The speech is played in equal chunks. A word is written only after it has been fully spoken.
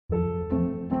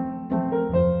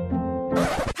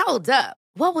Hold up.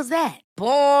 What was that?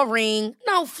 Boring.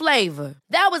 No flavor.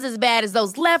 That was as bad as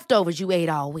those leftovers you ate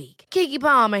all week. Keke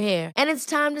Palmer here, and it's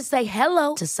time to say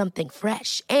hello to something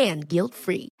fresh and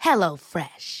guilt-free. Hello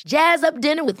Fresh. Jazz up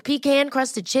dinner with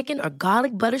pecan-crusted chicken or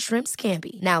garlic butter shrimp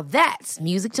scampi. Now that's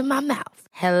music to my mouth.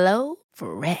 Hello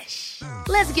Fresh.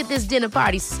 Let's get this dinner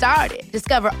party started.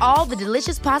 Discover all the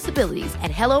delicious possibilities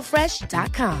at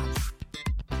hellofresh.com.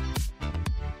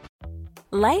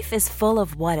 Life is full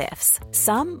of what-ifs.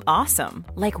 Some awesome,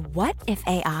 like what if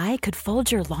AI could fold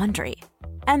your laundry?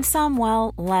 And some,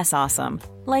 well, less awesome,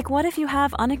 like what if you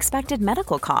have unexpected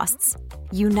medical costs?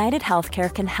 United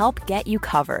Healthcare can help get you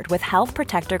covered with Health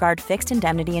Protector Guard fixed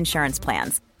indemnity insurance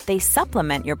plans. They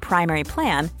supplement your primary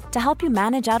plan to help you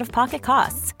manage out-of-pocket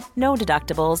costs. No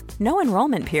deductibles, no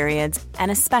enrollment periods,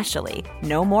 and especially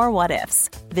no more what-ifs.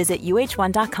 Visit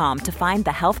uh1.com to find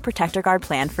the Health Protector Guard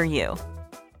plan for you.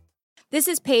 This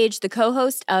is Paige, the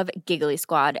co-host of Giggly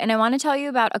Squad, and I want to tell you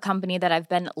about a company that I've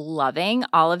been loving,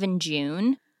 Olive &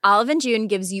 June. Olive & June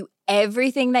gives you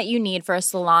everything that you need for a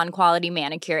salon-quality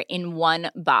manicure in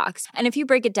one box. And if you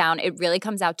break it down, it really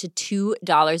comes out to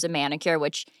 $2 a manicure,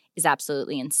 which is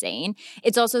absolutely insane.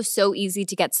 It's also so easy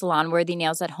to get salon-worthy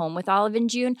nails at home with Olive &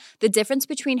 June. The difference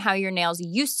between how your nails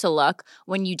used to look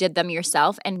when you did them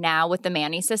yourself and now with the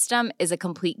Mani system is a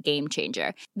complete game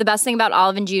changer. The best thing about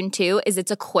Olive & June, too, is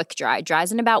it's a quick dry.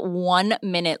 Dries in about 1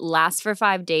 minute, lasts for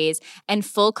 5 days, and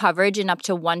full coverage in up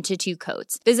to 1 to 2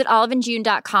 coats. Visit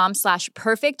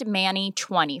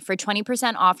oliveandjune.com/perfectmani20 for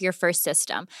 20% off your first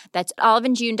system. That's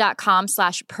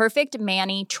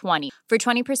oliveandjune.com/perfectmani20 for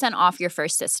 20% off your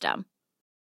first system.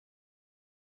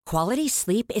 Quality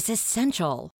sleep is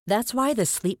essential. That's why the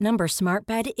Sleep Number Smart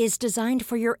Bed is designed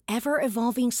for your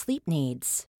ever-evolving sleep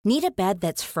needs. Need a bed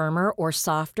that's firmer or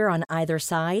softer on either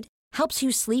side? Helps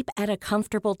you sleep at a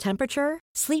comfortable temperature?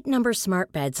 Sleep Number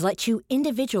Smart Beds let you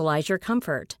individualize your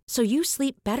comfort so you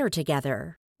sleep better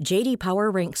together. J.D.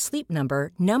 Power ranks Sleep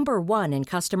Number number 1 in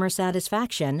customer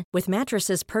satisfaction with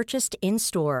mattresses purchased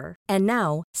in-store. And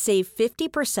now, save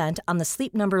 50% on the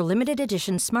Sleep Number Limited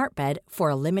Edition Smart Bed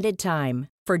for a limited time.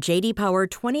 For J.D. Power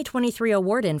 2023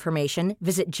 award information,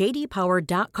 visit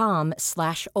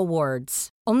jdpower.com/awards.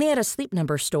 Only at a Sleep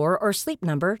Number store or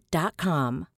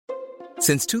sleepnumber.com.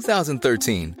 Since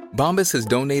 2013, Bombas has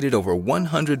donated over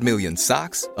 100 million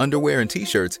socks, underwear, and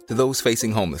T-shirts to those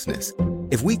facing homelessness.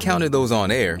 If we counted those on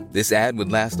air, this ad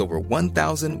would last over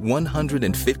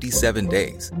 1,157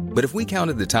 days. But if we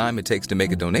counted the time it takes to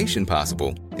make a donation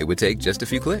possible, it would take just a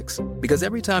few clicks. Because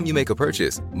every time you make a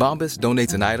purchase, Bombas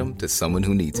donates an item to someone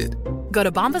who needs it. Go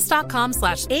to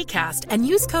bombas.com/ACAST and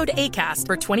use code ACAST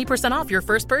for 20% off your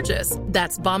first purchase.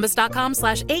 That's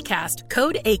bombas.com/ACAST,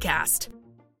 code ACAST.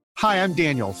 Hi, I'm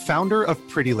Daniel, founder of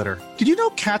Pretty Litter. Did you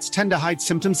know cats tend to hide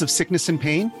symptoms of sickness and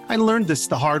pain? I learned this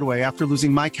the hard way after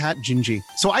losing my cat, Gingy.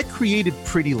 So I created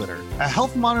Pretty Litter, a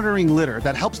health monitoring litter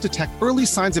that helps detect early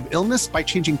signs of illness by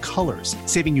changing colors,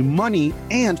 saving you money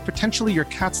and potentially your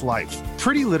cat's life.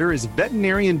 Pretty Litter is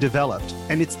veterinarian developed,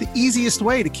 and it's the easiest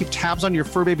way to keep tabs on your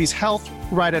fur baby's health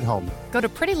right at home. Go to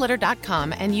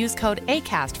prettylitter.com and use code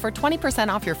ACAST for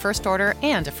 20% off your first order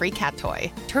and a free cat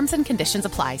toy. Terms and conditions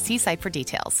apply. See site for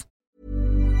details.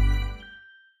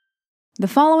 The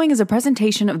following is a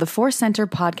presentation of the Force Center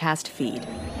podcast feed.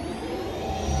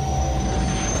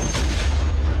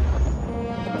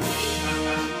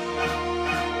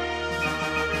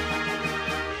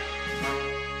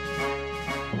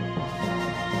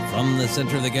 From the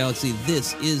center of the galaxy,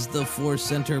 this is the Force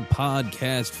Center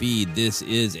podcast feed. This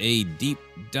is a deep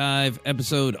dive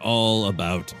episode all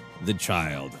about the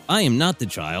child. I am not the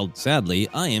child. Sadly,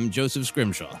 I am Joseph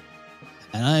Scrimshaw.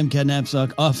 And I'm Ken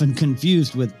Napzok, often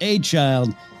confused with a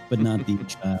child, but not the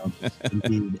child,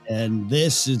 indeed. And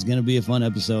this is going to be a fun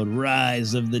episode.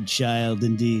 Rise of the Child,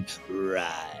 indeed.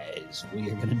 Rise. We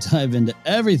are going to dive into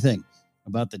everything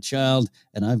about the child.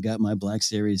 And I've got my Black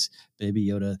Series Baby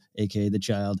Yoda, a.k.a. the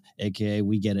child, a.k.a.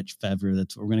 we get it, Favre.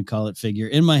 That's what we're going to call it, figure,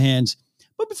 in my hands.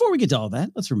 But before we get to all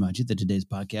that, let's remind you that today's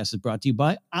podcast is brought to you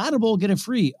by Audible. Get a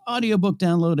free audiobook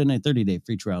download and a 30-day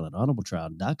free trial at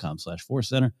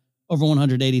audibletrial.com/forcecenter. Over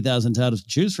 180,000 titles to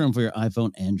choose from for your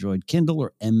iPhone, Android, Kindle,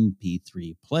 or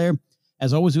MP3 player.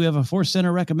 As always, we have a Force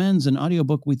Center Recommends, an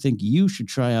audiobook we think you should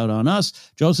try out on us.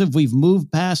 Joseph, we've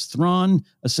moved past Thrawn,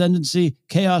 Ascendancy,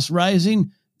 Chaos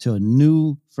Rising to a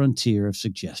new frontier of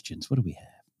suggestions. What do we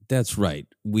have? That's right.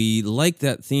 We like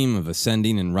that theme of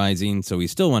ascending and rising, so we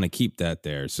still want to keep that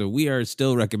there. So we are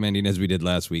still recommending, as we did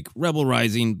last week, Rebel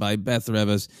Rising by Beth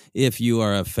Revis. If you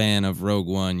are a fan of Rogue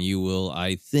One, you will,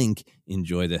 I think,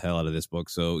 enjoy the hell out of this book.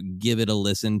 So give it a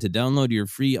listen. To download your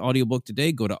free audiobook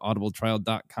today, go to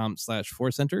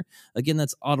audibletrial.com/4center. Again,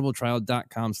 that's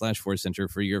audibletrial.com/4center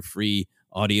for your free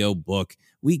audio book.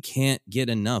 We can't get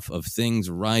enough of things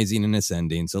rising and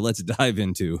ascending. So let's dive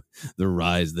into The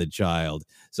Rise of the Child.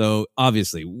 So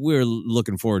obviously, we're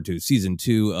looking forward to season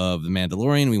 2 of The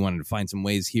Mandalorian. We wanted to find some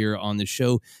ways here on the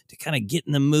show to kind of get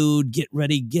in the mood, get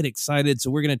ready, get excited.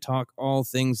 So we're going to talk all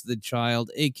things the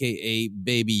child, a.k.a.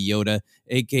 Baby Yoda,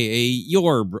 a.k.a.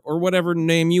 Yorb, or whatever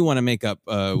name you want to make up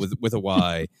with a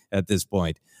Y at this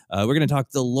point. We're going to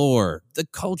talk the lore, the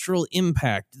cultural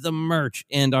impact, the merch,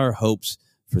 and our hopes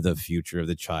for the future of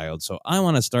the child. So I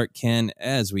want to start, Ken,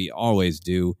 as we always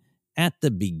do, at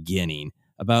the beginning,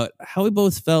 about how we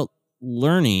both felt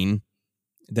learning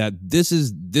that this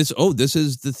is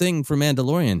the thing for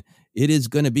Mandalorian. It is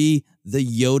going to be the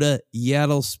Yoda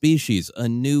Yaddle species, a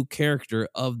new character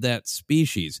of that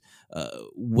species.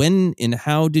 When and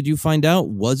how did you find out?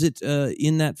 Was it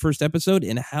in that first episode?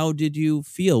 And how did you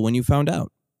feel when you found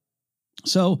out?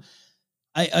 So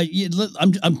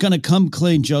I'm going to come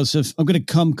clean, Joseph. I'm going to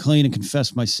come clean and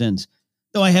confess my sins.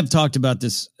 Though I have talked about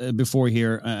this before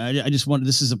here. I just wanted,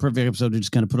 this is a perfect episode to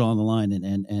just kind of put it on the line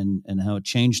and how it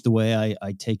changed the way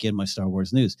I take in my Star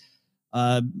Wars news.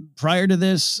 Prior to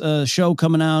this show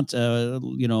coming out, I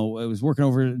was working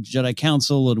over Jedi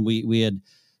Council, and we had,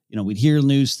 we'd hear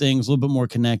news things a little bit more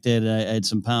connected. I had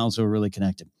some pals who were really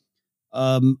connected.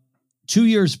 2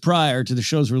 years prior to the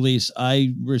show's release,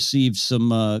 I received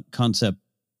some concept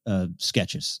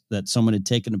sketches that someone had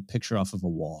taken a picture off of a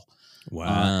wall.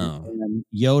 Wow. And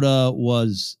Yoda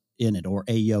was in it, or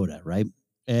a Yoda, right?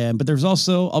 But there's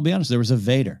also, I'll be honest, there was a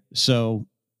Vader. So,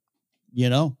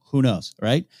 who knows,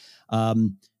 right?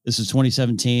 This is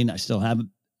 2017. I still have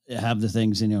the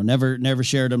things, never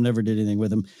shared them, never did anything with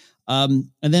them.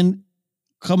 And then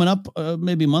coming up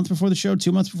maybe a month before the show,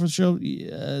 2 months before the show,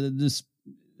 this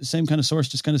same kind of source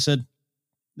just kind of said,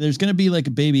 there's going to be like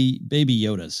a baby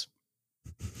Yodas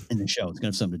in the show. It's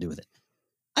going to have something to do with it.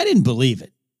 I didn't believe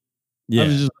it. Yeah. I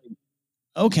was just like,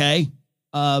 okay.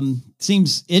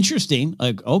 Seems interesting.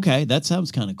 Like, okay, that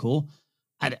sounds kind of cool.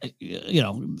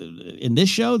 In this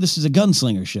show, this is a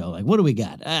gunslinger show. Like, what do we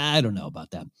got? I don't know about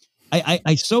that.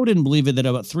 I so didn't believe it that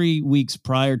about 3 weeks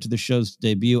prior to the show's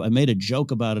debut, I made a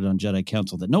joke about it on Jedi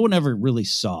Council that no one ever really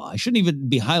saw. I shouldn't even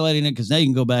be highlighting it because now you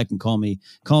can go back and call me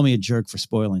a jerk for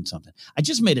spoiling something. I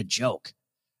just made a joke,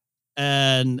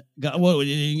 and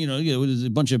there's a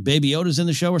bunch of baby Yodas in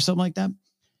the show or something like that.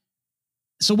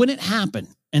 So when it happened,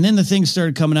 and then the things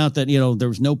started coming out that, there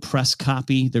was no press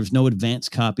copy, there's no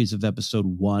advanced copies of episode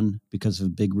 1 because of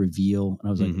a big reveal. And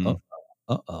I was like,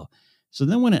 uh-oh. So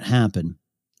then when it happened,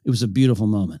 it was a beautiful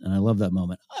moment, and I love that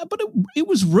moment. But it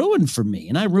was ruined for me,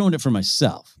 and I ruined it for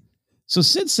myself. So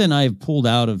since then, I've pulled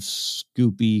out of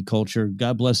Scoopy culture.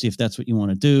 God bless you if that's what you want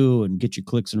to do and get your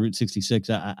clicks on Route 66.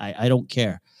 I don't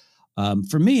care.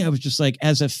 For me, I was just like,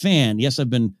 as a fan, yes, I've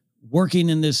been working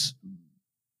in this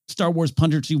Star Wars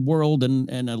punditry world,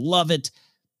 and I love it.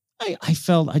 I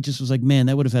just was like, man,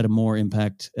 that would have had a more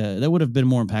impact. That would have been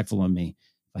more impactful on me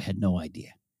if I had no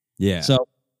idea. Yeah. So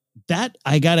that's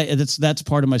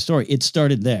part of my story. It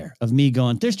started there of me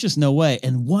going, there's just no way.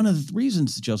 And one of the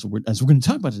reasons, Joseph, as we're going to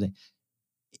talk about today,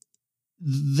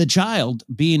 the child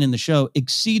being in the show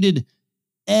exceeded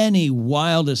any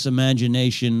wildest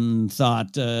imaginative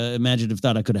thought I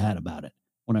could have had about it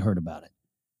when I heard about it.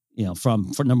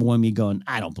 For number one, me going,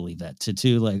 I don't believe that, to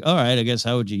two, like, all right, I guess,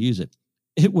 how would you use it?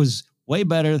 It was way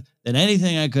better than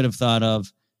anything I could have thought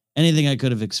of, anything I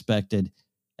could have expected.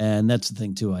 And that's the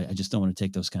thing, too. I just don't want to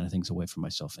take those kind of things away from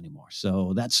myself anymore.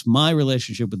 So that's my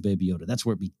relationship with Baby Yoda. That's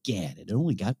where it began. It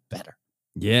only got better.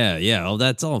 Yeah. Oh,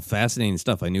 that's all fascinating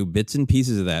stuff. I knew bits and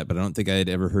pieces of that, but I don't think I had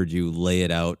ever heard you lay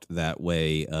it out that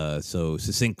way so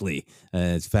succinctly.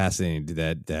 It's fascinating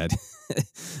that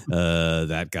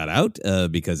that got out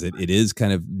because it is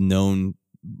kind of known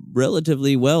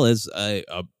relatively well as a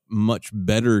much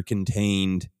better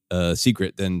contained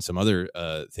secret than some other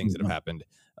things that have happened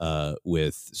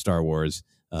with Star Wars.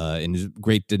 And it's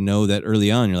great to know that early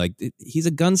on. You're like, he's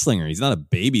a gunslinger. He's not a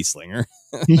baby slinger.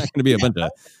 Not going to be a bunch of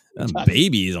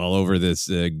babies all over this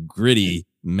gritty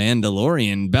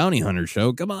Mandalorian bounty hunter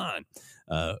show. Come on.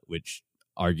 Which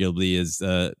arguably is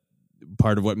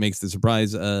part of what makes the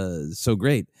surprise so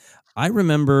great. I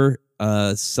remember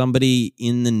somebody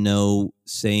in the know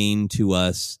saying to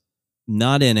us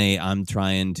not in a I'm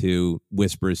trying to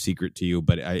whisper a secret to you,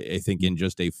 but I think in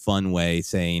just a fun way,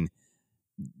 saying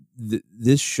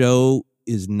this show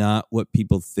is not what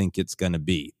people think it's going to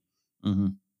be. Mm-hmm.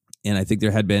 And I think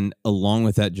there had been, along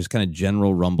with that, just kind of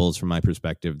general rumbles from my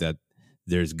perspective that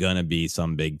there's going to be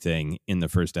some big thing in the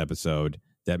first episode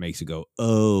that makes you go,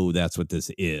 oh, that's what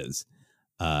this is.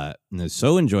 And I was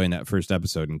so enjoying that first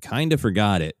episode and kind of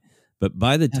forgot it. But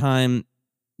by the time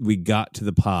we got to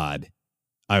the pod,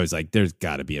 I was like, there's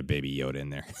got to be a Baby Yoda in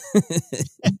there.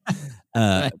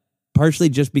 Partially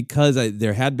just because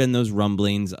there had been those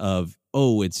rumblings of,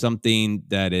 oh, it's something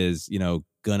that is,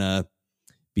 gonna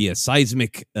be a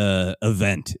seismic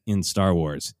event in Star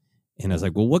Wars. And I was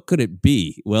like, well, what could it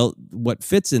be? Well, what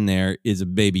fits in there is a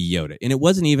Baby Yoda. And it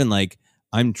wasn't even like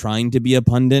I'm trying to be a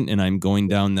pundit and I'm going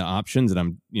down the options and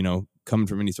I'm, coming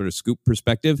from any sort of scoop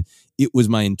perspective. It was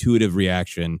my intuitive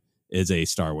reaction as a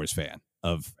Star Wars fan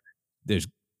of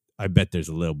I bet there's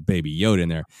a little Baby Yoda in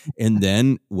there. And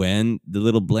then when the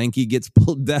little blankie gets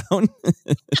pulled down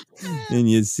and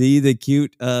you see the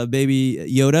cute Baby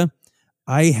Yoda,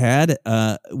 I had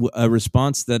a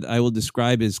response that I will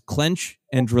describe as clench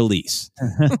and release.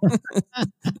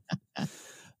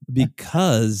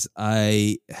 Because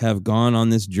I have gone on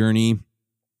this journey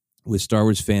with Star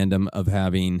Wars fandom of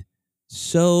having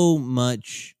so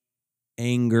much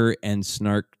anger and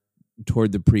snark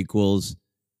toward the prequels,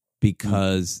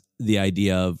 because the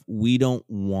idea of we don't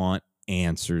want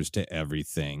answers to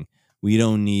everything. We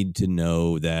don't need to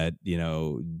know that,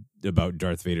 about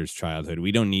Darth Vader's childhood.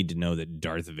 We don't need to know that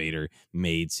Darth Vader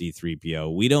made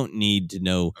C-3PO. We don't need to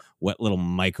know what little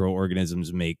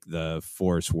microorganisms make the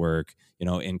Force work,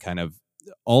 and kind of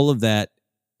all of that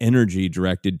energy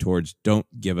directed towards don't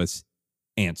give us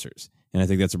answers. And I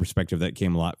think that's a perspective that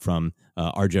came a lot from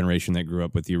our generation that grew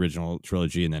up with the original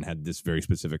trilogy and then had this very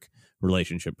specific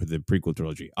relationship with the prequel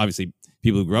trilogy. Obviously,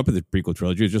 people who grew up with the prequel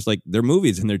trilogy is just like, they're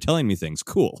movies and they're telling me things.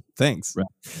 Cool. Thanks. Right.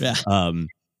 Yeah.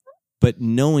 But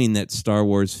knowing that Star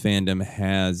Wars fandom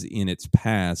has in its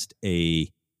past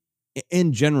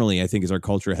and generally, I think as our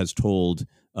culture has told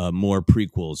more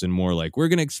prequels and more like, we're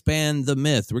going to expand the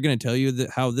myth. We're going to tell you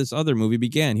how this other movie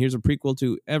began. Here's a prequel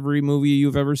to every movie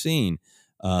you've ever seen.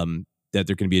 That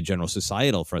there can be a general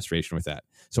societal frustration with that.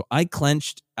 So I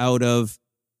clenched out of,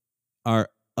 are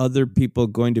other people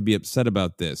going to be upset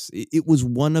about this? It was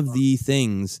one of the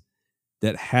things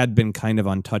that had been kind of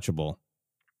untouchable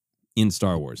in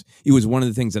Star Wars. It was one of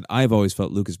the things that I've always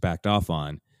felt Lucas backed off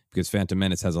on, because Phantom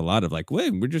Menace has a lot of like,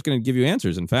 wait, we're just going to give you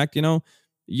answers. In fact,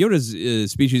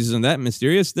 Yoda's species isn't that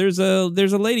mysterious. There's a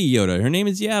lady Yoda. Her name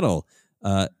is Yaddle.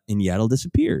 And Yaddle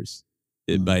disappears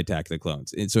by Attack of the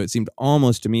Clones. And so it seemed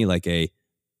almost to me like even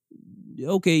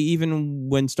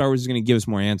when Star Wars is going to give us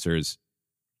more answers,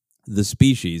 the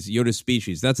species, Yoda's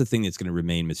species, that's a thing that's going to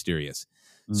remain mysterious.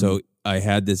 Mm-hmm. So I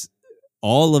had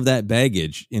all of that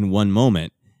baggage in one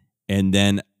moment, and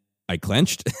then I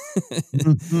clenched.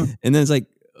 And then it's like,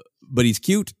 but he's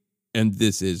cute, and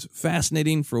this is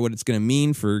fascinating for what it's going to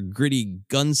mean for gritty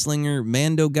gunslinger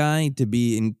Mando guy to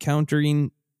be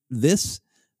encountering this.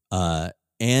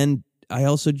 And I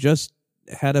also just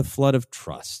had a flood of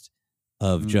trust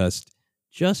of just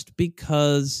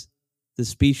because the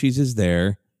species is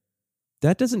there,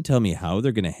 that doesn't tell me how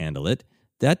they're going to handle it.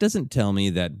 That doesn't tell me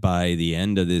that by the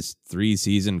end of this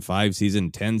 3-season,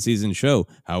 5-season, 10-season show,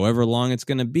 however long it's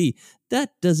going to be,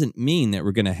 that doesn't mean that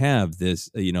we're going to have this,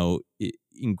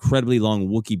 incredibly long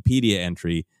Wikipedia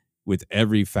entry with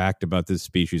every fact about this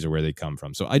species or where they come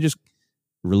from. So I just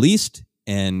released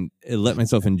and let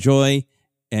myself enjoy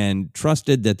and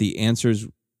trusted that the answers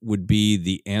would be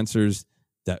the answers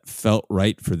that felt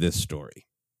right for this story.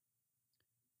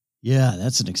 Yeah,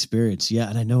 that's an experience. Yeah,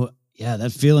 and I know,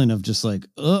 that feeling of just like,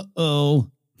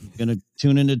 going to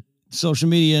tune into social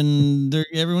media and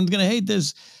everyone's going to hate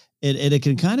this. It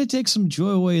can kind of take some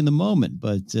joy away in the moment.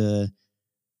 But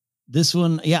this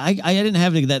one, I didn't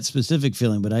have that specific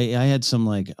feeling, but I had some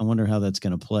like, I wonder how that's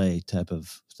going to play type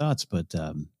of thoughts. But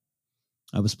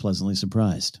I was pleasantly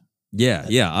surprised.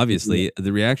 Yeah. Obviously,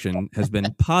 the reaction has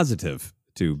been positive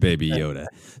to Baby Yoda.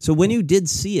 So when you did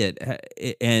see it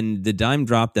and the dime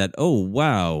dropped that, oh,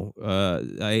 wow,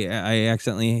 I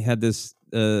accidentally had this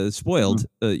spoiled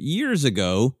years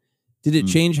ago, did it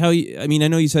change how you, I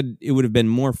know you said it would have been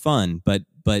more fun, but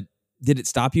did it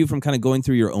stop you from kind of going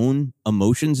through your own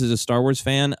emotions as a Star Wars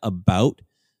fan about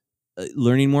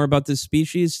learning more about this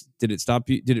species? Did it stop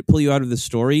you? Did it pull you out of the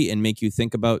story and make you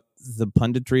think about the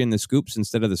punditry and the scoops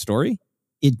instead of the story?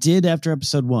 It did after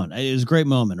episode 1. It was a great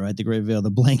moment, right? The great reveal, the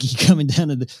blankie coming down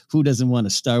to who doesn't want a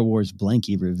Star Wars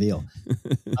blankie reveal?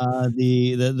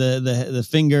 The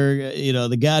finger,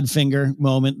 the God finger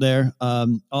moment there.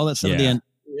 All that stuff at the end,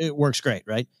 it works great,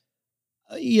 right?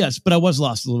 Yes, but I was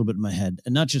lost a little bit in my head,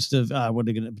 and not just of what are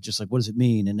they going to, just like what does it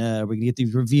mean, and we're gonna get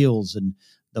these reveals and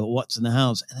the what's in the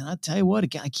house, and then I'll tell you what,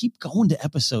 again, I keep going to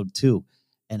episode 2,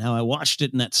 and how I watched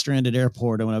it in that stranded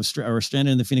airport, and when I was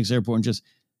stranded in the Phoenix airport, and just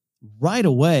right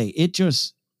away, it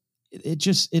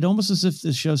almost as if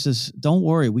the show says, "Don't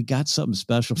worry, we got something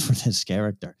special for this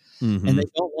character," and they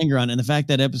don't linger on it. And the fact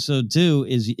that episode 2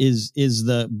 is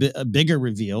the bigger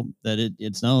reveal that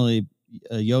it's not only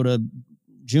Yoda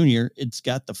Jr., it's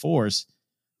got the Force.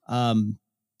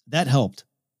 That helped.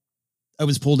 I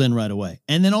was pulled in right away,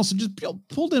 and then also just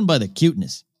pulled in by the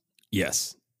cuteness.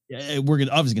 Yes, we're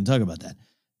obviously gonna talk about that.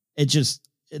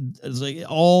 It's like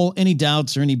any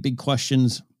doubts or any big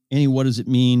questions, any what does it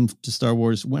mean to Star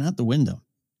Wars went out the window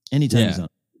anytime he's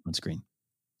on screen.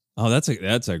 Oh,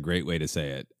 that's a great way to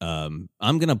say it. I'm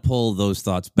going to pull those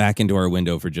thoughts back into our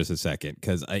window for just a second,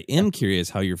 because I am curious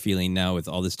how you're feeling now with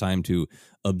all this time to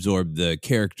absorb the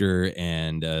character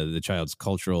and the child's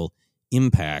cultural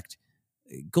impact.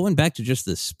 Going back to just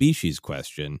the species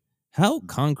question, how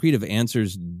concrete of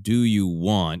answers do you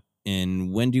want,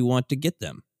 and when do you want to get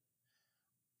them?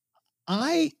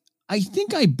 I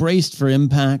think I braced for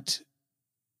impact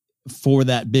for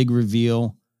that big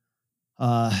reveal.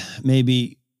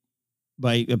 Maybe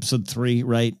by episode 3,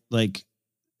 right? Like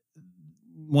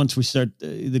once we start,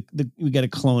 we got a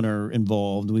cloner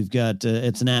involved. We've got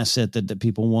it's an asset that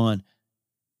people want,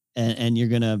 and you're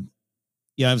gonna.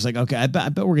 Yeah, I was like, okay, I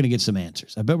bet we're gonna get some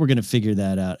answers. I bet we're gonna figure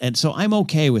that out, and so I'm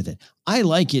okay with it. I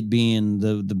like it being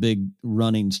the big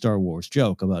running Star Wars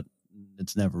joke about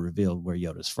it's never revealed where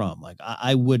Yoda's from. Like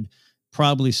I would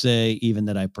probably say even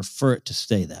that I prefer it to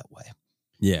stay that way.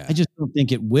 Yeah, I just don't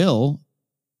think it will.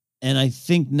 And I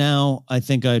think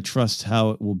I trust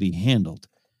how it will be handled.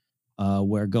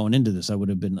 Where going into this, I would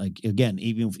have been like, again,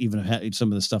 even if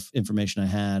some of the information I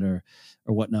had or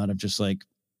whatnot, of just like,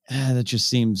 that just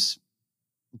seems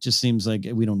like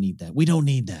we don't need that. We don't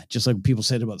need that. Just like people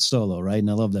said about Solo, right? And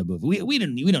I love that movie. We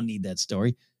don't need that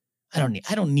story. I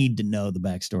don't need to know the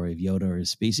backstory of Yoda or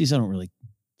his species. I don't really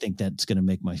think that's going to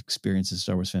make my experience as a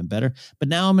Star Wars fan better. But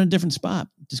now I'm in a different spot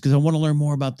just because I want to learn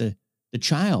more about the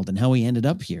child and how he ended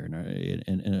up here,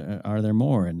 and are there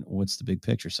more, and what's the big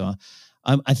picture? So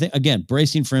I think, again,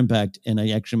 bracing for impact, and I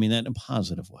actually mean that in a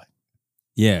positive way.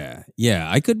 Yeah.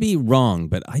 I could be wrong,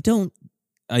 but I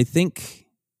think,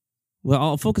 well,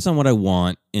 I'll focus on what I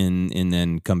want and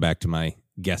then come back to my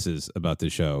guesses about the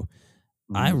show.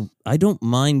 Mm-hmm. I don't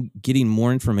mind getting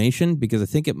more information, because I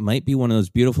think it might be one of those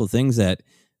beautiful things that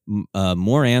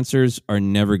more answers are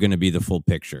never going to be the full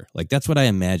picture. Like, that's what I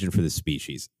imagine for the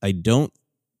species. I don't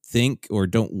think or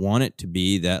don't want it to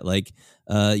be that, like,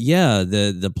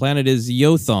 the planet is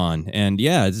Yothon, and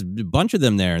it's a bunch of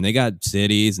them there, and they got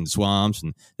cities and swamps,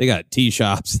 and they got tea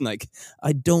shops, and like,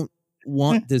 I don't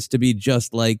want this to be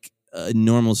just like a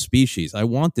normal species. I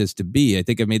want this to be, I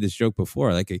think I've made this joke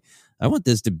before, like I want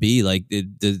this to be like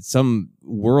some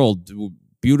world,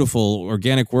 beautiful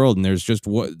organic world, and there's just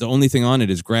the only thing on it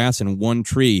is grass and one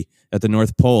tree at the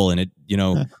North Pole, and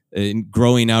it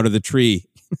growing out of the tree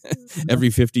every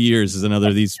 50 years is another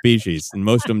of these species, and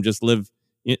most of them just live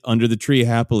under the tree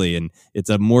happily, and it's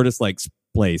a Mortis-like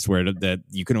place where that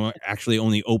you can actually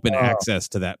only open access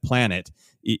to that planet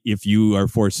if you are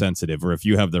Force sensitive, or if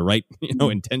you have the right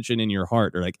intention in your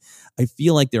heart, or like, I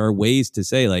feel like there are ways to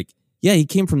say, like, yeah, he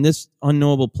came from this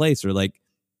unknowable place, or like,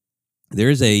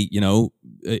 there's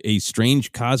a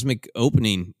strange cosmic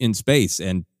opening in space,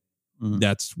 and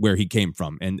that's where he came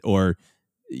from. And, or,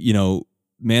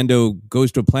 Mando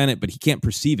goes to a planet, but he can't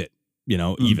perceive it,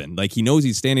 even like he knows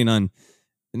he's standing on,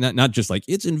 not just like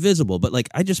it's invisible, but like,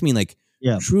 I just mean like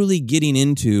truly getting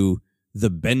into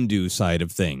the Bendu side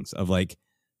of things, of like,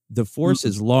 the Force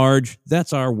is large.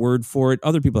 That's our word for it.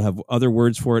 Other people have other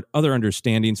words for it, other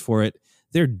understandings for it.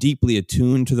 They're deeply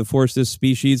attuned to the Force, this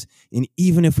species. And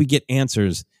even if we get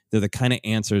answers, they're the kind of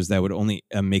answers that would only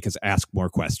make us ask more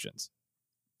questions.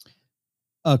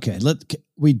 Okay,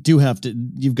 we do have to.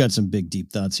 You've got some big,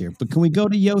 deep thoughts here, but can we go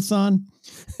to Yothon?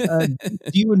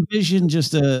 Do you envision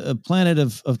just a planet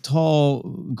of tall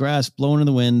grass blowing in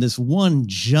the wind, this one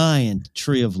giant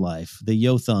tree of life, the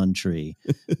Yothon tree,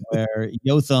 where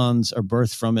Yothons are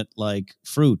birthed from it like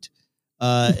fruit?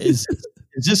 Is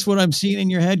this what I'm seeing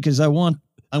in your head? Because I want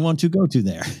to go to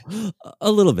there. A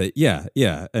little bit, yeah.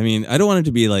 I mean, I don't want it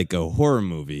to be like a horror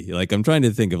movie. Like, I'm trying to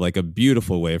think of like a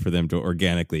beautiful way for them to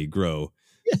organically grow.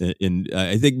 And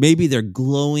I think maybe they're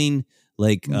glowing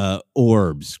like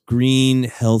orbs, green,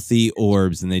 healthy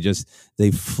orbs, and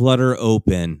they flutter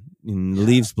open and the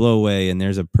leaves blow away, and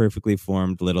there's a perfectly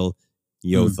formed little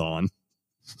Yothon.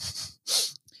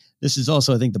 This is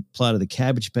also, I think, the plot of the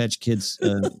Cabbage Patch Kids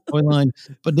toy line,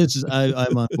 but this is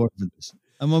I'm on board with this.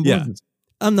 I'm on board with this.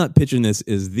 I'm not pitching this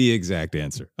as the exact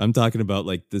answer. I'm talking about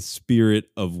like the spirit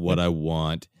of what I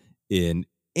want in,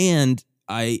 and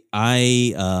I'll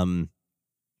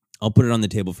put it on the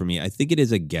table for me. I think it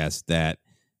is a guess that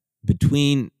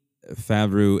between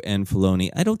Favreau and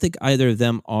Filoni, I don't think either of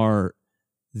them are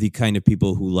the kind of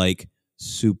people who like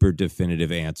super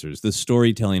definitive answers. The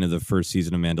storytelling of the first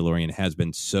season of Mandalorian has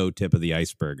been so tip of the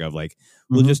iceberg of like,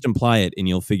 we'll just imply it and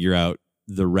you'll figure out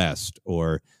the rest,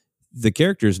 or the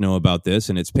characters know about this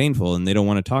and it's painful and they don't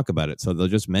want to talk about it, so they'll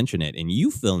just mention it and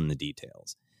you fill in the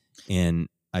details. And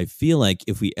I feel like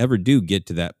if we ever do get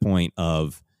to that point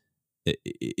of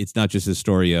it's not just a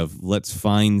story of let's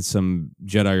find some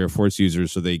Jedi or Force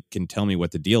users so they can tell me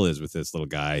what the deal is with this little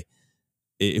guy.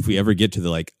 If we ever get to the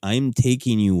like, I'm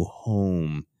taking you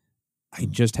home, I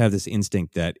just have this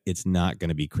instinct that it's not going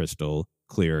to be crystal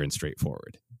clear and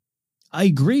straightforward. I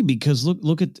agree, because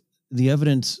look at the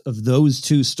evidence of those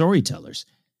two storytellers.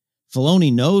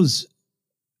 Filoni knows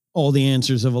all the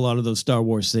answers of a lot of those Star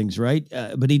Wars things, right?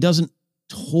 But he doesn't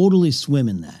totally swim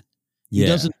in that. He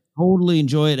doesn't totally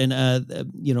enjoy it. And,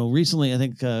 recently, I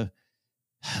think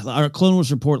our Clone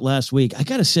Wars report last week, I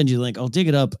got to send you the link. I'll dig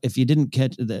it up. If you didn't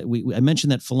catch that, I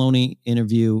mentioned that Filoni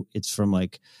interview. It's from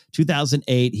like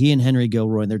 2008. He and Henry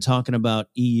Gilroy, and they're talking about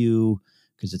EU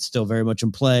because it's still very much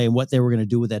in play and what they were going to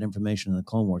do with that information in the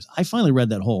Clone Wars. I finally read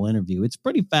that whole interview. It's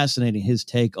pretty fascinating, his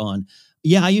take on,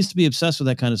 I used to be obsessed with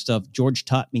that kind of stuff. George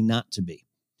taught me not to be.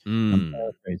 I'm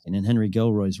paraphrasing. And Henry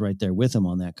Gilroy's right there with him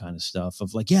on that kind of stuff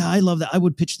of like, I love that. I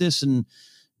would pitch this. And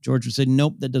George would say,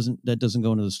 nope, that doesn't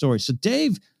go into the story. So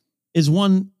Dave is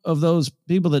one of those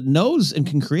people that knows and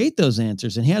can create those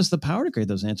answers, and he has the power to create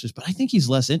those answers. But I think he's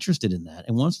less interested in that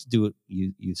and wants to do what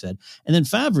you said. And then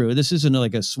Favreau, this isn't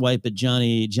like a swipe at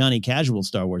Johnny casual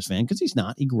Star Wars fan, because he's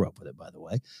not. He grew up with it, by the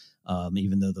way,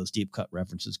 even though those deep cut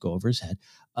references go over his head.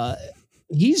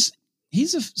 He's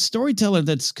a storyteller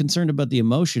that's concerned about the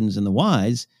emotions and the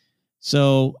whys.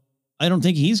 So I don't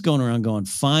think he's going around going,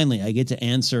 finally, I get to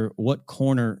answer what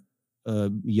corner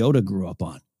Yoda grew up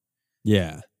on.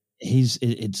 Yeah.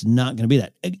 It's not going to be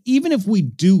that. Even if we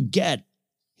do get,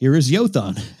 here is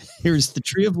Yothon, here's the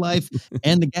Tree of Life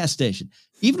and the gas station.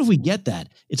 Even if we get that,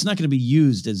 it's not going to be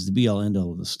used as the be-all,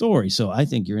 end-all of the story. So I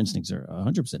think your instincts are 100%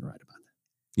 right about that.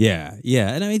 Yeah.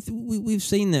 And I mean, we've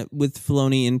seen that with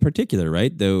Filoni in particular,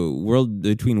 right? The World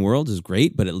Between Worlds is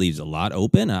great, but it leaves a lot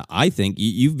open. I think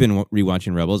you've been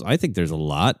rewatching Rebels. I think there's a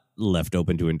lot left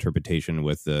open to interpretation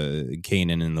with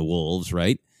Kanan and the wolves,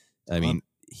 right? I mean,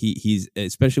 he's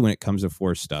especially when it comes to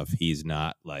Force stuff, he's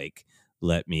not like,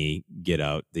 let me get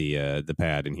out the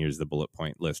pad and here's the bullet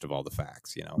point list of all the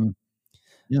facts, Yeah,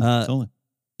 totally.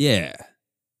 Yeah.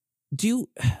 Do you?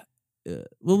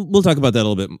 We'll talk about that a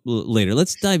little bit later.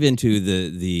 Let's dive into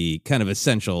the kind of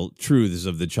essential truths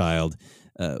of the child.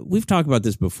 We've talked about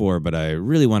this before, but I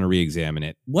really want to re-examine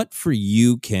it. What for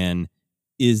you, Ken,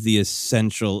 is the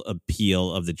essential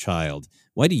appeal of the child?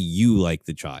 Why do you like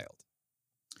the child?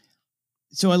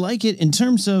 So I like it in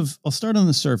terms of, I'll start on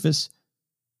the surface.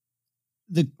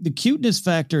 The cuteness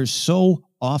factor is so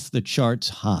off the charts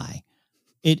high.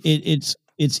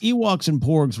 It's Ewoks and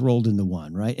Porgs rolled into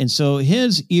one, right? And so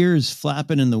his ears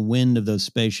flapping in the wind of those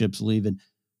spaceships leaving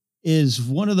is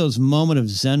one of those moment of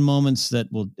Zen moments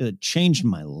that will change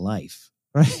my life,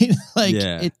 right?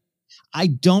 I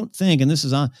don't think, and this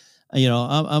is on,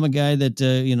 I'm a guy that,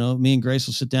 me and Grace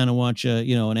will sit down and watch,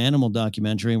 an animal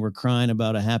documentary, and we're crying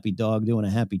about a happy dog doing a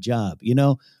happy job,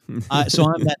 so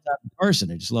I'm that type of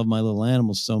person. I just love my little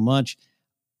animals so much.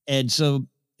 And so,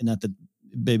 not that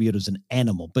Baby Yoda's an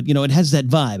animal, but, it has that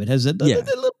vibe. It has that the little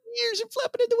ears are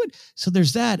flapping in the wind. So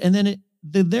there's that. And then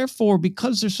therefore,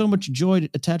 because there's so much joy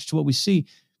attached to what we see,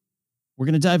 we're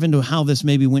going to dive into how this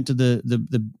maybe went to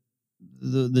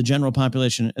the general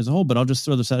population as a whole, but I'll just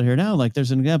throw this out here now. Like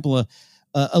there's an example,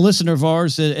 a listener of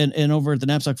ours and over at the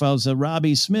Knapsack Files,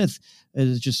 Robbie Smith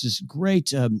is just this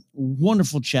great,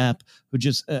 wonderful chap who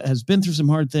just has been through some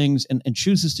hard things and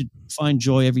chooses to find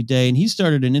joy every day. And he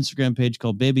started an Instagram page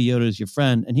called Baby Yoda is Your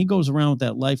Friend. And he goes around with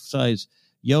that life-size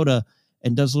Yoda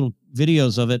and does little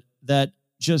videos of it that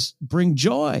just bring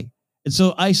joy. And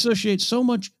so I associate so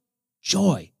much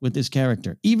joy with this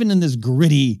character, even in this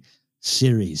gritty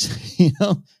series,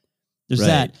 there's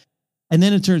that. And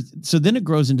then then it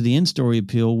grows into the in-story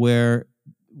appeal where,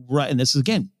 right. And this is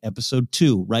again, episode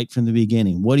 2, right from the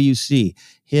beginning. What do you see?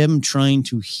 Him trying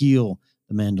to heal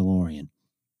The Mandalorian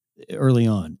early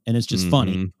on. And it's just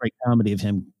funny. Great comedy of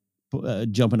him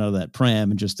jumping out of that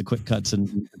pram and just the quick cuts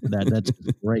and that's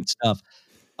great stuff.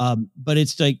 But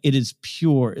it's like, it is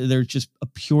pure. There's just a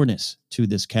pureness to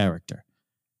this character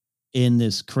in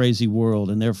this crazy world,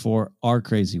 and therefore our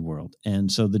crazy world. And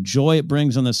so the joy it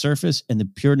brings on the surface and the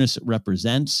pureness it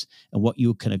represents and what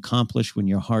you can accomplish when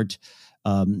your heart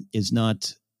is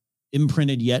not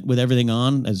imprinted yet with everything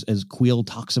on, as Queel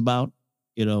talks about,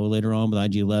 later on with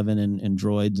IG-11 and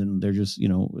droids, and they're just,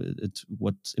 it's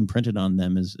what's imprinted on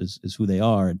them is who they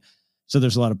are. And so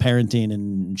there's a lot of parenting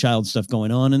and child stuff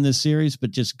going on in this series,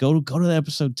 but just go to the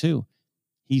episode 2.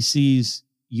 He sees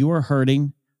you are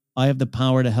hurting. I have the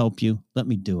power to help you. Let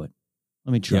me do it.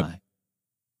 Let me try. Yep.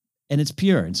 And it's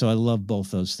pure. And so I love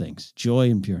both those things, joy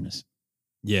and pureness.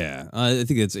 Yeah, I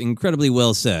think it's incredibly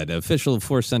well said. Official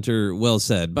Force Center, well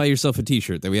said. Buy yourself a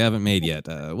T-shirt that we haven't made yet.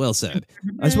 Well said.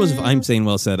 I suppose if I'm saying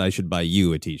well said, I should buy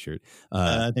you a T-shirt.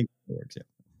 I think it works,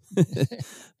 yeah.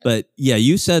 But yeah,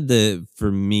 you said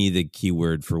for me, the key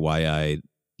word for why I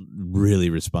really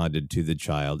responded to the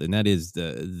child, and that is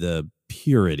the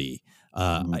purity.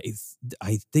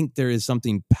 I think there is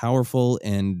something powerful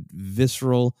and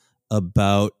visceral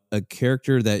about a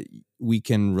character that we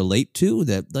can relate to,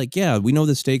 that like, yeah, we know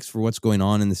the stakes for what's going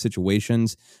on in the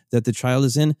situations that the child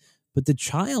is in, but the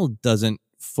child doesn't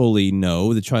fully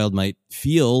know. The child might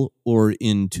feel or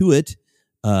intuit,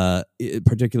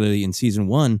 particularly in season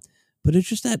 1, but it's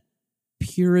just that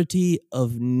purity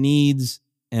of needs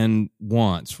and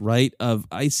wants, right? Of,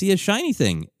 I see a shiny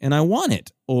thing and I want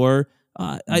it, or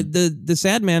the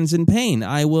sad man's in pain,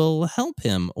 I will help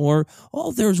him. Or,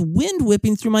 oh, there's wind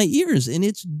whipping through my ears and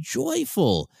it's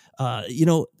joyful. All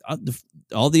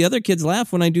the other kids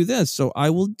laugh when I do this, so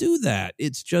I will do that.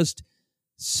 It's just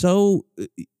it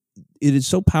is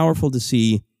so powerful to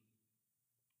see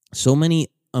so many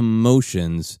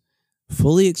emotions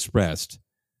fully expressed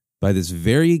by this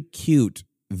very cute,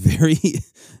 very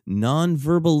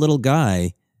nonverbal little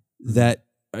guy that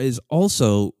is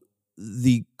also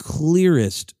the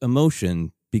clearest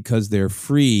emotion, because they're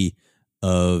free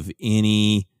of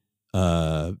any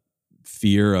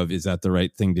fear of, is that the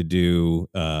right thing to do?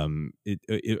 Am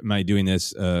I doing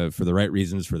this for the right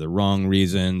reasons, for the wrong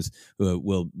reasons?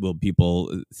 Will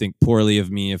people think poorly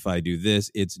of me if I do this?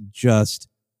 It's just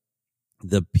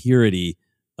the purity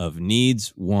of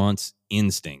needs, wants,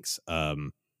 instincts.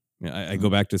 I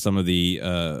go back to some of the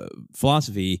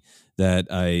philosophy that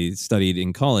I studied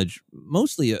in college,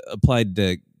 mostly applied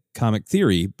to comic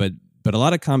theory, but a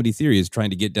lot of comedy theory is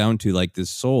trying to get down to like this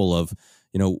soul of,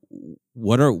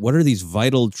 what are these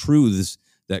vital truths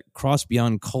that cross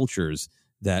beyond cultures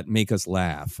that make us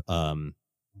laugh? And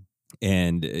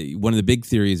one of the big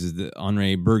theories is that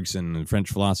Henri Bergson, a French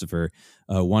philosopher,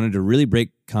 wanted to really break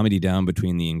comedy down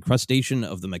between the incrustation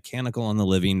of the mechanical on the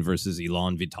living versus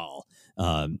élan vital.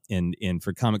 And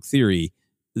for comic theory,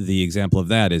 the example of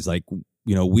that is like,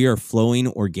 we are flowing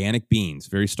organic beings,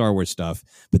 very Star Wars stuff,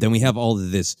 but then we have all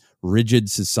of this rigid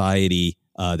society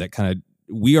that kind of,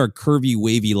 we are curvy,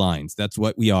 wavy lines. That's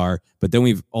what we are. But then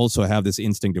we've also have this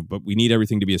instinct of, but we need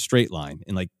everything to be a straight line.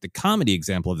 And like the comedy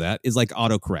example of that is like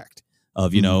autocorrect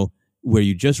of, where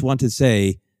you just want to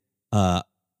say, I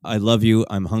love you,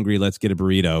 I'm hungry, let's get a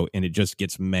burrito. And it just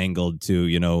gets mangled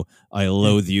to, I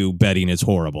loathe you, betting is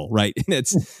horrible, right? And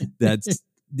that's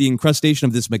the incrustation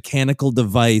of this mechanical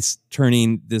device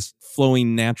turning this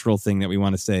flowing natural thing that we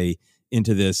want to say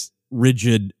into this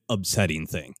rigid, upsetting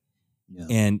thing. Yeah.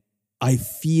 And I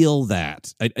feel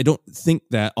that. I don't think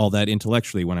that all that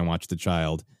intellectually when I watch The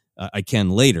Child. I can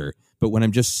later. But when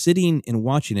I'm just sitting and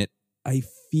watching it, I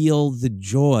feel the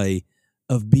joy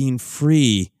of being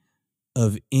free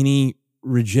of any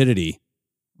rigidity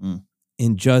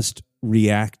and just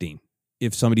reacting.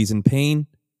 If somebody's in pain,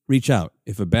 reach out.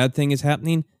 If a bad thing is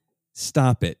happening,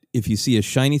 stop it. If you see a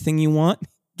shiny thing you want,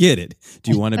 get it.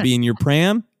 Do you want to be in your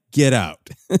pram? Get out.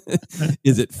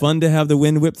 Is it fun to have the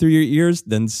wind whip through your ears?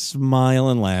 Then smile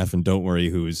and laugh and don't worry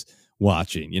who's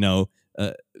watching.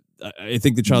 I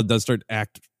think The Child does start to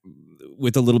act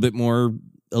with a little bit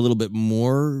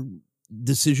more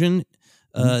decision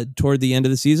toward the end of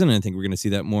the season. And I think we're going to see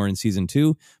that more in season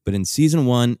 2. But in season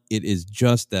 1, it is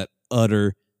just that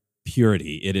utter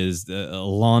purity. It is the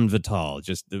élan vital,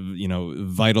 just the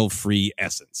vital free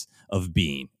essence of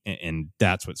being, and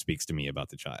that's what speaks to me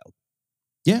about The Child.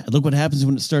 Yeah, look what happens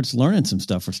when it starts learning some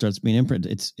stuff or starts being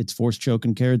imprinted. It's force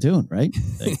choking Cara Dune, right?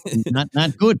 Like,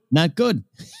 not good,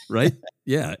 right?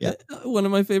 Yeah. One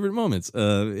of my favorite moments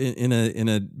in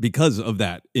a because of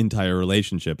that entire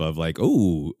relationship of like,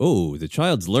 oh, the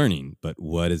child's learning, but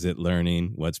what is it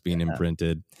learning? What's being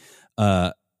imprinted?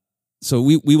 So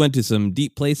we went to some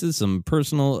deep places, some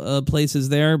personal places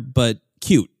there, but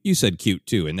cute. You said cute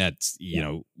too, and that's,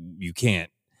 you can't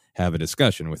have a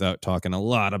discussion without talking a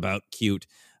lot about cute.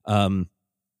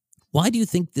 Why do you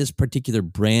think this particular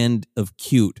brand of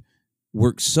cute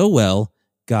works so well,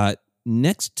 got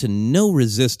next to no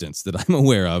resistance that I'm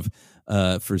aware of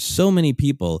for so many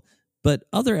people, but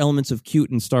other elements of cute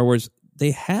in Star Wars,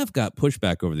 they have got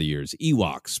pushback over the years.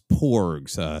 Ewoks,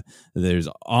 Porgs, there's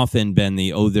often been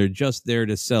they're just there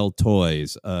to sell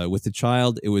toys. With the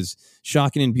child, it was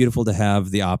shocking and beautiful to have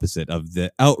the opposite of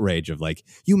the outrage of like,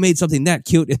 you made something that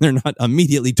cute and they're not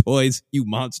immediately toys, you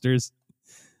monsters.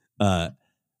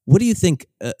 What do you think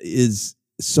is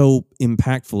so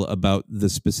impactful about the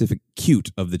specific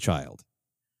cute of the child?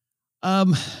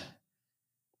 Man,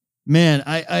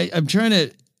 I'm trying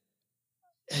to.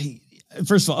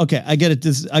 First of all, okay, I get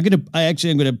it. I'm going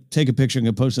to take a picture and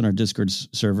I'm going to post on our Discord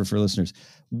server for listeners.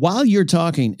 While you're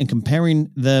talking and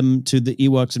comparing them to the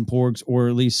Ewoks and Porgs, or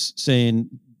at least saying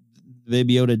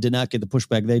Baby Yoda did not get the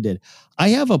pushback they did, I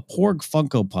have a Porg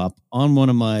Funko Pop on one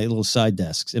of my little side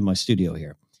desks in my studio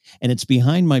here, and it's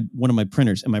behind one of my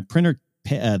printers. And my printer,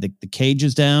 the cage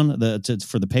is down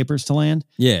for the papers to land.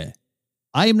 Yeah,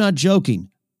 I am not joking.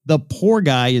 The poor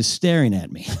guy is staring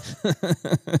at me.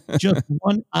 Just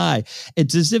one eye.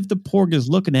 It's as if the Porg is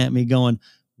looking at me going,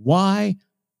 why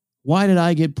did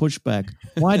I get pushed back?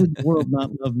 Why did the world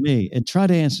not love me? And try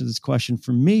to answer this question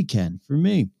for me, Ken, for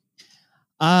me.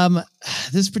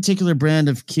 This particular brand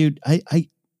of cute,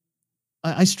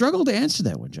 I struggle to answer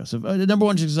that one, Joseph. Number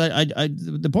one, because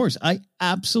the Porgs, I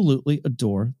absolutely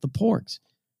adore the Porgs.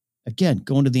 Again,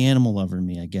 going to the animal lover in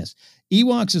me, I guess.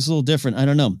 Ewoks is a little different. I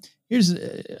don't know.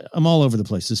 I'm all over the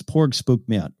place. This Porg spooked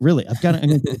me out. Really, I'm going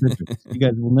to take a picture. You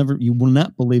guys you will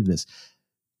not believe this.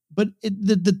 But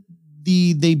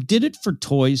they did it for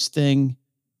toys thing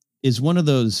is one of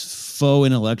those faux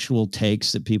intellectual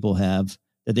takes that people have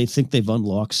that they think they've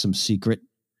unlocked some secret.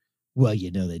 Well,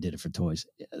 they did it for toys.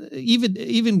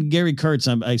 Even Gary Kurtz,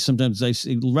 I sometimes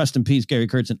say, rest in peace, Gary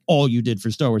Kurtz, and all you did for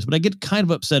Star Wars. But I get kind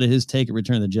of upset at his take at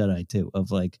Return of the Jedi too,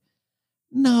 of like,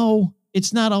 no,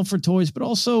 it's not all for toys, but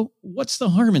also what's the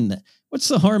harm in that? What's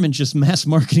the harm in just mass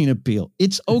marketing appeal?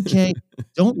 It's okay.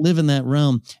 Don't live in that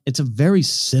realm. It's a very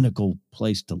cynical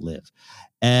place to live.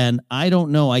 And I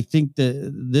don't know. I think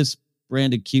this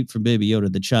brand of cute from Baby Yoda,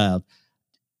 the child,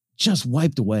 just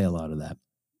wiped away a lot of that.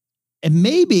 And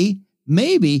maybe,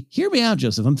 hear me out,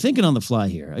 Joseph. I'm thinking on the fly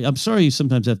here. I'm sorry you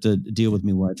sometimes have to deal with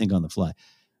me where I think on the fly.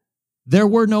 There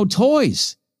were no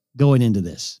toys going into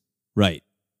this. Right.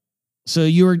 So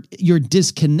you're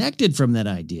disconnected from that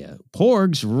idea.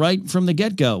 Porgs right from the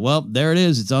get-go. Well, there it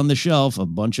is. It's on the shelf. A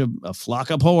flock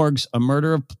of Porgs, a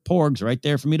murder of Porgs right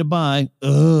there for me to buy.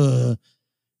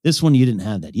 This one, you didn't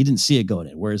have that. You didn't see it going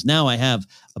in. Whereas now I have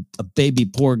a baby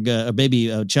Porg, a baby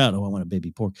child. Oh, I want a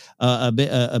baby Porg.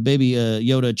 A baby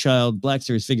Yoda child Black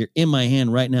Series figure in my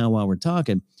hand right now while we're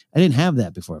talking. I didn't have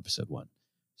that before episode 1.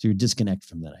 So you're disconnected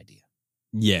from that idea.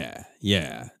 Yeah.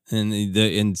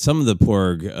 And some of the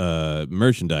Porg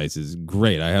merchandise is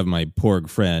great. I have my Porg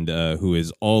friend who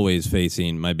is always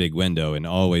facing my big window and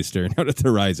always staring out at the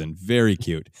horizon. Very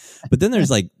cute. But then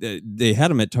there's they had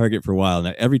them at Target for a while,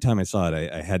 and every time I saw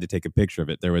it, I had to take a picture of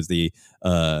it. There was the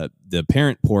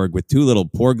parent Porg with 2 little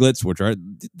Porglets, which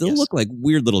they'll look like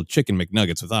weird little chicken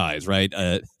McNuggets with eyes, right?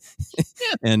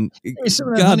 And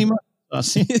God,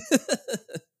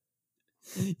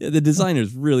 yeah, the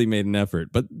designers really made an effort,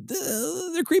 but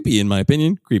they're creepy in my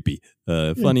opinion. Creepy,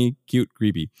 funny, cute,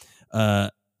 creepy. I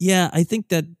think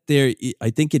that I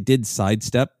think it did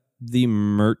sidestep the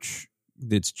merch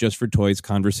that's just for toys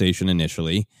conversation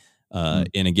initially. And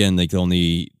again, the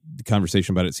only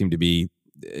conversation about it seemed to be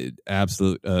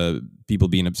absolute people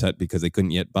being upset because they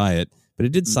couldn't yet buy it. But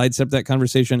it did sidestep that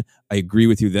conversation. I agree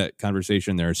with you that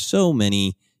conversation. There are so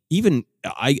many. Even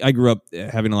I grew up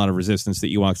having a lot of resistance to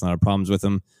Ewoks, a lot of problems with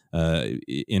them.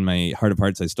 In my heart of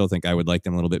hearts, I still think I would like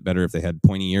them a little bit better if they had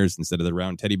pointy ears instead of the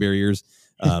round teddy bear ears.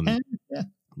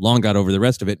 Long got over the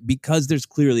rest of it because there's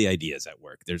clearly ideas at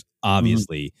work. There's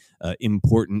obviously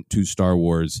important to Star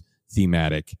Wars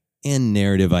thematic and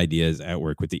narrative ideas at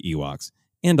work with the Ewoks.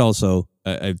 And also,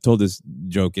 I've told this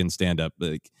joke in stand-up,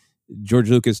 George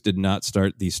Lucas did not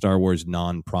start the Star Wars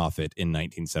nonprofit in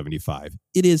 1975.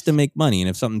 It is to make money, and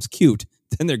if something's cute,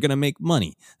 then they're going to make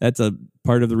money. That's a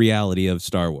part of the reality of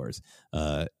Star Wars.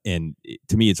 And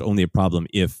to me, it's only a problem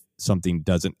if something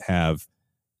doesn't have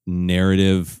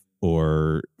narrative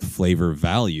or flavor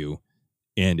value,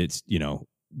 and it's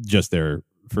just there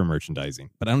for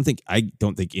merchandising. But I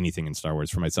don't think anything in Star Wars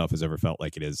for myself has ever felt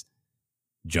like it is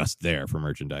just there for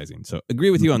merchandising. So agree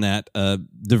with you on that.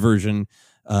 Diversion.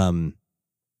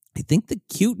 I think the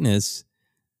cuteness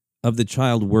of the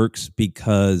child works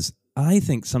because I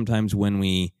think sometimes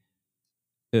when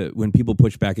people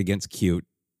push back against cute,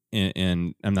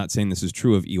 and I'm not saying this is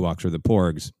true of Ewoks or the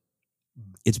Porgs,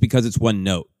 it's because it's one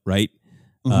note, right?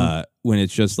 Mm-hmm. When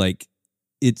it's just like,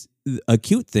 it's a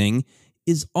cute thing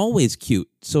is always cute.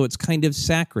 So it's kind of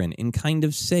saccharine and kind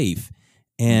of safe.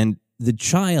 And the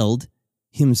child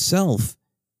himself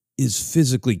is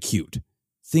physically cute.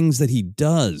 Things that he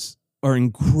does are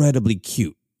incredibly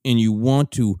cute. And you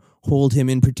want to hold him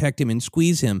and protect him and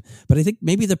squeeze him. But I think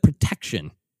maybe the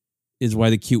protection is why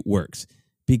the cute works.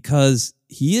 Because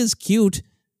he is cute,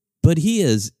 but he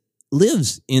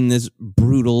lives in this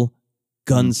brutal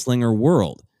gunslinger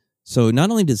world. So not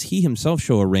only does he himself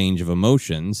show a range of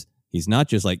emotions, he's not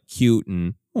just like cute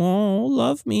and, oh,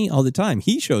 love me all the time.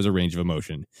 He shows a range of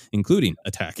emotion, including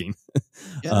attacking.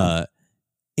 Yeah.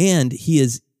 And he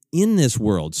is in this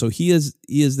world. So he is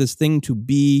this thing to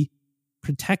be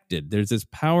protected. There's this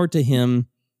power to him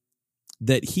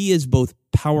that he is both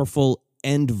powerful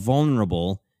and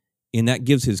vulnerable, and that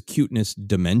gives his cuteness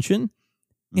dimension.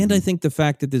 Mm-hmm. And I think the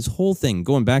fact that this whole thing,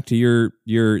 going back to your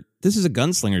this is a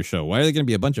gunslinger show. Why are there going to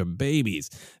be a bunch of babies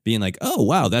being like, oh,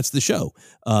 wow, that's the show?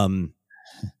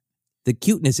 The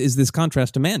cuteness is this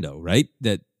contrast to Mando, right?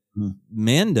 That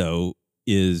Mando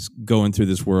is going through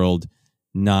this world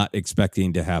not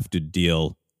expecting to have to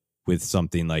deal with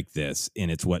something like this. And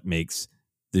it's what makes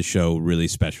the show really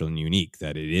special and unique,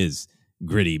 that it is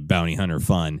gritty, bounty hunter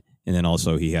fun. And then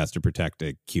also he has to protect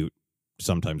a cute,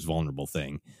 sometimes vulnerable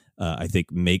thing. I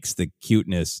think makes the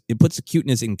cuteness, it puts the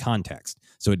cuteness in context.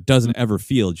 So it doesn't ever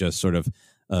feel just sort of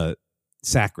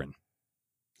saccharine.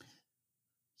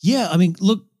 Yeah, I mean,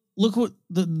 look what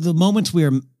the moments we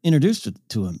are introduced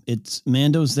to him. It's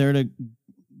Mando's there to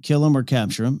kill him or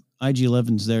capture him.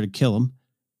 IG-11's there to kill him.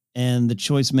 And the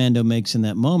choice Mando makes in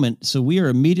that moment. So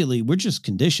we're just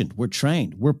conditioned. We're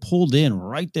trained. We're pulled in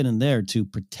right then and there to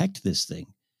protect this thing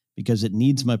because it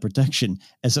needs my protection.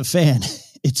 As a fan,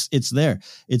 it's there.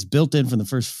 It's built in from the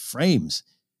first frames.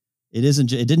 It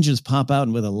didn't just pop out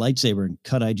with a lightsaber and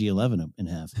cut IG-11 in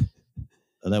half.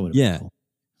 Oh, that would have been cool.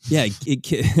 Yeah.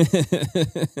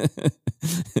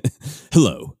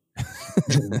 Hello.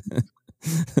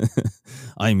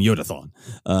 I'm Yodathon.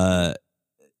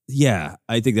 Yeah,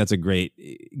 I think that's a great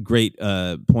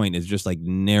point. Is just like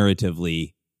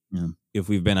narratively, if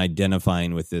we've been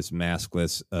identifying with this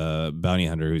maskless bounty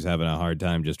hunter who's having a hard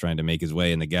time just trying to make his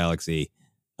way in the galaxy,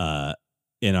 and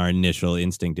our initial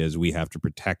instinct is we have to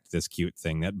protect this cute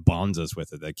thing that bonds us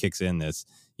with it, that kicks in this,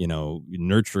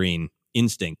 nurturing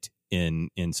instinct in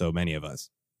so many of us.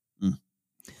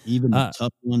 Even the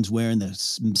tough ones wearing the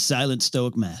silent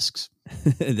stoic masks.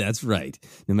 That's right.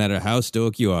 No matter how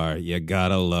stoic you are, you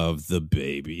gotta love the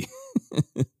baby.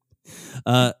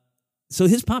 So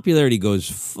his popularity goes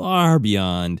far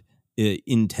beyond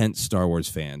intense Star Wars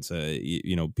fans.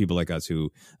 People like us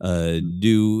who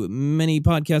do many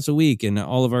podcasts a week, and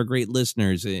all of our great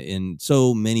listeners, and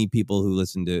so many people who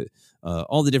listen to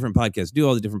all the different podcasts, do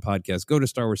all the different podcasts, go to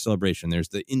Star Wars Celebration. There's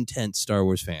the intense Star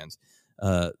Wars fans.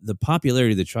 The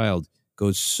popularity of the child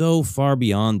goes so far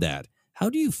beyond that. How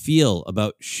do you feel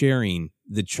about sharing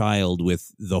the child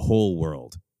with the whole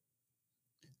world?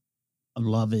 I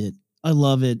love it.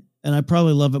 And I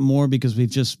probably love it more because we've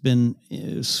just been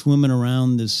swimming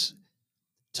around this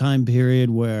time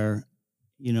period where,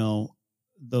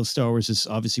 though Star Wars is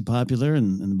obviously popular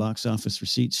and the box office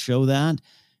receipts show that,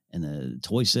 and the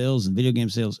toy sales and video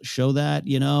game sales show that,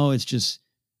 it's just,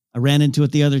 I ran into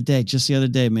it just the other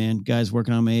day, man. Guy's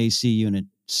working on my AC unit,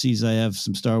 sees I have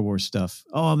some Star Wars stuff.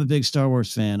 Oh, I'm a big Star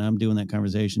Wars fan. I'm doing that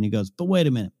conversation. He goes, but wait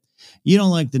a minute. You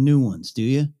don't like the new ones, do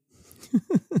you?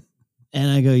 And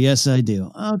I go, yes, I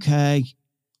do. Okay.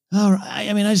 All right.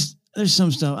 I mean, there's some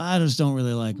stuff I just don't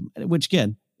really like, which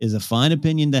again is a fine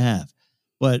opinion to have.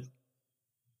 But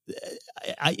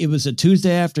it was a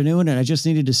Tuesday afternoon and I just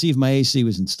needed to see if my AC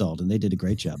was installed, and they did a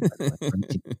great job.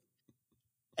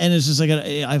 And it's just like,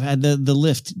 I've had the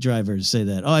Lyft drivers say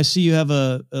that. Oh, I see you have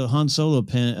a Han Solo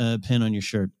pin on your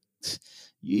shirt.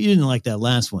 You didn't like that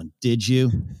last one, did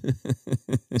you?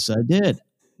 Yes, I did.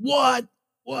 What?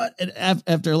 And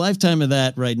after a lifetime of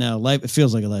that right now, it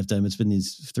feels like a lifetime. It's been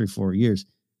these 3-4 years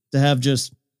to have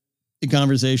just the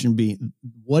conversation be,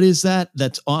 what is that?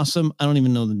 That's awesome. I don't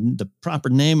even know the proper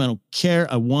name. I don't care.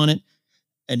 I want it.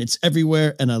 And it's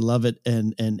everywhere. And I love it.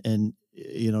 And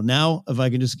now if I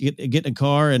can just get in a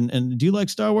car and do you like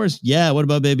Star Wars? Yeah. What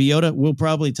about Baby Yoda? We'll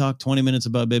probably talk 20 minutes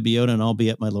about Baby Yoda and I'll be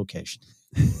at my location.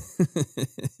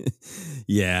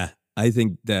 Yeah. I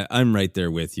think that I'm right there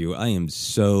with you. I am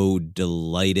so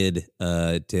delighted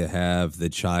to have the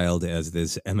child as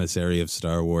this emissary of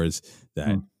Star Wars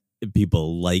that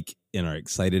people like and are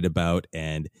excited about.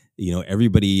 And,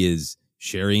 everybody is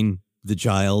sharing the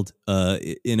child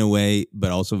in a way,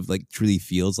 but also like truly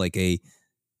feels like a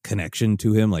connection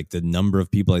to him. Like the number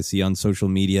of people I see on social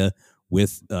media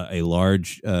with a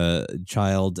large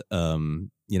child,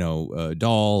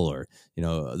 doll, or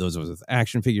those with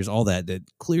action figures, all that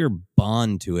clear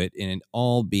bond to it, and it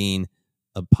all being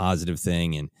a positive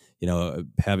thing. And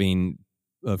having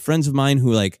friends of mine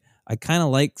who like, I kind of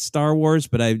like Star Wars,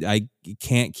 but I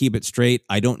can't keep it straight.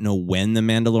 I don't know when The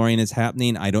Mandalorian is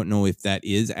happening. I don't know if that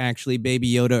is actually Baby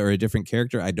Yoda or a different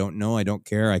character. I don't know. I don't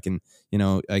care. I can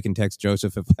text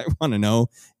Joseph if I want to know.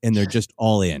 And they're just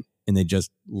all in, and they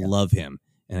just love him.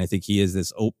 And I think he is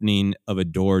this opening of a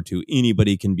door to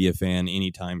anybody can be a fan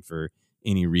anytime for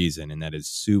any reason. And that is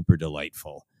super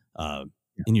delightful. And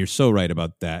you're so right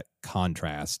about that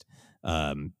contrast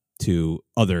to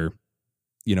other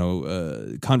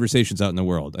conversations out in the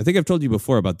world. I think I've told you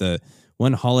before about the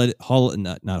one Hollywood,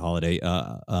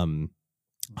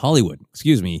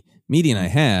 meeting I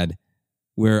had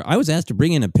where I was asked to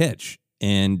bring in a pitch.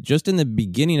 And just in the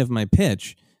beginning of my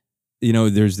pitch,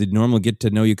 there's the normal get to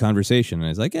know you conversation. And I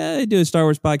was like, I do a Star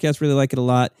Wars podcast, really like it a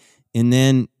lot. And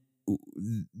then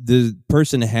the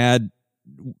person had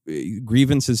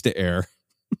grievances to air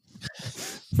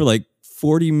for like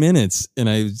 40 minutes. And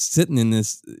I was sitting in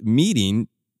this meeting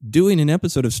doing an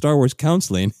episode of Star Wars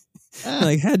Counseling. And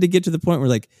I had to get to the point where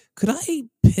like, could I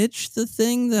pitch the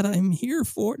thing that I'm here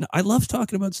for? No, I love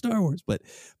talking about Star Wars, but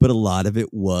a lot of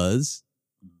it was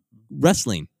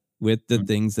wrestling with the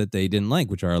things that they didn't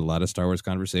like, which are a lot of Star Wars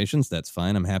conversations. That's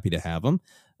fine. I'm happy to have them.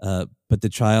 But the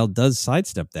child does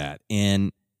sidestep that.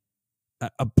 And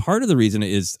a part of the reason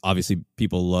is obviously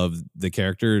people love the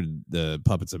character, the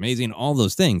puppet's amazing, all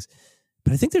those things.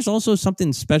 But I think there's also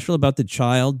something special about the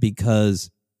child,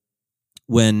 because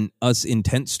when us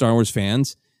intense Star Wars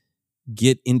fans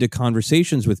get into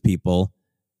conversations with people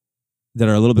that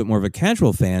are a little bit more of a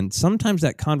casual fan, sometimes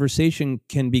that conversation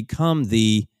can become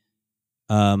the,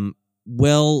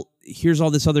 here's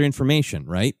all this other information,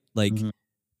 right? Like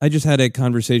I just had a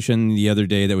conversation the other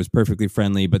day that was perfectly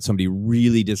friendly, but somebody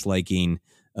really disliking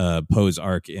Poe's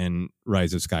arc in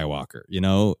Rise of Skywalker,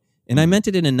 And I meant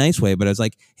it in a nice way, but I was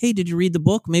like, hey, did you read the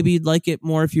book? Maybe you'd like it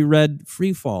more if you read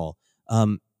Freefall.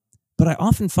 But I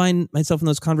often find myself in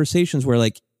those conversations where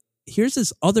like, here's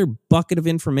this other bucket of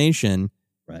information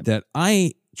that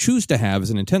I choose to have as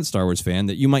an intense Star Wars fan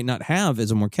that you might not have as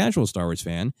a more casual Star Wars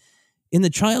fan. And the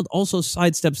child also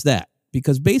sidesteps that,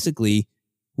 because basically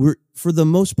we're, for the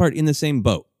most part, in the same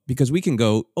boat, because we can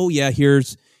go, oh yeah,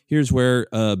 here's where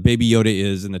Baby Yoda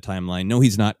is in the timeline. No,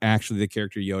 he's not actually the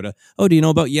character Yoda. Oh, do you know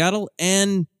about Yaddle?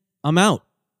 And I'm out.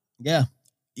 Yeah.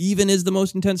 Even as the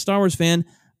most intense Star Wars fan,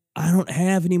 I don't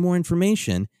have any more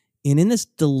information. And in this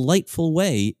delightful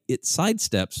way, it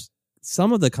sidesteps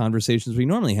some of the conversations we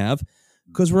normally have,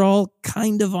 because we're all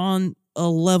kind of on a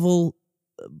level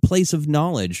place of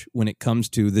knowledge when it comes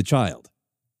to the child.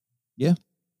 Yeah.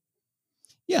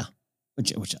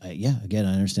 Which again,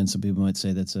 I understand some people might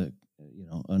say that's an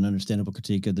understandable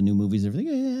critique of the new movies. Everything.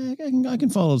 Yeah, I can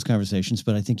follow those conversations,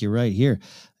 but I think you're right here.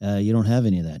 You don't have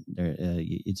any of that.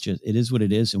 It is what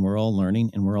it is, and we're all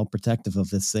learning, and we're all protective of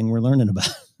this thing we're learning about.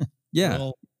 Yeah, we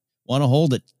all want to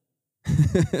hold it.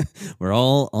 We're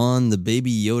all on the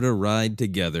Baby Yoda ride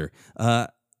together.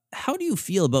 How do you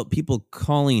feel about people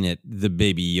calling it the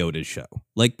Baby Yoda show?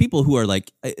 Like people who are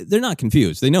like, they're not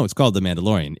confused. They know it's called The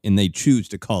Mandalorian, and they choose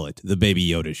to call it the Baby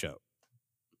Yoda show.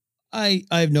 I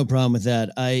have no problem with that.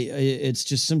 It's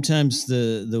just sometimes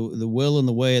the will and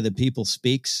the way of the people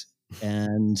speaks,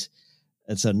 and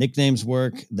that's how nicknames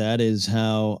work. That is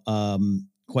how,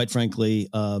 quite frankly,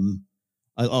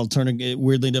 I'll turn it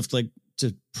weirdly enough to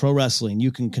pro wrestling.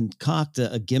 You can concoct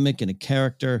a gimmick and a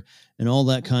character and all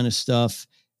that kind of stuff,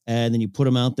 and then you put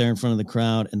them out there in front of the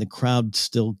crowd, and the crowd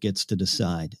still gets to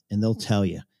decide, and they'll tell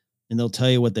you. And they'll tell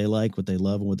you what they like, what they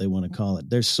love, and what they want to call it.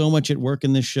 There's so much at work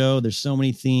in this show. There's so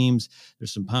many themes.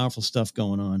 There's some powerful stuff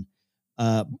going on.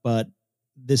 But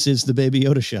this is the Baby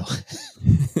Yoda show.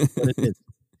 It is.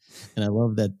 And I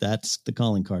love that that's the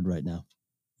calling card right now.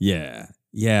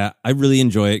 Yeah, I really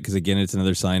enjoy it because, again, it's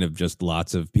another sign of just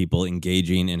lots of people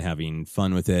engaging and having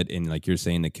fun with it. And like you're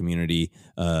saying, the community,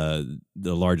 the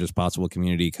largest possible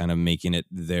community, kind of making it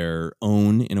their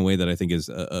own in a way that I think is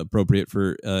appropriate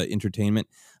for entertainment.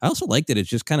 I also like that it's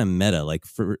just kind of meta. Like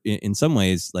in some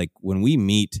ways, like when we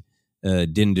meet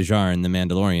Din Djarin, the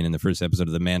Mandalorian, in the first episode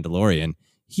of The Mandalorian,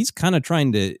 he's kind of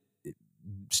trying to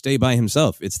stay by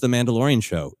himself. It's the Mandalorian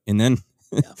show. And then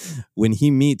when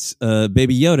he meets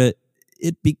Baby Yoda,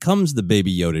 it becomes the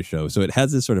Baby Yoda show. So it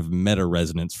has this sort of meta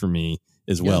resonance for me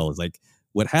as well. It's like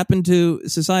what happened to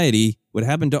society, what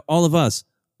happened to all of us,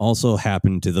 also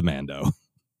happened to the Mando.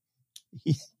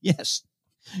 Yes.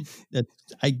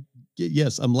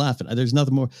 Yes, I'm laughing. There's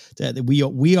nothing more.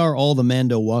 We are all the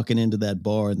Mando walking into that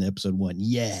bar in the episode 1.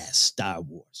 Yes, Star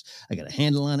Wars. I got a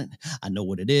handle on it. I know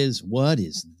what it is. What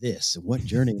is this? What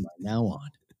journey am I now on?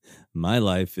 My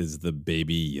life is the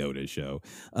Baby Yoda show.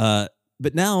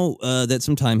 But now that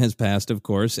some time has passed, of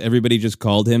course, everybody just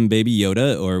called him Baby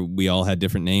Yoda, or we all had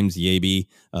different names, Yaby.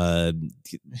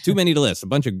 Too many to list. A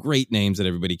bunch of great names that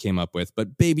everybody came up with.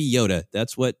 But Baby Yoda,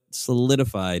 that's what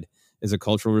solidified as a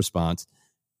cultural response.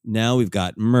 Now we've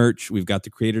got merch. We've got the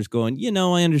creators going,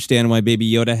 I understand why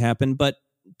Baby Yoda happened, but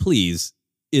please,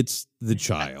 it's the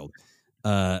child.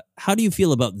 How do you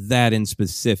feel about that in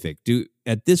specific?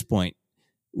 At this point,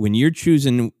 when you're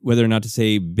choosing whether or not to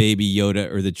say Baby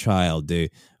Yoda or the child,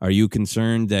 are you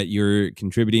concerned that you're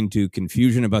contributing to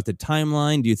confusion about the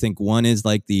timeline? Do you think one is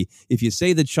like if you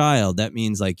say the child, that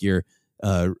means like you're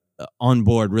on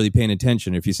board, really paying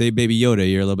attention? If you say Baby Yoda,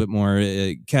 you're a little bit more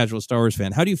casual Star Wars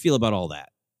fan. How do you feel about all that?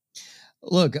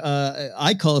 Look,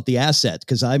 I call it the asset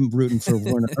because I'm rooting for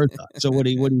Werner Herzog. So what are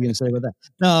you going to say about that?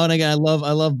 No, and again, I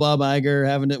love Bob Iger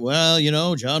having it. Well,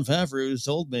 Jon Favreau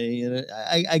told me.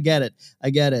 I get it.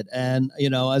 And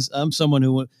as I'm someone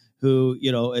who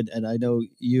and I know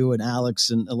you and Alex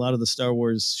and a lot of the Star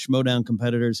Wars Schmodown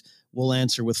competitors will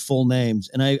answer with full names,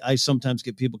 and I sometimes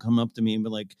get people come up to me and be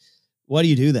like, "Why do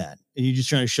you do that? Are you just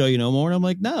trying to show you know more?" And I'm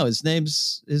like, "No, his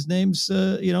name's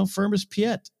Firmus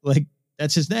Piet. Like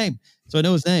that's his name." So I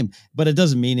know his name, but it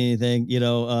doesn't mean anything.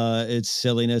 It's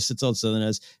silliness. It's all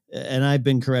silliness. And I've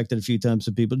been corrected a few times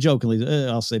to people jokingly.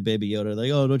 I'll say Baby Yoda. They're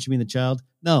like, oh, don't you mean the child?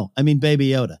 No, I mean Baby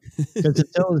Yoda. Because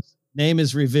until his name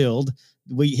is revealed,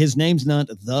 his name's not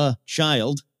the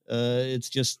child. It's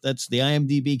just that's the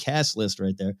IMDb cast list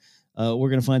right there. We're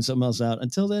going to find something else out.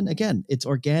 Until then, again, it's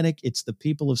organic. It's the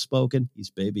people have spoken. He's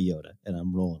Baby Yoda, and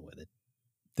I'm rolling with it.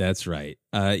 That's right.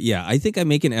 I think I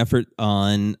make an effort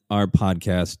on our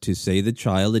podcast to say the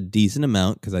child a decent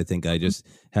amount because I think I just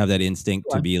have that instinct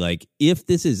to be like, if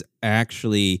this is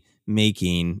actually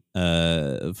making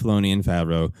Filoni and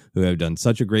Favreau, who have done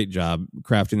such a great job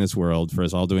crafting this world for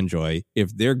us all to enjoy,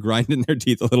 if they're grinding their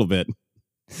teeth a little bit,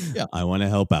 I want to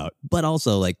help out. But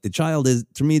also, like, the child is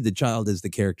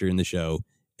the character in the show,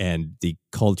 and the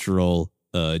cultural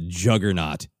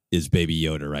juggernaut is Baby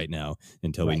Yoda right now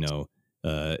until we know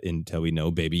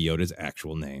Baby Yoda's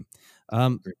actual name.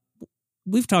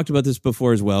 We've talked about this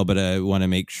before as well, but I want to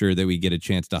make sure that we get a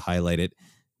chance to highlight it.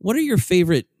 What are your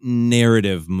favorite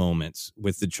narrative moments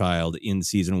with the child in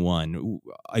season 1?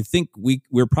 I think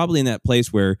we're probably in that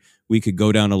place where we could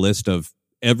go down a list of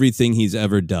everything he's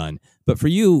ever done. But for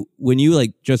you, when you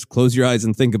like just close your eyes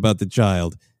and think about the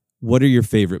child, what are your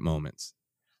favorite moments?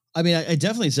 I mean, I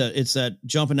definitely said it's that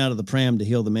jumping out of the pram to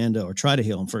heal the Mando or try to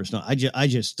heal him first. No, I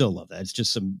just still love that. It's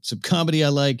just some comedy I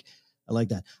like. I like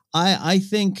that. I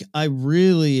think I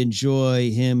really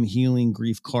enjoy him healing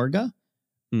Greef Karga,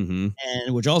 and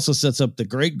which also sets up the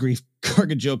great Greef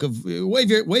Karga joke of wave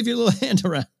your little hand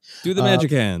around. Do the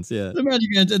magic hands, yeah. The magic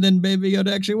hands, and then Baby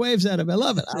Yoda actually waves at him. I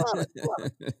love it.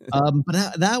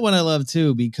 But that one I love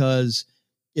too because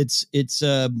it's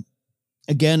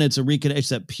again, it's it's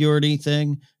that purity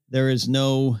thing. There is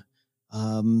no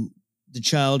the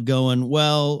child going,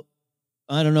 well,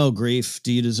 I don't know, Greef.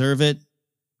 Do you deserve it?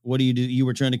 What do you do? You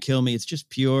were trying to kill me. It's just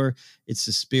pure. It's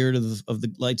the spirit of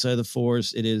the light side of the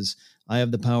Force. It is, I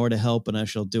have the power to help and I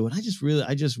shall do it.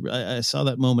 I saw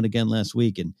that moment again last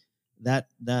week, and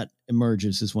that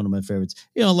emerges as one of my favorites.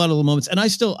 A lot of little moments. And I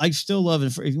still love it.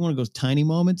 If you want to go tiny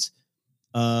moments,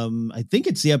 I think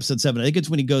it's the episode 7. I think it's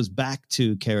when he goes back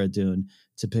to Cara Dune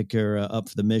to pick her up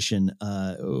for the mission,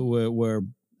 where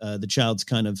the child's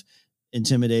kind of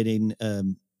intimidating.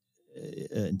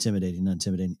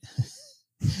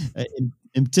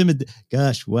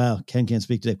 Gosh, wow. Ken can't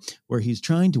speak today. Where he's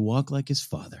trying to walk like his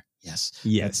father.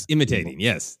 Yes. Imitating.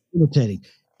 Yes.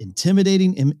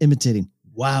 Intimidating, imitating.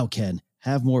 Wow, Ken,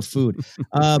 have more food.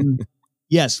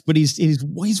 Yes, but he's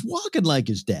walking like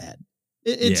his dad.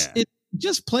 It's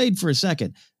just played for a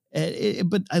second,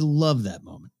 but I love that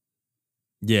moment.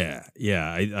 Yeah,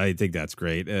 I think that's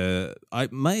great.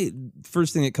 My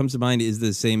first thing that comes to mind is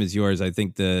the same as yours. I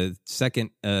think the second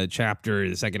chapter,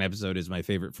 the second episode, is my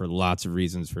favorite for lots of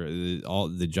reasons. For all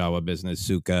the Jawa business,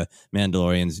 Suka,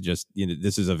 Mandalorians. Just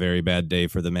this is a very bad day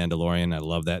for the Mandalorian. I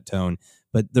love that tone.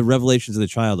 But the revelations of the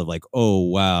child of like, oh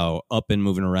wow, up and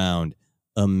moving around,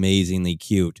 amazingly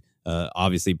cute.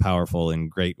 obviously powerful and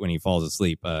great when he falls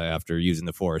asleep after using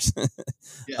the Force,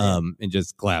 and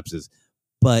just collapses.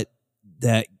 But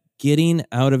that getting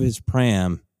out of his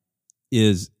pram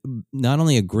is not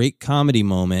only a great comedy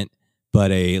moment,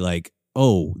 but a like,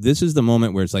 oh, this is the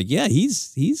moment where it's like, yeah,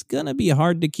 he's gonna be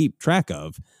hard to keep track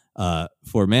of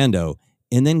for Mando,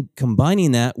 and then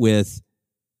combining that with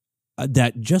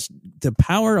that just the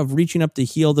power of reaching up to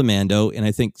heal the Mando, and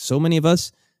I think so many of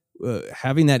us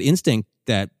having that instinct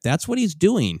that's what he's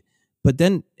doing, but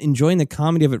then enjoying the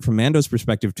comedy of it from Mando's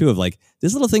perspective too, of like,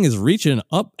 this little thing is reaching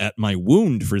up at my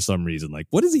wound for some reason. Like,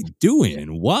 what is he doing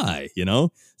and why?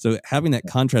 So having that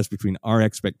contrast between our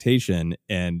expectation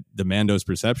and the Mando's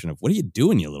perception of, what are you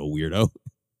doing, you little weirdo?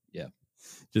 Yeah,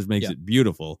 just makes it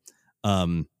beautiful.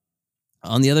 On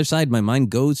the other side, my mind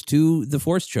goes to the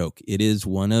Force choke. It is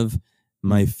one of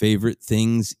my favorite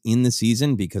things in the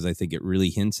season because I think it really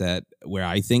hints at where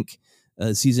I think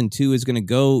season 2 is going to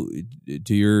go.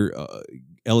 To your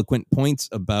eloquent points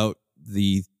about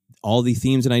all the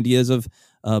themes and ideas of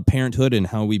parenthood and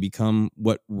how we become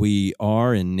what we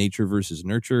are and nature versus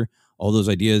nurture. All those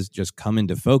ideas just come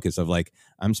into focus of like,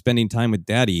 I'm spending time with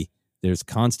daddy. There's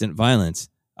constant violence.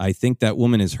 I think that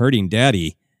woman is hurting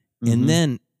daddy. Mm-hmm. And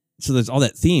then, so there's all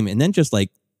that theme. And then just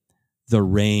like the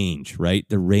range, right?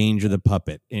 The range of the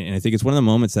puppet. And I think it's one of the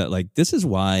moments that like, this is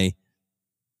why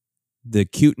the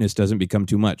cuteness doesn't become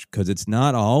too much, because it's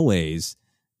not always,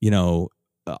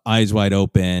 eyes wide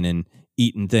open and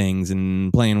eating things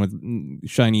and playing with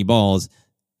shiny balls.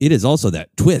 It is also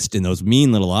that twist in those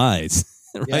mean little eyes,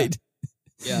 right?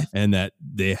 Yeah. And that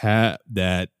they have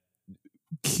that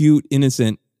cute,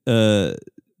 innocent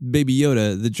baby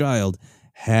Yoda, the child,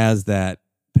 has that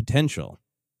potential.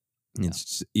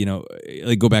 It's,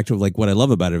 like go back to like what I love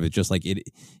about it. It's just like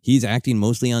he's acting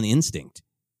mostly on instinct.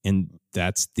 And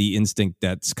that's the instinct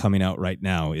that's coming out right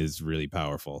now is really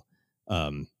powerful.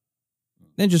 And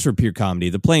just for pure comedy,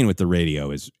 the playing with the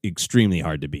radio is extremely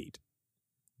hard to beat.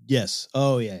 Yes.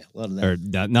 Oh, yeah. A lot of that.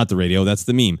 Or not the radio. That's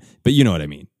the meme. But you know what I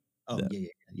mean. Oh,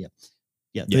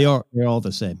 yeah. They're all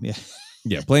the same. Yeah.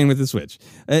 Yeah, playing with the Switch.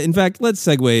 In fact, let's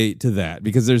segue to that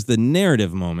because there's the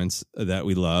narrative moments that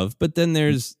we love, but then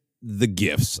there's the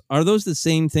gifts. Are those the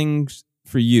same things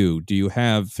for you? Do you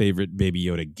have favorite Baby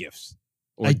Yoda gifts?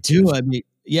 I do. I mean,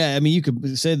 you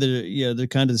could say they're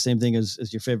kind of the same thing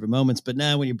as your favorite moments. But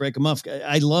now when you break them off,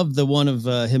 I love the one of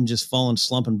him just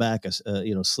slumping back,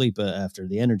 sleep after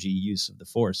the energy use of the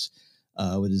Force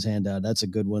with his hand out. That's a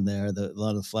good one there. A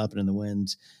lot of the flapping in the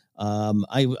wind.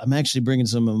 I'm actually bringing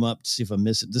some of them up to see if I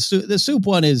miss it. The soup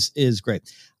one is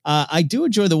great. I do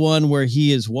enjoy the one where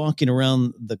he is walking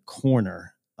around the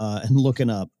corner and looking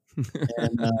up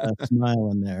and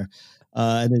smiling there.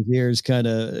 And his ears kind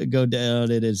of go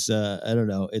down. It is, I don't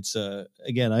know. It's,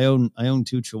 again, I own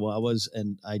 2 Chihuahuas,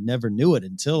 and I never knew it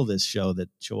until this show that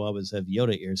Chihuahuas have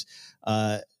Yoda ears.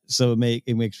 So it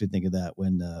makes me think of that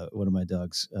when one of my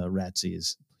dogs, Ratsy,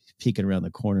 is peeking around the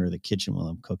corner of the kitchen while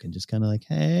I'm cooking, just kind of like,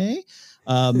 hey.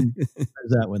 There's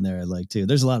that one there I like too.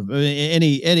 There's a lot of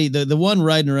the one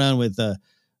riding around with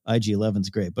IG-11's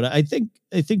great, but I think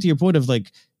to your point of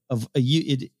like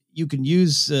you can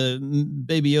use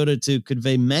Baby Yoda to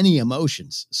convey many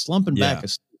emotions. Slumping back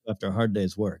after a hard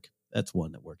day's work, that's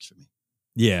one that works for me.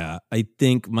 Yeah, I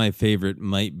think my favorite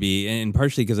might be, and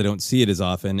partially because I don't see it as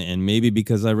often, and maybe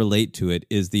because I relate to it,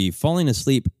 is the falling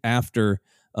asleep after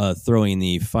throwing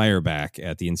the fire back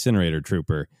at the incinerator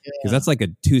trooper. Because that's like a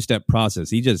 2-step process.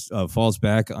 He just falls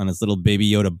back on his little Baby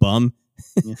Yoda bum,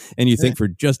 and you think for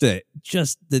just the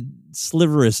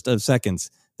sliverest of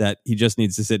seconds that he just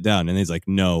needs to sit down, and he's like,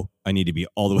 no, I need to be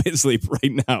all the way asleep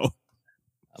right now.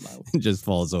 And just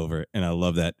falls over, and I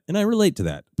love that, and I relate to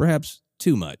that perhaps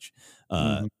too much.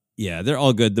 Yeah, they're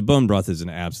all good. The bone broth is an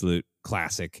absolute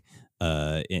classic,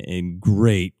 and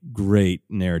great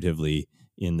narratively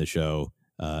in the show,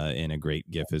 and a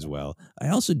great gif as well. I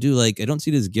also do like, I don't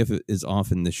see this gif as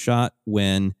often, the shot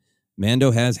when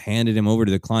Mando has handed him over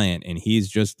to the client and he's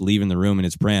just leaving the room in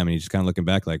his pram, and he's just kind of looking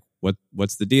back like,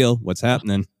 what's the deal? What's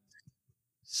happening?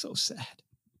 So sad.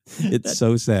 It's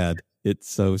so sad. It's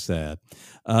so sad.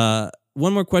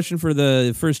 One more question for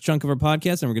the first chunk of our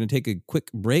podcast, and we're going to take a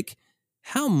quick break.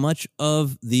 How much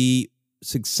of the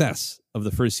success of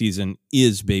the first season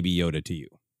is Baby Yoda to you?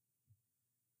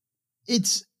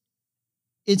 It's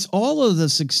all of the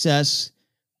success,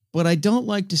 but I don't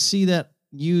like to see that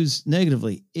used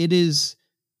negatively. It is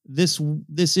this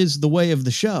is the way of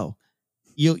the show.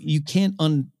 You can't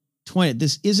untwine it.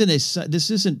 This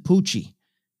isn't Poochie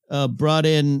brought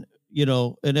in,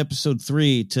 in episode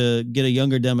 3 to get a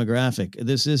younger demographic.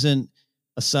 This isn't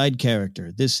a side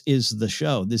character. This is the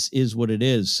show. This is what it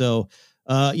is. So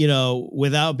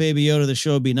without Baby Yoda, the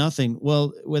show would be nothing.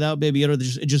 Well, without Baby Yoda,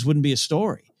 it just wouldn't be a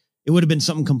story. It would have been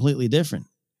something completely different.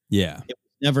 Yeah. It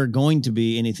was never going to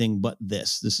be anything but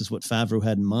this. This is what Favreau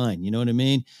had in mind. You know what I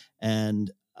mean?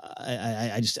 And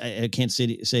I can't say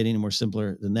it any more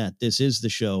simpler than that. This is the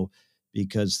show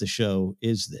because the show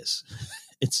is this.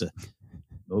 It's a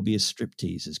Mobius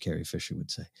striptease, as Carrie Fisher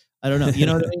would say. I don't know. You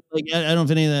know what I mean? Like, I don't know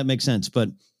if any of that makes sense, but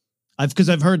I've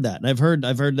heard that. And I've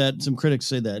heard that some critics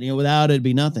say that, without it'd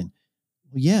be nothing.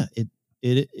 Well, yeah, it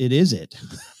is it.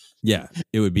 Yeah,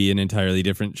 it would be an entirely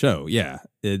different show. Yeah,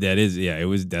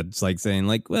 that's like saying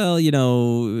like, well,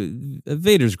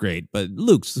 Vader's great, but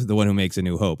Luke's the one who makes A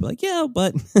New Hope. Like, yeah,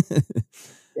 but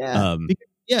yeah,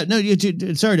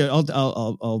 sorry,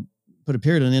 I'll put a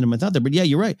period on the end of my thought there, but yeah,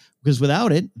 you're right, because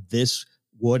without it, this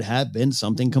would have been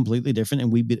something completely different,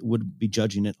 and we would be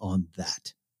judging it on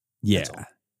that. Yeah,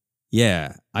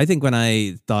 yeah. I think when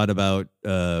I thought about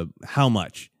how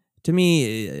much. To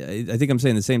me, I think I'm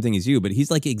saying the same thing as you, but he's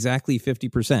like exactly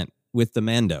 50% with the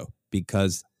Mando,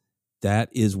 because that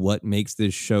is what makes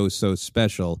this show so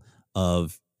special.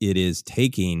 Of it is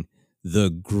taking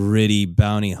the gritty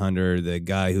bounty hunter, the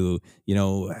guy who,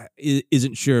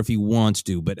 isn't sure if he wants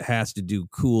to, but has to do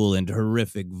cool and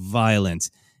horrific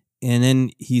violence. And then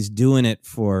he's doing it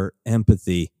for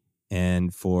empathy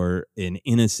and for an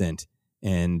innocent.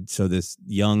 And so this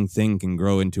young thing can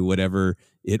grow into whatever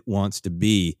it wants to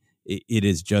be. It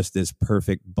is just this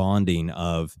perfect bonding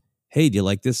of, hey, do you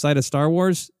like this side of Star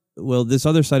Wars? Well, this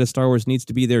other side of Star Wars needs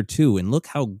to be there too. And look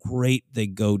how great they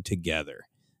go together.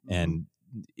 And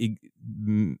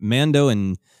Mando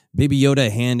and Baby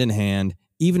Yoda hand in hand,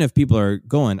 even if people are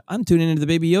going, I'm tuning into the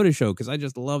Baby Yoda show because I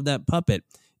just love that puppet.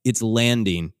 It's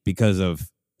landing because of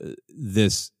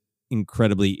this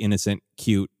incredibly innocent,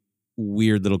 cute,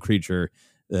 weird little creature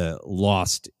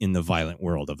lost in the violent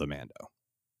world of the Mando.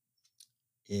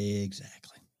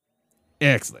 Exactly.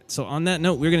 Excellent. So on that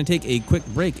note, we're going to take a quick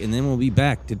break, and then we'll be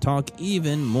back to talk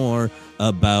even more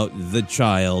about the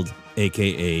child,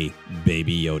 a.k.a.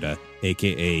 Baby Yoda,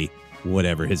 a.k.a.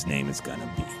 whatever his name is going to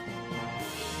be.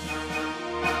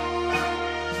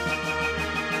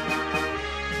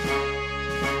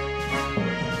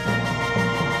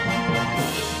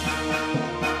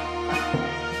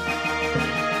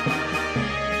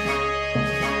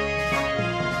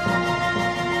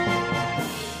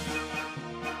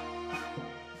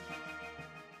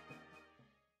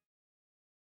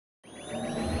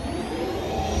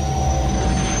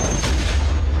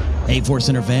 Hey, Force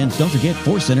Center fans, don't forget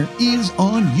Force Center is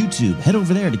on YouTube. Head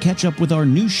over there to catch up with our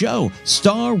new show,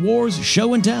 Star Wars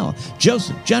Show and Tell.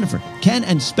 Joseph, Jennifer, Ken,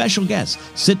 and special guests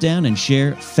sit down and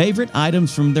share favorite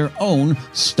items from their own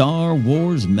Star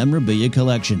Wars memorabilia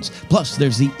collections. Plus,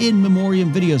 there's the In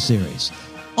Memoriam video series,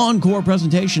 encore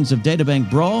presentations of Databank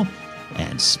Brawl,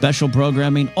 and special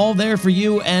programming all there for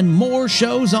you, and more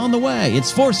shows on the way.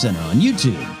 It's Force Center on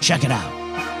YouTube. Check it out.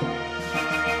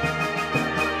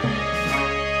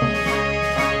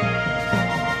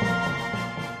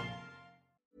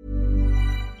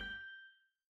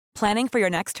 Planning for your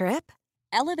next trip?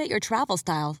 Elevate your travel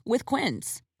style with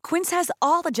Quince. Quince has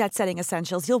all the jet-setting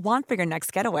essentials you'll want for your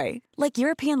next getaway, like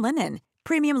European linen,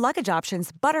 premium luggage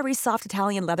options, buttery soft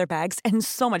Italian leather bags, and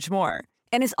so much more.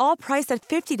 And is all priced at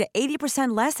 50 to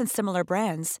 80% less than similar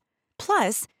brands.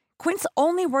 Plus, Quince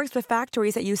only works with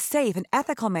factories that use safe and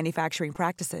ethical manufacturing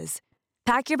practices.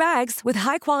 Pack your bags with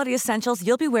high-quality essentials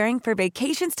you'll be wearing for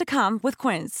vacations to come with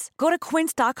Quince. Go to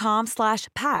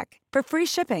quince.com/pack for free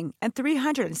shipping and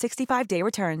 365-day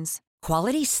returns.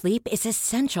 Quality sleep is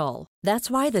essential. That's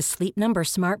why the Sleep Number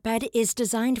Smart Bed is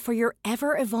designed for your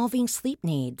ever-evolving sleep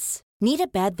needs. Need a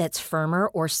bed that's firmer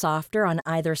or softer on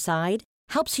either side?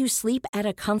 Helps you sleep at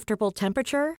a comfortable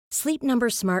temperature? Sleep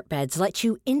Number Smart Beds let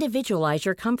you individualize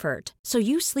your comfort, so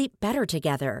you sleep better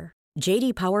together.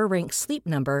 J.D. Power ranks Sleep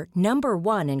Number number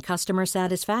 1 in customer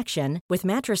satisfaction with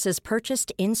mattresses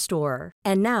purchased in-store.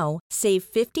 And now, save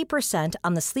 50%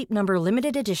 on the Sleep Number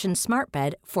Limited Edition Smart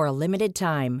Bed for a limited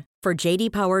time. For J.D.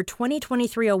 Power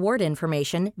 2023 award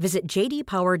information, visit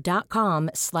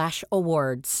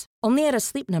jdpower.com/awards. Only at a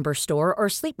Sleep Number store or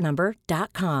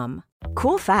sleepnumber.com.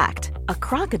 Cool fact, a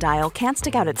crocodile can't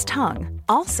stick out its tongue.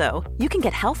 Also, you can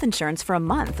get health insurance for a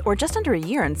month or just under a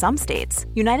year in some states.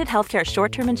 United Healthcare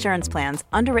short-term insurance plans,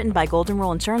 underwritten by Golden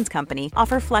Rule Insurance Company,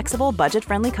 offer flexible,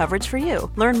 budget-friendly coverage for you.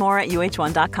 Learn more at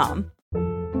uh1.com.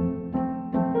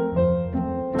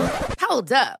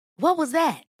 Hold up. What was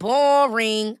that?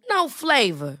 Boring. No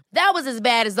flavor. That was as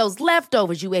bad as those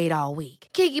leftovers you ate all week.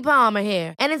 Keke Palmer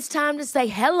here, and it's time to say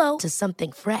hello to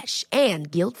something fresh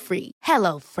and guilt-free.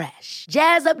 Hello Fresh.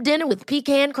 Jazz up dinner with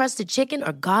pecan-crusted chicken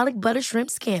or garlic butter shrimp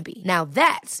scampi. Now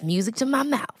that's music to my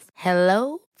mouth.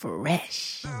 Hello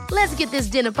Fresh. Let's get this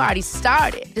dinner party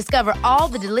started. Discover all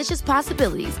the delicious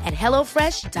possibilities at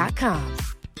hellofresh.com.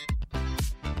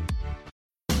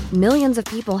 Millions of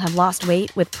people have lost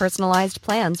weight with personalized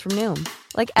plans from Noom.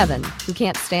 Like Evan, who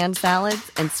can't stand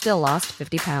salads and still lost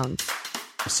 50 pounds.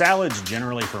 Salads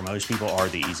generally for most people are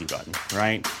the easy button,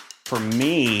 right? For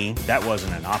me, that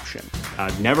wasn't an option.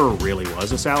 I never really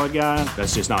was a salad guy.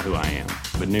 That's just not who I am.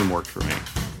 But Noom worked for me.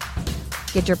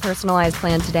 Get your personalized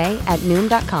plan today at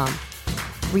Noom.com.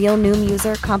 Real Noom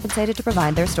user compensated to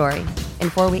provide their story. In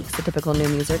 4 weeks, the typical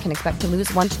Noom user can expect to lose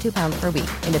 1 to 2 pounds per week.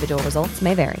 Individual results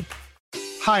may vary.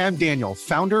 Hi, I'm Daniel,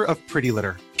 founder of Pretty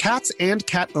Litter. Cats and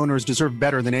cat owners deserve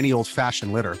better than any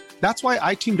old-fashioned litter. That's why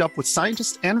I teamed up with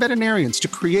scientists and veterinarians to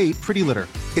create Pretty Litter.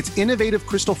 Its innovative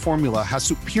crystal formula has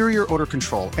superior odor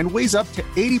control and weighs up to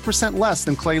 80% less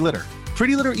than clay litter.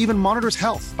 Pretty Litter even monitors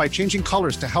health by changing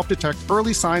colors to help detect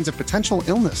early signs of potential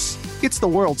illness. It's the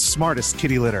world's smartest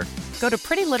kitty litter. Go to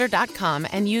prettylitter.com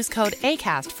and use code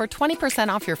ACAST for 20%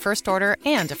 off your first order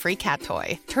and a free cat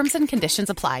toy. Terms and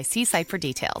conditions apply. See site for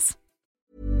details.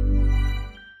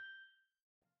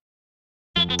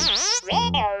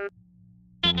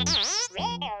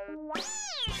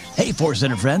 Hey, Force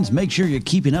Center friends, make sure you're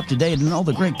keeping up to date on all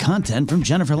the great content from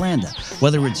Jennifer Landa.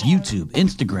 Whether it's YouTube,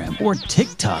 Instagram, or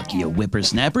TikTok, you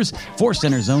whippersnappers, Force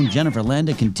Center's own Jennifer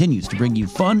Landa continues to bring you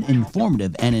fun,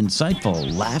 informative, and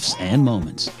insightful laughs and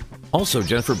moments. Also,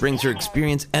 Jennifer brings her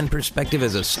experience and perspective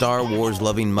as a Star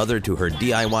Wars-loving mother to her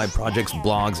DIY projects,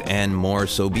 blogs, and more.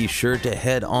 So be sure to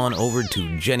head on over to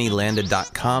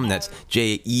JennyLanda.com. That's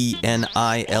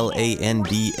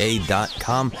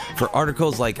JennyLanda.com for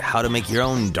articles like how to make your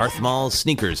own Darth Maul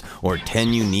sneakers or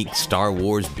 10 unique Star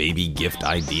Wars baby gift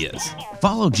ideas.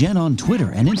 Follow Jen on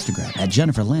Twitter and Instagram at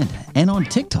Jennifer Landa and on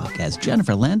TikTok as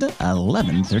Jennifer Landa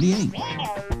 1138.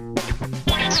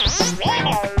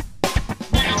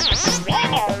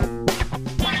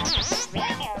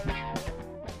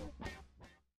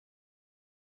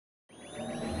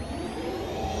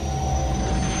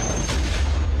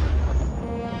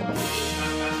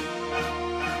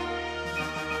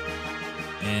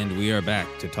 And we are back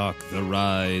to talk The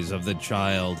Rise of the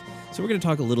Child. So we're going to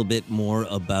talk a little bit more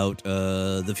about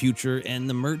the future and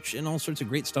the merch and all sorts of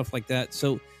great stuff like that.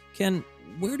 So, Ken,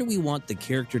 where do we want the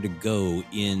character to go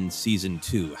in season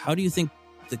 2? How do you think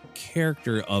the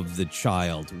character of the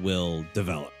child will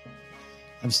develop?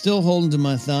 I'm still holding to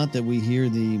my thought that we hear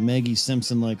the Maggie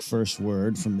Simpson-like first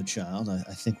word from the child.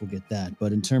 I think we'll get that.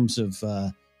 But in terms of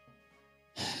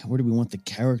where do we want the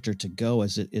character to go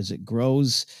as it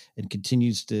grows and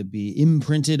continues to be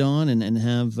imprinted on and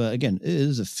have, again, it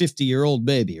is a 50-year-old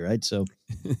baby, right? So,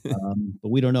 but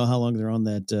we don't know how long they're on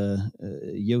that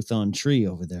Yothon tree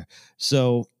over there.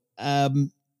 So I'd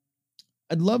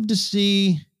love to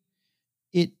see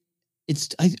it.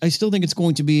 I still think it's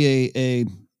going to be a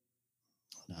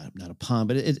not a pawn,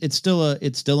 but it's still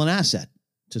an asset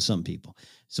to some people.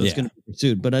 So it's going to be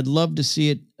pursued, but I'd love to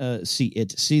see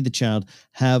the child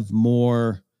have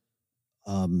more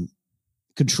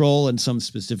control in some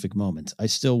specific moments. I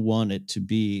still want it to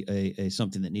be a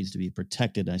something that needs to be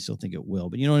protected. And I still think it will,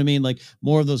 but you know what I mean? Like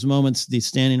more of those moments, the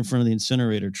standing in front of the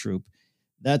incinerator troop,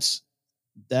 that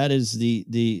is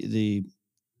the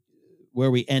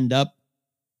where we end up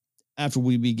after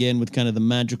we begin with kind of the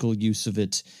magical use of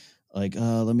it. Like,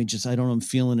 I'm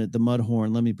feeling it, the mud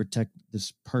horn. Let me protect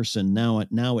this person. Now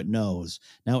it knows.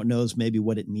 Now it knows maybe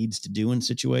what it needs to do in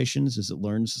situations as it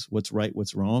learns what's right,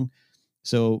 what's wrong.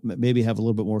 So maybe have a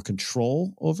little bit more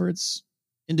control over its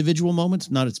individual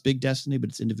moments, not its big destiny, but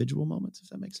its individual moments, if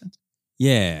that makes sense.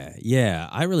 Yeah.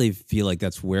 I really feel like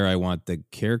that's where I want the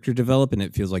character to develop, and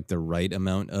it feels like the right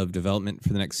amount of development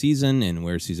for the next season, and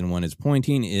where season 1 is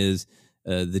pointing is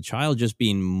the child just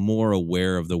being more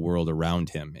aware of the world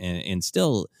around him and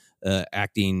still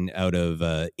acting out of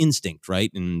instinct,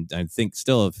 right? And I think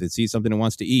still if it sees something it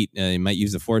wants to eat, it might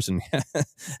use the force and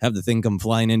have the thing come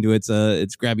flying into its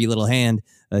grabby little hand,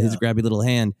 his grabby little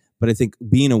hand. But I think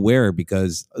being aware,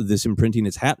 because this imprinting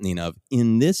is happening of,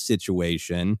 in this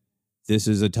situation, this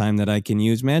is a time that I can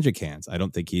use magic hands. I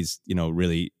don't think he's,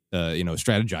 really,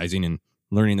 strategizing and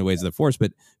learning the ways of the force,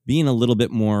 but being a little bit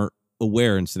more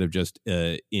aware instead of just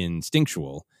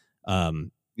instinctual. I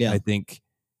think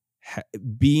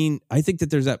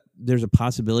that there's a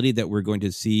possibility that we're going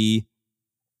to see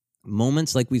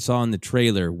moments like we saw in the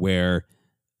trailer where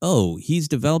oh, he's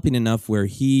developing enough where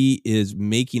he is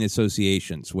making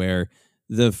associations where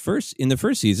in the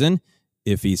first season,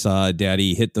 if he saw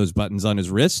Daddy hit those buttons on his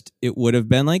wrist, it would have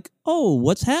been like, oh,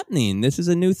 what's happening? This is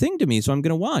a new thing to me, so I'm going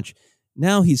to watch.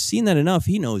 Now he's seen that enough.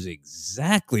 He knows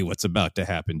exactly what's about to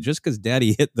happen just because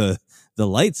Daddy hit the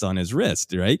lights on his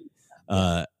wrist, right?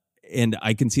 And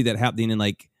I can see that happening in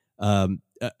like an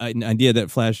idea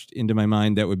that flashed into my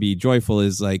mind that would be joyful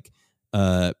is like,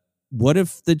 what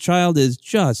if the child is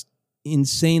just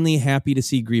insanely happy to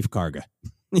see Grief Karga,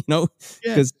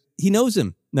 because he knows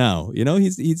him now,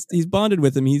 he's bonded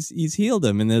with him. He's healed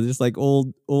him. And they're just like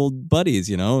old buddies,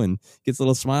 and gets a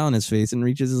little smile on his face and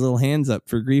reaches his little hands up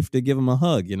for Grief to give him a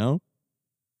hug,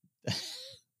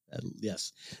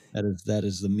 Yes, that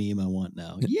is the meme I want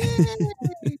now.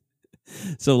 Yay!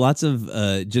 So lots of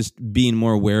just being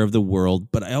more aware of the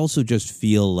world, but I also just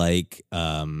feel like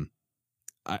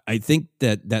I think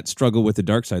that struggle with the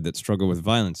dark side, that struggle with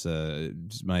violence,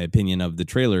 my opinion of the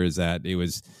trailer is that it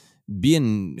was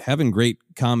having great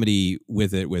comedy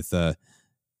with it, with a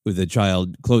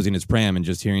child closing his pram and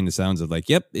just hearing the sounds of like,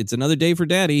 yep, it's another day for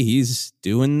Daddy. He's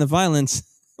doing the violence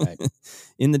right.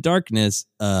 in the darkness.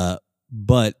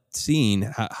 But seeing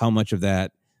how much of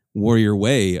that warrior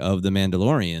way of the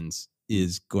Mandalorians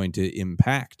is going to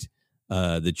impact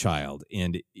the child.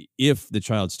 And if the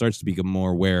child starts to become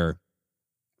more aware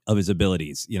of his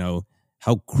abilities,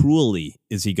 how cruelly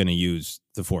is he going to use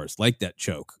the Force, like that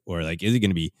choke, or like, is he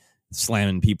going to be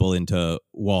slamming people into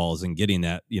walls and getting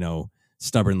that,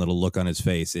 stubborn little look on his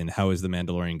face? And how is the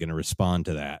Mandalorian going to respond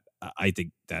to that? I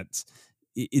think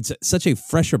it's such a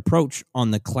fresh approach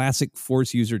on the classic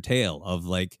Force user tale of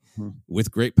like, with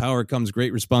great power comes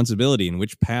great responsibility, and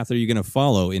which path are you going to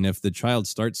follow? And if the child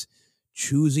starts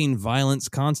choosing violence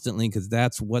constantly, because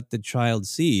that's what the child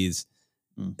sees,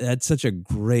 it's such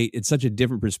a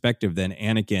different perspective than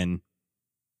Anakin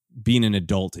being an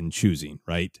adult and choosing,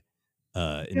 right?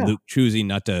 And Luke choosing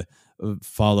not to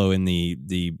follow in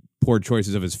the poor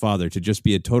choices of his father, to just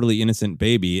be a totally innocent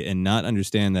baby and not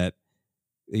understand that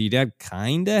your dad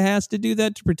kind of has to do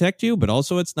that to protect you, but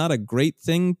also it's not a great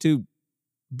thing to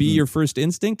be your first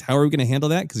instinct. How are we going to handle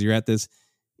that? Because you're at this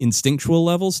instinctual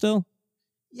level still.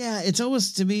 Yeah, it's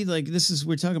always, to me, like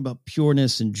we're talking about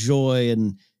pureness and joy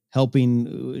and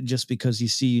helping just because you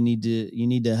see you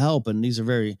need to help. And these are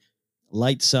very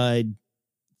light side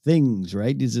things,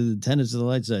 right? These are the tenets of the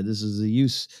light side. This is the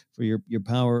use for your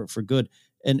power for good.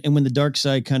 And when the dark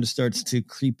side kind of starts to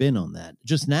creep in on that,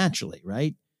 just naturally,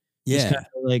 right? Yeah. It's kind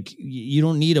of like you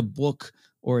don't need a book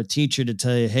or a teacher to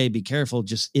tell you, hey, be careful.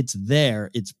 Just it's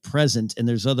there, it's present, and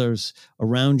there's others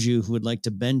around you who would like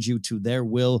to bend you to their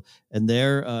will and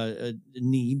their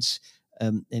needs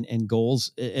and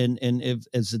goals. And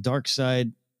if the dark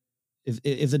side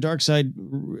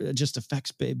just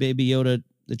affects Baby Yoda,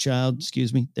 the child,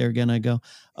 excuse me, there again I go.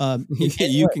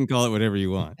 You can call it whatever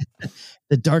you want.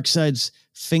 The dark side's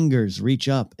fingers reach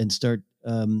up and start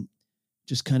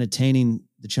just kind of tainting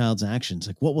the child's actions.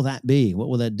 Like, what will that be? What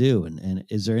will that do? And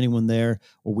is there anyone there,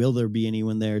 or will there be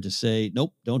anyone there to say,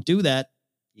 nope, don't do that.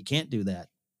 You can't do that.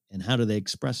 And how do they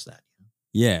express that?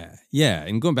 Yeah. Yeah.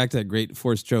 And going back to that great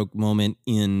Force choke moment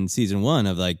in season 1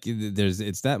 of like,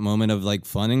 it's that moment of like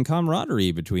fun and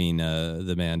camaraderie between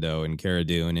the Mando and Cara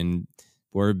Dune, and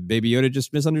where Baby Yoda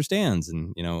just misunderstands.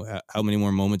 And, how many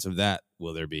more moments of that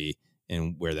will there be,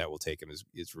 and where that will take him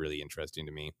is really interesting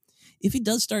to me. If he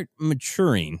does start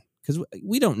maturing, because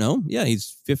we don't know. Yeah,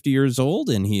 he's 50 years old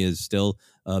and he is still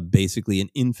basically an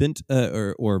infant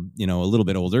or a little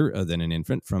bit older than an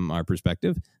infant from our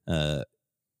perspective. But,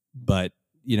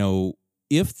 I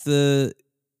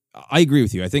agree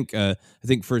with you. I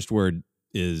think First Word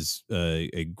is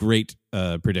a great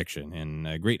prediction and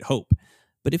a great hope.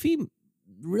 But if he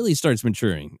really starts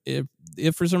maturing,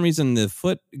 if for some reason the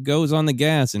foot goes on the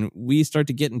gas and we start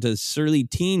to get into surly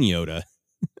teen Yoda,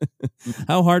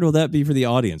 how hard will that be for the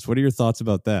audience? What are your thoughts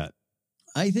about that?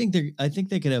 I think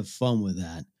they could have fun with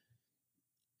that.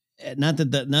 Not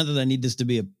that I need this to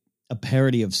be a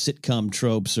parody of sitcom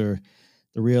tropes or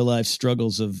the real life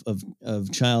struggles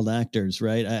of child actors,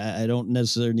 right? I don't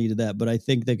necessarily need that, but I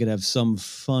think they could have some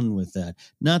fun with that.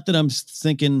 Not that I'm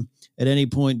thinking at any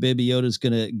point Baby Yoda's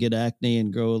going to get acne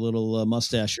and grow a little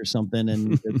mustache or something,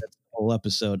 and that's the whole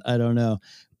episode. I don't know.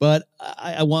 But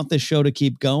I want this show to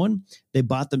keep going. They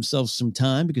bought themselves some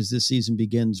time because this season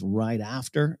begins right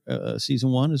after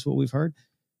season 1 is what we've heard.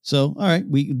 So, all right,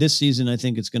 this season, I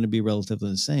think it's going to be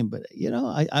relatively the same. But,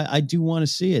 I do want to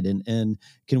see it. And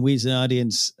can we as an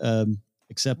audience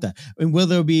accept that? And will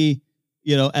there be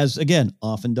as again,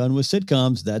 often done with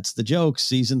sitcoms, that's the joke.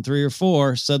 Season 3 or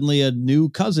 4, suddenly a new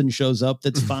cousin shows up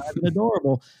that's 5 and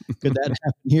adorable. Could that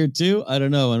happen here too? I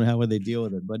don't know. And how would they deal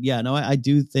with it? But yeah, no, I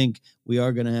do think we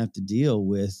are going to have to deal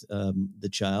with the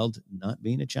child not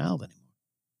being a child anymore.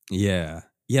 Yeah.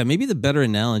 Yeah, maybe the better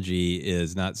analogy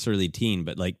is not Surly Teen,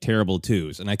 but like Terrible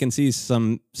Twos. And I can see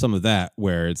some of that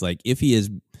where it's like if he is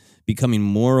becoming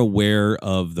more aware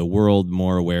of the world,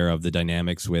 more aware of the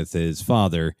dynamics with his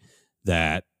father,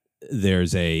 that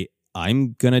there's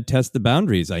I'm going to test the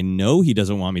boundaries. I know he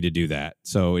doesn't want me to do that.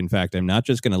 So, in fact, I'm not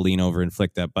just going to lean over and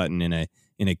flick that button in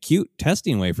a cute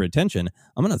testing way for attention.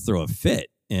 I'm going to throw a fit.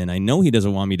 And I know he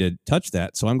doesn't want me to touch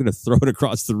that. So I'm going to throw it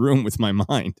across the room with my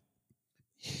mind.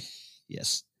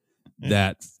 Yes.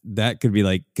 That could be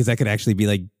like, because that could actually be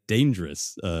like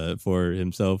dangerous for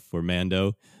himself, for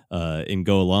Mando, and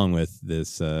go along with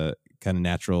this kind of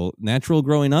natural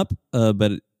growing up,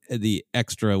 but the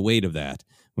extra weight of that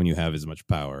when you have as much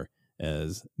power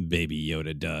as Baby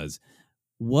Yoda does.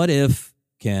 What if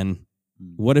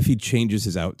he changes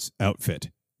his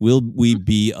outfit? Will we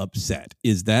be upset?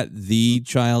 Is that the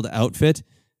child outfit?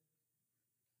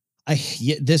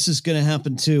 This is going to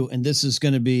happen too. And this is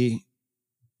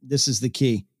the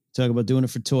key. Talk about doing it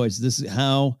for toys. This is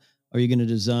how are you going to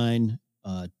design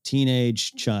a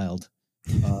teenage child?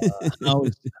 How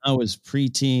is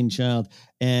preteen child,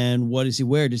 and what does he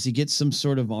wear? Does he get some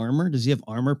sort of armor? Does he have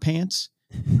armor pants?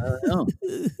 I don't know.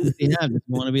 Does he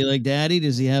want to be like daddy?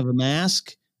 Does he have a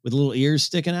mask with little ears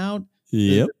sticking out?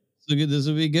 Yep. This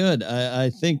will be good.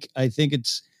 I think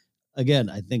it's, again,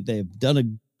 I think they've done a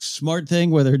smart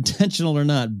thing, whether intentional or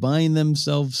not, buying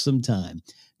themselves some time.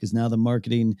 Because now the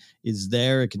marketing is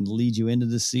there. It can lead you into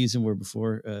this season where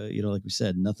before, like we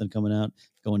said, nothing coming out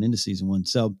going into season 1.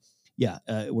 So yeah,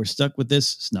 we're stuck with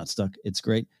this. It's not stuck. It's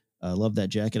great. I love that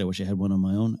jacket. I wish I had one of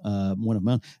my own.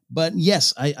 But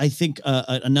yes, I think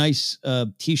a nice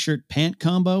t-shirt pant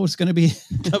combo is going to be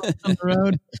coming down the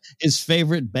road. His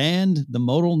favorite band, the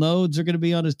Modal Nodes, are going to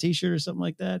be on his t-shirt or something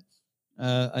like that.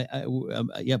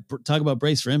 Talk about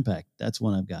Brace for Impact. That's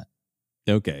one I've got.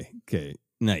 Okay,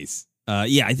 nice.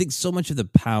 I think so much of the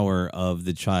power of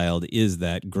the child is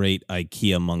that great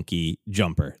IKEA monkey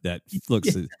jumper that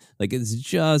looks like it's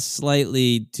just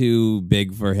slightly too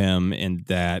big for him, and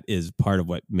that is part of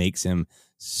what makes him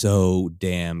so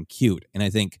damn cute. And I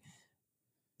think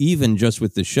even just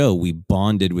with the show, we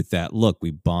bonded with that look,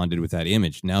 we bonded with that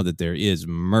image. Now that there is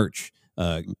merch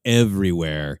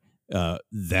everywhere,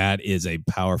 that is a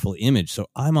powerful image. So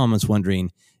I'm almost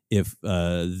wondering if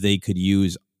they could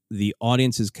use the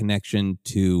audience's connection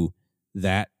to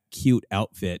that cute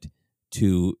outfit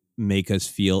to make us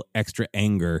feel extra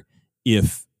anger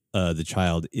if the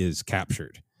child is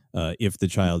captured, if the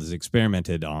child is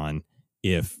experimented on,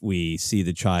 if we see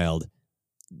the child,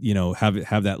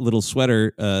 have that little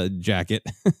sweater jacket,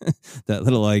 that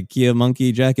little IKEA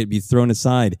monkey jacket be thrown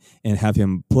aside and have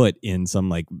him put in some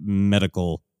like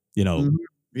medical,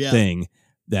 thing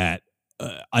that,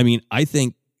 I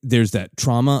think there's that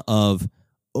trauma of,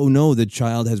 oh no, the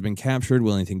child has been captured.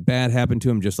 Will anything bad happen to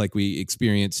him? Just like we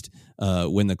experienced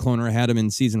when the cloner had him in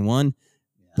season 1.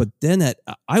 Yeah. But then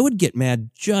I would get mad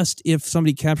just if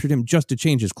somebody captured him just to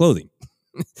change his clothing,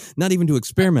 not even to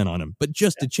experiment on him, but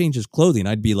just to change his clothing.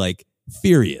 I'd be like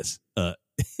furious.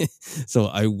 So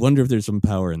I wonder if there's some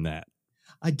power in that.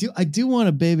 I do want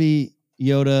a Baby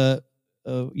Yoda,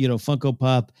 Funko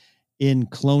Pop in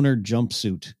cloner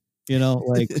jumpsuit,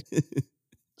 like.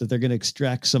 That they're going to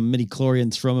extract some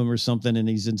midi-chlorians from him or something, and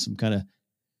he's in some kind of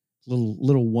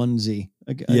little onesie.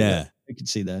 I could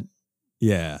see that.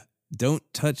 Yeah. Don't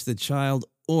touch the child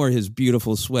or his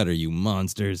beautiful sweater, you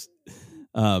monsters.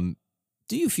 Do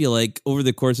you feel like over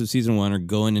the course of season 1 or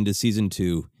going into season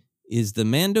 2, is the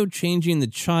Mando changing the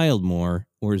child more,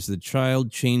 or is the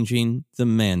child changing the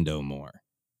Mando more?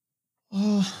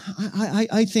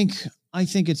 I think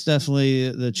it's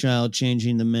definitely the child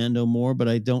changing the Mando more, but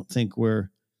I don't think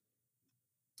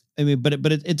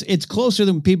it's closer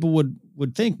than people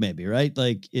would think, maybe, right?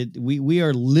 Like we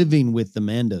are living with the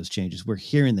Mando's changes. We're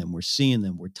hearing them, we're seeing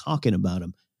them, we're talking about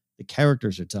them. The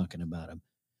characters are talking about them.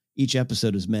 Each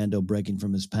episode is Mando breaking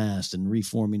from his past and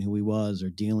reforming who he was, or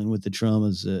dealing with the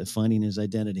traumas, finding his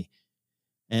identity.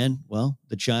 And well,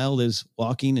 the child is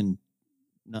walking and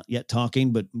not yet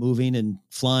talking, but moving and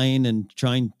flying and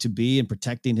trying to be and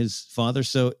protecting his father.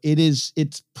 So it's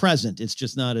present. It's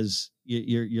just not as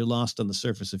you're lost on the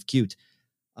surface of cute.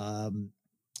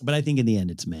 But I think in the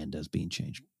end, it's Mando's being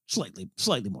changed slightly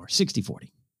more,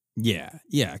 60-40. Yeah.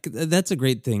 That's a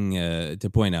great thing to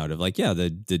point out of like, yeah,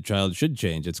 the child should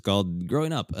change. It's called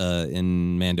growing up.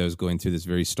 And Mando's going through this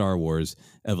very Star Wars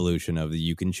evolution of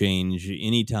you can change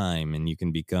anytime and you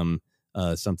can become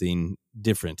something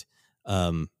different.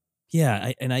 I'm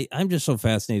just so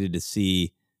fascinated to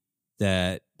see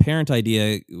that parent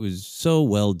idea was so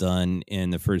well done in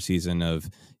the first season of,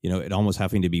 it almost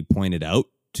having to be pointed out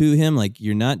to him. Like,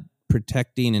 you're not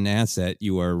protecting an asset,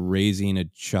 you are raising a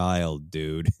child,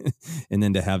 dude. And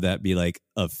then to have that be like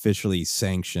officially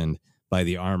sanctioned by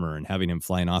the armor and having him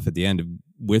flying off at the end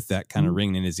with that kind of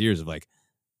ring in his ears of like,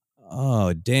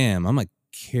 oh damn, I'm a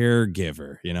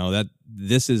caregiver, that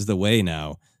this is the way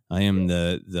now. I am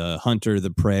the hunter,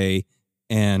 the prey,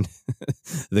 and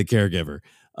the caregiver.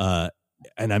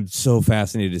 And I'm so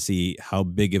fascinated to see how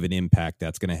big of an impact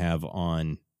that's going to have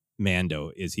on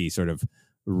Mando. Is he sort of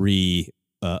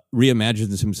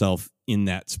reimagines himself in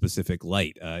that specific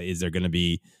light? Is there going to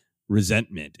be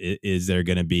resentment? Is there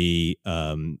going to be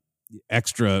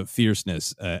extra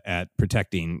fierceness at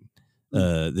protecting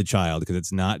the child? Because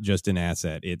it's not just an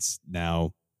asset. It's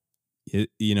now,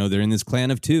 they're in this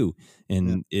clan of two.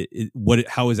 And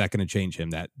how is that going to change him?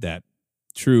 That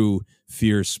true,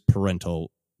 fierce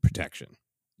parental protection.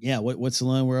 Yeah. What's the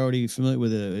line we're already familiar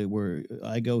with? Where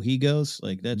I go, he goes.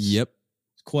 Like that's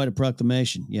quite a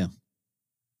proclamation. Yeah.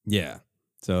 Yeah.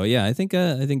 So yeah, I think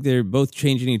they're both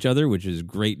changing each other, which is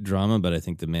great drama. But I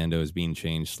think the Mando is being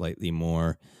changed slightly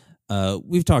more.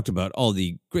 We've talked about all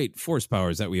the great force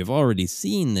powers that we have already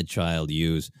seen the child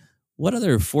use. What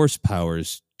other force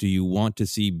powers do you want to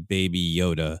see Baby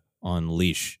Yoda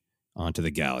unleash onto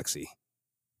the galaxy?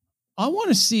 I want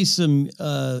to see some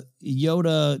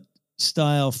Yoda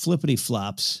style flippity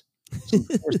flops, some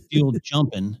force field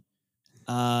jumping.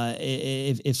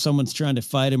 If someone's trying to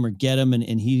fight him or get him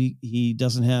and he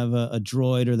doesn't have a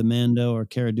droid or the Mando or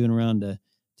Cara Dune around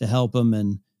to help him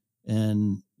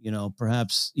and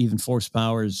perhaps even force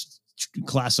powers,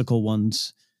 classical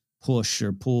ones, push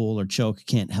or pull or choke,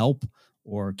 can't help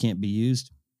or can't be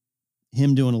used.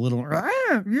 Him doing a little,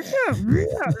 I'd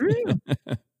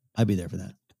be there for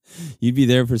that. You'd be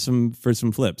there for some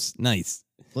flips. Nice.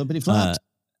 Flippity flops.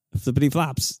 Flippity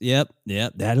flops. Yep.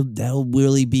 That'll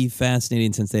really be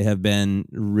fascinating since they have been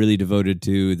really devoted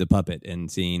to the puppet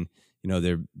and seeing,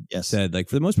 they're said like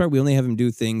for the most part, we only have him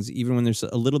do things, even when there's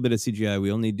a little bit of CGI,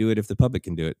 we only do it if the puppet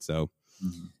can do it. So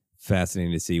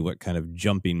fascinating to see what kind of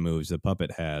jumping moves the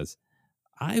puppet has.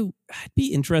 I'd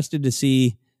be interested to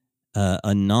see a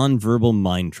nonverbal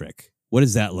mind trick. What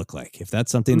does that look like? If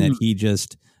that's something that he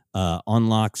just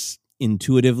unlocks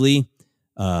intuitively,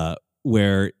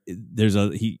 where there's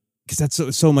because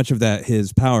that's so much of that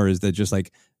his power is that just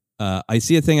like I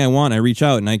see a thing I want, I reach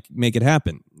out and I make it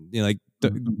happen.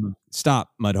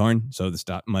 Stop, Mudhorn. So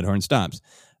the Mudhorn stops.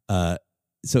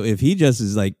 So if he just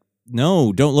is like,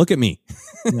 no, don't look at me.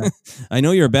 Yeah. I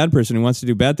know you're a bad person who wants to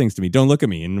do bad things to me. Don't look at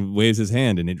me, and waves his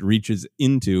hand, and it reaches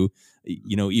into,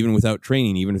 even without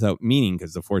training, even without meaning,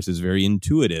 because the Force is very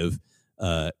intuitive.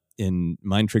 And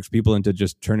mind tricks people into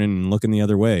just turning and looking the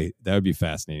other way. That would be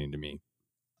fascinating to me.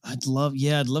 I'd love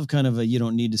kind of a you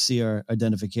don't need to see our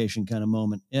identification kind of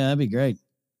moment. Yeah, that'd be great.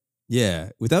 Yeah,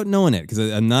 without knowing it, because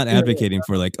I'm not advocating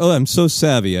for like, oh, I'm so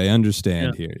savvy, I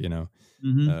understand here.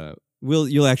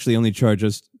 You'll actually only charge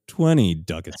us 20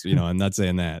 ducats. I'm not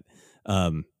saying that.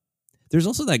 There's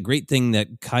also that great thing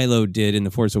that Kylo did in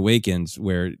The Force Awakens,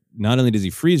 where not only does he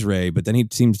freeze Rey, but then he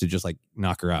seems to just like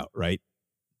knock her out, right?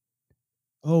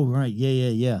 Oh, right.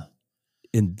 Yeah.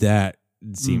 And that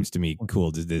seems to me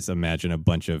cool. Does this imagine a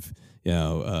bunch of,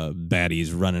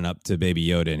 baddies running up to Baby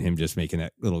Yoda and him just making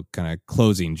that little kind of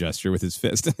closing gesture with his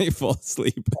fist and they fall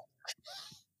asleep.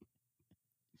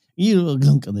 They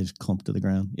just clump to the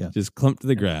ground. Yeah. Just clump to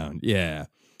the ground. Yeah.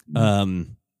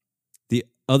 The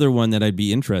other one that I'd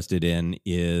be interested in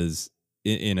is,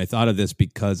 and I thought of this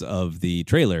because of the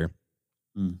trailer,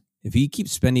 if he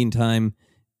keeps spending time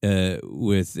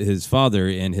with his father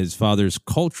and his father's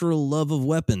cultural love of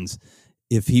weapons,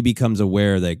 if he becomes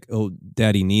aware like, oh,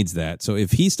 daddy needs that. So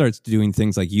if he starts doing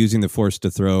things like using the Force to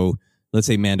throw, let's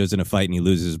say Mando's in a fight and he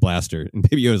loses his blaster, and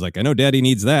Baby Yoda's like, I know daddy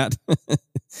needs that.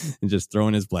 And just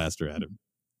throwing his blaster at him.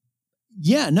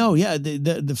 Yeah, no, yeah.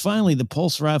 The finally the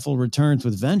pulse rifle returns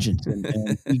with vengeance,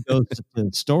 and he goes to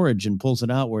storage and pulls it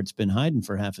out where it's been hiding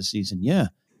for half a season. Yeah.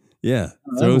 Yeah.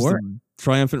 Throws the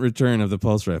triumphant return of the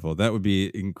pulse rifle. That would be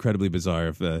incredibly bizarre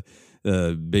if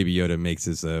Baby Yoda makes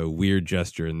this weird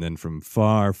gesture, and then from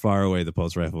far, far away, the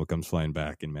pulse rifle comes flying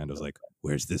back, and Mando's like,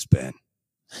 where's this been?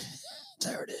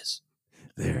 There it is.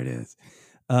 There it is.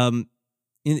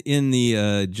 In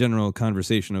the general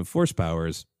conversation of force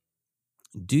powers,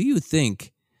 do you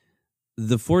think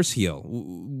the Force heal.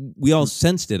 We all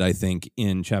sensed it, I think,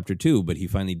 in Chapter 2, but he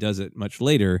finally does it much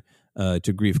later to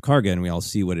Greef Karga, and we all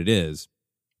see what it is.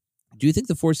 Do you think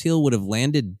the Force heal would have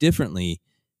landed differently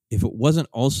if it wasn't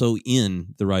also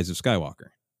in The Rise of Skywalker?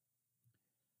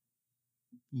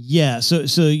 Yeah. So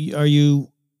are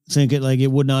you thinking like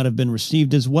it would not have been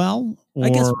received as well? Or,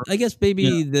 I guess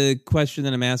maybe the question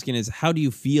that I'm asking is, how do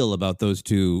you feel about those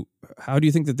two? How do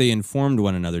you think that they informed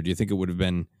one another? Do you think it would have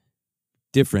been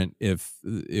different if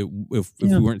we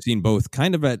weren't seeing both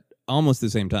kind of at almost the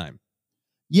same time?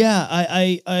 Yeah,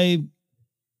 I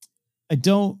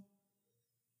don't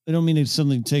mean to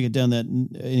suddenly take it down that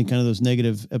any kind of those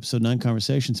negative episode 9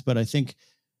 conversations, but I think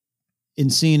in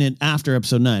seeing it after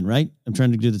episode 9, right? I'm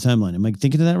trying to do the timeline. Am I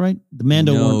thinking of that right? The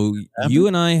Mando. No, you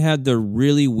and I had the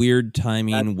really weird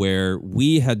timing where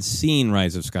we had seen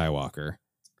Rise of Skywalker,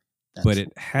 but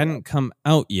it hadn't come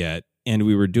out yet. And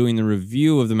we were doing the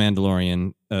review of The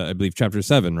Mandalorian, I believe Chapter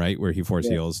 7, right? Where he force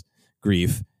heals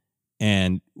Greef.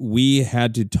 And we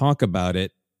had to talk about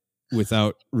it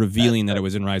without revealing that it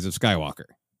was in Rise of Skywalker.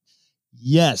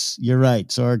 Yes, you're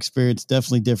right. So our experience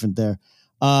definitely different there.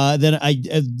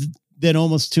 Then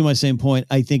almost to my same point,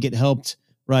 I think it helped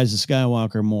Rise of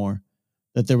Skywalker more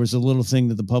that there was a little thing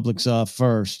that the public saw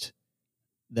first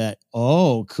that,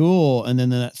 oh, cool. And then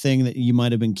that thing that you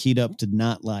might have been keyed up to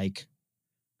not like,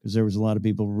 because there was a lot of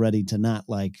people ready to not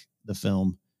like the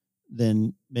film,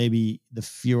 then maybe the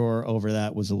furor over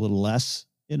that was a little less,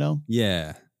 you know?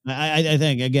 Yeah. I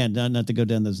think, again, not to go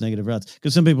down those negative routes,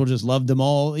 because some people just loved them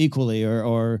all equally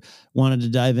or wanted to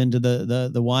dive into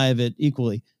the why of it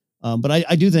equally. But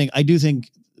I do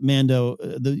think Mando,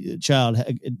 the child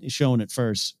showing it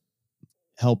first,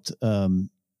 helped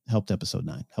episode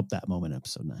 9, helped that moment in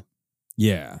episode 9.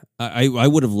 Yeah, I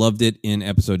would have loved it in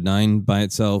episode 9 by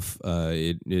itself.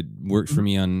 It worked for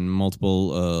me on multiple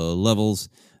levels.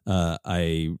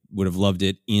 I would have loved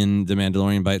it in The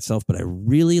Mandalorian by itself, but I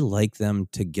really like them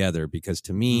together because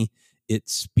to me, it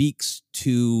speaks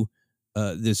to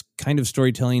this kind of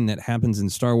storytelling that happens in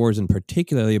Star Wars, and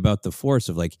particularly about the Force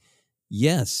of like,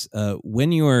 yes,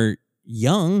 when you're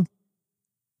young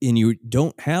and you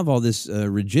don't have all this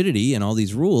rigidity and all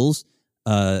these rules,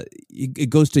 it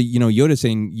goes to, Yoda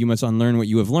saying, you must unlearn what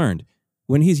you have learned.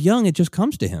 When he's young, it just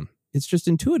comes to him. It's just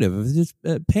intuitive. It's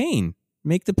just pain.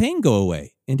 Make the pain go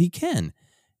away. And he can.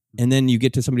 And then you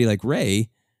get to somebody like Rey,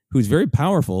 who's very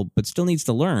powerful, but still needs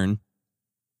to learn.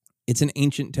 It's an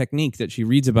ancient technique that she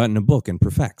reads about in a book and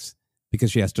perfects because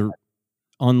she has to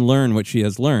unlearn what she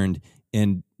has learned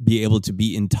and be able to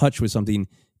be in touch with something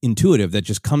intuitive that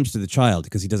just comes to the child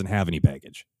because he doesn't have any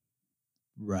baggage.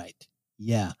 Right.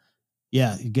 Yeah.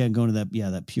 Yeah. Again, going to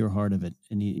that pure heart of it.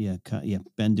 And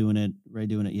Ben doing it, Rey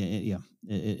doing it. Yeah.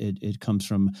 It comes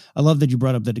from, I love that you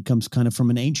brought up that it comes kind of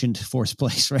from an ancient Force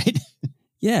place, right?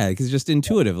 Yeah, because just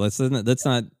intuitive. Let's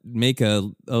not make a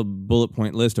bullet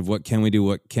point list of what can we do,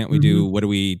 what can't we do, what do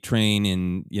we train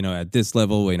in, at this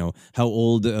level, how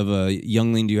old of a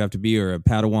youngling do you have to be, or a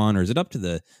Padawan, or is it up to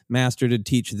the master to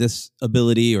teach this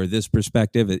ability or this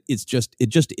perspective? It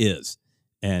just is.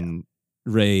 And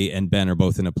Rey and Ben are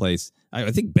both in a place.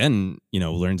 I think Ben,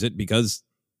 learns it because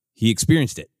he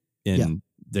experienced it and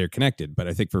they're connected. But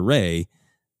I think for Rey,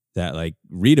 that like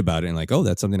read about it and like, oh,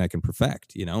 that's something I can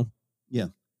perfect, Yeah.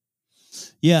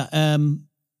 Yeah.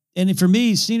 And for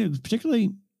me, seeing it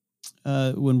particularly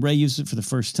when Rey used it for the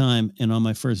first time and on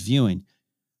my first viewing,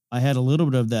 I had a little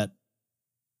bit of that,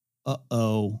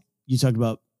 you talked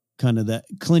about kind of that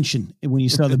clinching when you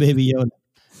saw the baby Yoda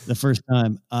the first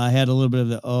time. I had a little bit of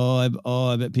the,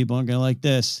 I bet people aren't going to like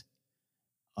this.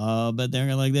 But they're going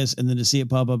to like this. And then to see it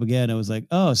pop up again, I was like,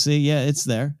 oh, see, yeah, it's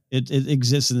there. It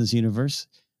exists in this universe.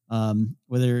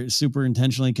 Whether it's super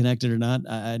intentionally connected or not,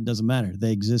 it doesn't matter.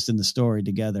 They exist in the story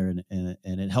together, and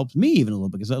it helps me even a little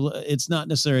bit because it's not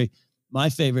necessarily my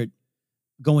favorite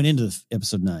going into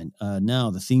episode 9. Now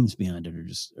the themes behind it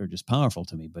are just powerful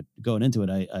to me. But going into it,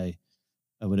 I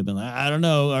would have been like, I don't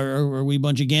know, are we a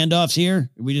bunch of Gandalfs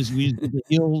here? We just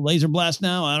heal laser blast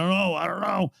now? I don't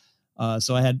know.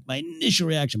 So I had my initial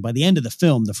reaction by the end of the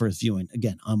film, the first viewing.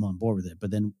 Again, I'm on board with it,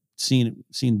 but then seeing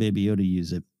Baby Yoda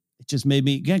use it. It just made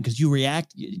me, again, because you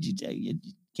react, you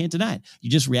can't deny it.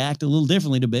 You just react a little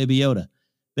differently to Baby Yoda.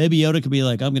 Baby Yoda could be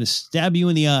like, I'm going to stab you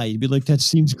in the eye. You'd be like, that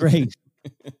seems great.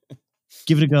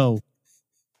 Give it a go.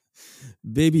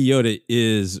 Baby Yoda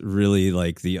is really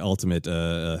like the ultimate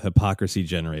hypocrisy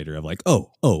generator of like,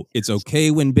 oh, it's okay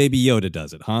when Baby Yoda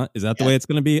does it, huh? Is that the way it's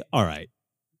going to be? All right.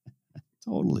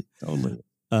 Totally.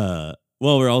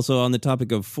 Well, we're also on the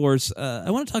topic of Force. I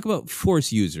want to talk about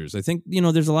Force users. I think,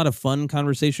 there's a lot of fun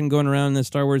conversation going around in the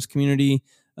Star Wars community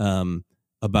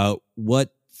about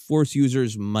what Force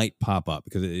users might pop up,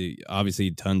 because obviously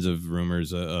tons of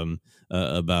rumors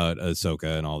about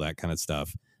Ahsoka and all that kind of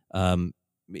stuff. And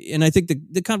I think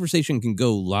the conversation can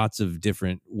go lots of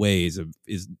different ways.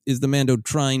 Is the Mando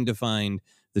trying to find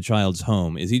the child's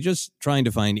home? Is he just trying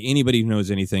to find anybody who knows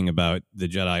anything about the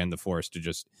Jedi and the Force to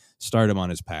just start him on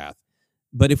his path?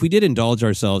 But if we did indulge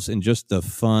ourselves in just the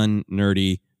fun,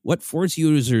 nerdy, what Force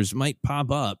users might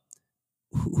pop up,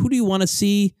 who do you want to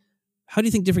see? How do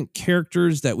you think different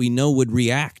characters that we know would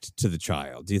react to the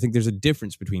child? Do you think there's a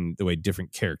difference between the way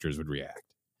different characters would react?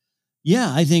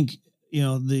 Yeah, I think,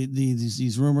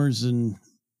 these rumors and,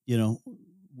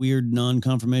 weird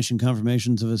confirmations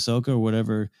of Ahsoka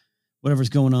or whatever's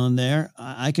going on there,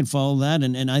 I can follow that.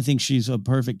 And I think she's a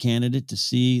perfect candidate to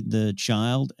see the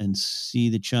child and see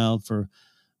the child for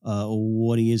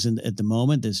what he is at the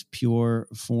moment, this pure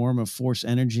form of Force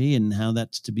energy, and how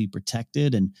that's to be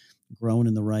protected and grown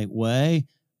in the right way.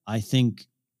 I think,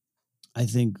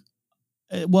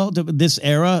 this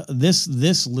era,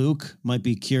 this Luke might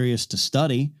be curious to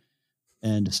study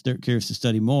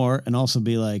more, and also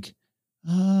be like,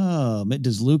 oh,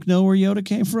 does Luke know where Yoda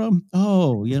came from?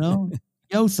 Oh,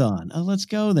 Yothan. Oh, let's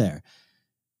go there.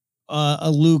 A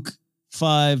Luke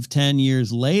 5-10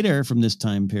 years later from this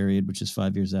time period, which is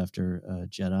 5 years after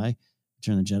Return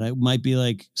of the Jedi, might be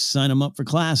like, sign him up for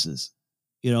classes.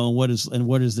 What does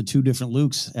the two different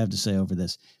Lukes have to say over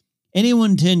this?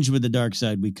 Anyone tinged with the dark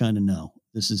side, we kind of know.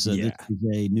 This is a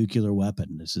nuclear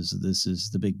weapon. This is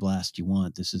the big blast you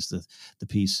want. This is the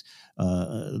piece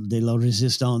de la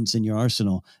resistance in your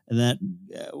arsenal. And that,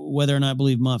 whether or not I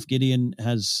believe Moff Gideon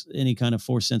has any kind of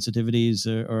Force sensitivities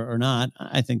or not,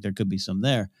 I think there could be some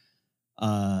there.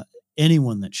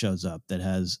 Anyone that shows up that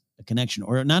has a connection,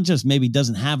 or not just maybe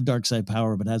doesn't have dark side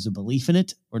power, but has a belief in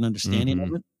it or an understanding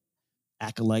of it,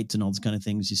 acolytes and all those kind of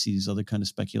things. You see these other kind of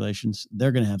speculations.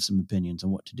 They're going to have some opinions on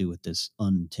what to do with this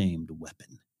untamed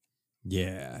weapon.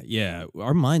 Yeah.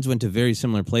 Our minds went to very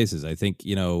similar places. I think,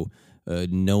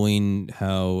 knowing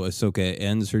how Ahsoka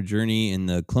ends her journey in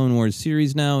the Clone Wars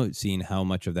series now, seeing how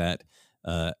much of that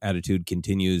attitude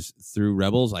continues through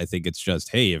Rebels, I think it's just,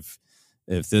 hey, if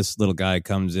this little guy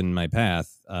comes in my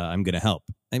path, I'm going to help.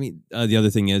 I mean, the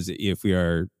other thing is, if we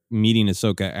are meeting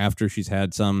Ahsoka after she's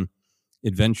had some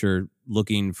adventure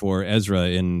looking for Ezra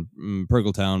in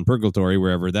Purgletown, Purgatory,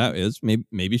 wherever that is,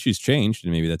 maybe she's changed,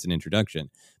 and maybe that's an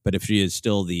introduction. But if she is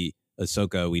still the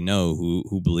Ahsoka we know,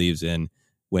 who believes in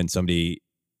when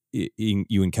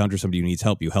you encounter somebody who needs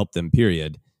help, you help them,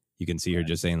 period. You can see her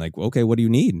just saying like, okay, what do you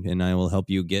need? And I will help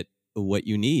you get what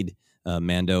you need,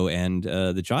 Mando and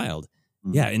the child.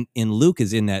 Mm-hmm. Yeah, and Luke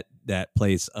is in that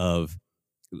place of,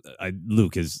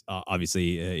 Luke is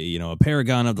obviously a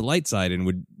paragon of the light side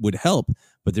and would help,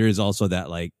 but there is also that,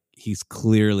 like, he's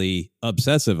clearly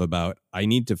obsessive about, I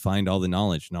need to find all the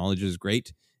knowledge. Knowledge is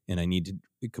great, and I need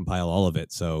to compile all of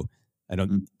it. So I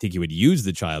don't think he would use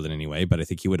the child in any way, but I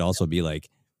think he would also be like,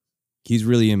 he's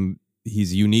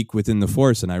unique within the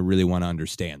Force, and I really want to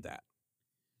understand that.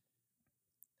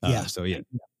 Yeah.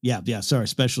 Sorry,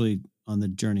 especially on the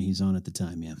journey he's on at the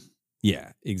time.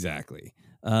 Yeah, exactly.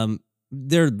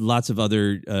 There are lots of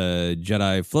other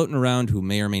Jedi floating around who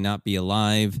may or may not be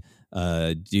alive.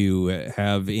 Do you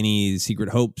have any secret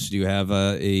hopes? Do you have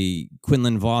a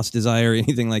Quinlan Vos desire,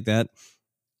 anything like that?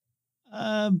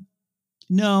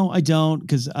 No, I don't,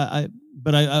 because I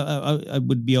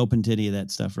would be open to any of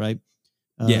that stuff, right?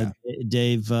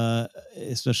 Dave,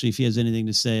 especially if he has anything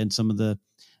to say in some of the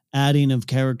adding of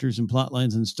characters and plot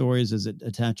lines and stories as it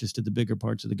attaches to the bigger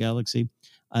parts of the galaxy,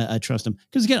 I trust him.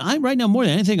 Because again, right now, more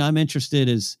than anything, I'm interested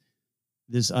is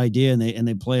this idea, and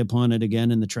they play upon it again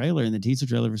in the trailer, in the teaser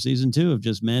trailer for season 2, of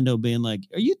just Mando being like,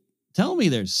 "Are you telling me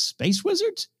there's space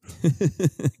wizards?"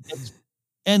 It's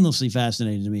endlessly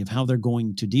fascinating to me of how they're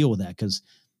going to deal with that. Because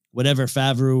whatever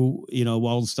Favreau,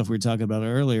 all the stuff we were talking about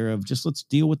earlier of just let's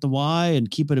deal with the why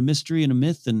and keep it a mystery and a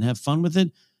myth and have fun with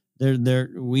it.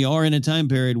 We are in a time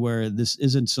period where this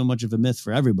isn't so much of a myth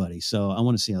for everybody. So I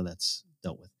want to see how that's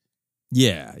dealt with.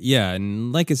 Yeah.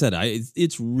 And like I said,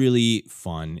 it's really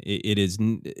fun. It is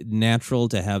natural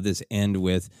to have this end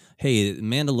with, hey,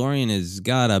 Mandalorian has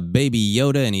got a baby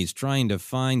Yoda and he's trying to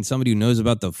find somebody who knows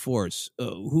about the Force.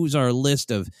 Who's our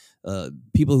list of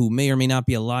people who may or may not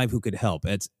be alive who could help?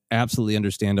 It's absolutely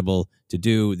understandable to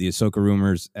do. The Ahsoka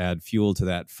rumors add fuel to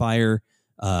that fire.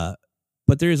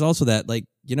 But there is also that, like,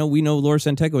 we know Lor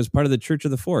San Tekka was part of the Church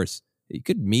of the Force. You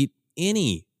could meet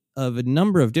any of a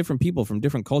number of different people from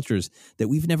different cultures that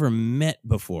we've never met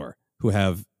before who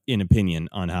have an opinion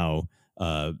on how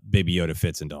Baby Yoda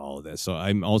fits into all of this. So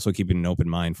I'm also keeping an open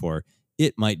mind for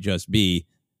it might just be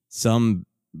some,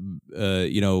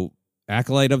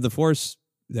 acolyte of the Force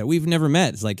that we've never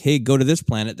met. It's like, hey, go to this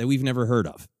planet that we've never heard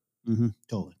of. Mm-hmm.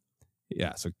 Totally.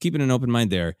 Yeah, so keeping an open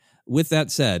mind there. With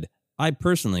that said, I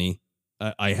personally,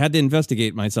 I had to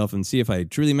investigate myself and see if I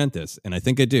truly meant this, and I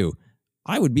think I do.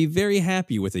 I would be very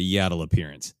happy with a Yaddle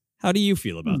appearance. How do you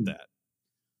feel about that?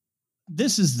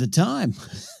 This is the time.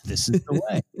 This is the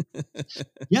way.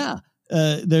 Yeah.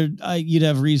 You'd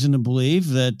have reason to believe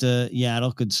that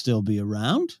Yaddle could still be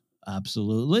around.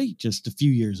 Absolutely. Just a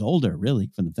few years older, really,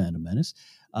 from the Phantom Menace.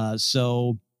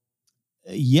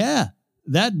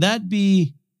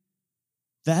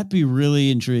 That'd be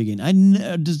really intriguing.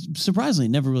 I surprisingly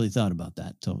never really thought about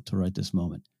that till right this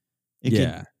moment.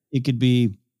 It could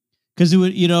be, because it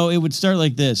would start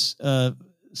like this.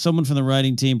 Someone from the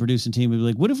writing team, producing team would be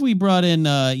like, "What if we brought in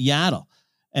Yaddle?"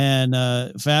 And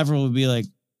Favreau would be like,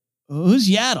 "Who's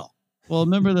Yaddle?" Well,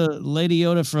 remember the Lady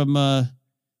Yoda from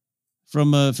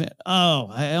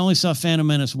I only saw Phantom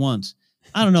Menace once.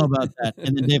 I don't know about that.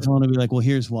 And then Dave Filoni would be like, "Well,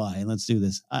 here's why, and let's do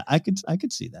this." I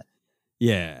could see that.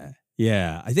 Yeah.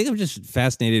 I think I'm just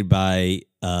fascinated by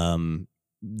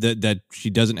that she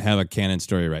doesn't have a canon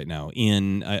story right now.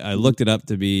 I looked it up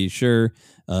to be sure.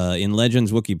 In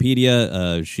Legends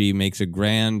Wikipedia, she makes a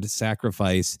grand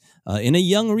sacrifice in a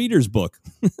young reader's book.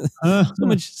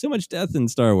 So much death in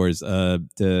Star Wars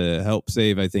to help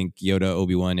save, I think, Yoda,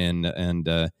 Obi-Wan, and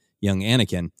young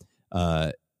Anakin.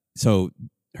 So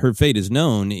her fate is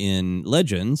known in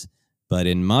Legends, but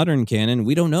in modern canon,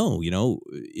 we don't know.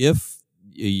 If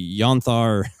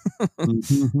Yonthar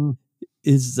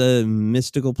is a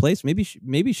mystical place.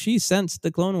 Maybe she sensed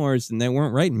the Clone Wars and they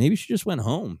weren't right. Maybe she just went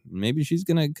home. Maybe she's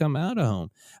going to come out of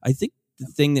home. I think the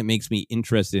thing that makes me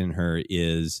interested in her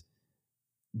is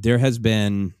there has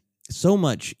been so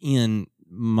much in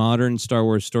modern Star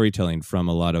Wars storytelling from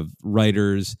a lot of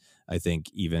writers, I think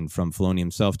even from Filoni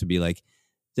himself, to be like,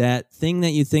 that thing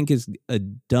that you think is a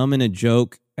dumb and a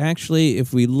joke, actually,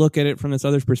 if we look at it from this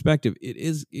other's perspective,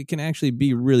 it can actually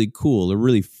be really cool or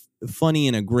really funny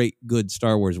in a great, good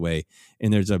Star Wars way.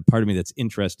 And there's a part of me that's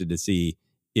interested to see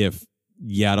if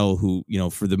Yaddle, who,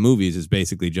 for the movies is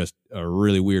basically just a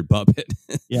really weird puppet.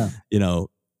 Yeah.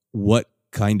 What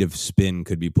kind of spin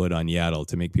could be put on Yaddle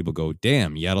to make people go,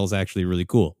 damn, Yaddle's actually really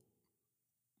cool.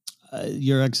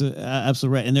 You're absolutely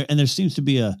right. And there seems to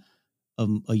be a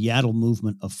Yaddle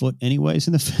movement afoot anyways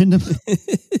in the fandom.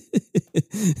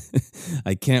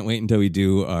 I can't wait until we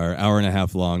do our 1.5 hour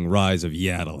long Rise of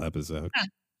Yaddle episode.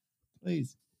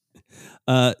 Please.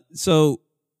 So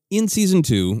in season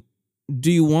 2,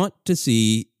 do you want to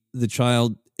see the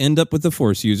child end up with the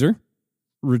Force user,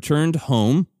 returned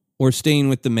home, or staying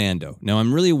with the Mando? Now,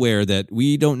 I'm really aware that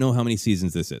we don't know how many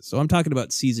seasons this is, so I'm talking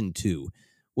about season 2.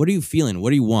 What are you feeling?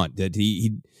 What do you want? That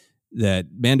that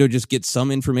Mando just gets some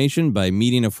information by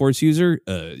meeting a Force user?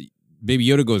 Baby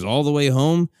Yoda goes all the way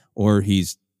home, or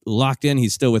he's locked in,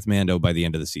 he's still with Mando by the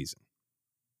end of the season?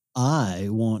 I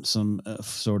want some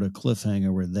sort of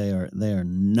cliffhanger where they are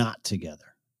not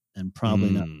together, and probably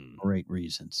not for great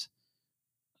reasons.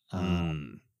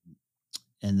 And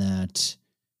that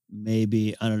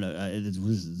maybe, I don't know.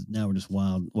 Now we're just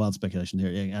wild speculation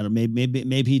here. I don't.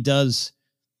 Maybe he does.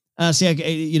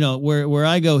 Where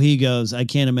I go, he goes. I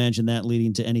can't imagine that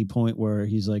leading to any point where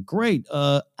he's like, "Great,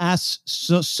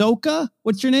 Ahsoka,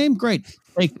 what's your name? Great,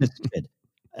 take this kid."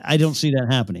 I don't see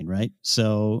that happening, right?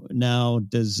 So now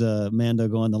does Mando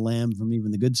go on the lam from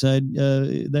even the good side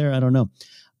there? I don't know.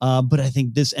 But I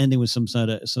think this ending was some sort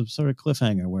of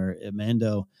cliffhanger where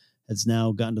Mando has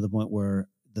now gotten to the point where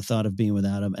the thought of being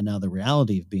without him and now the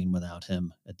reality of being without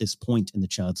him at this point in the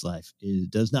child's life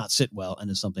does not sit well,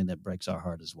 and is something that breaks our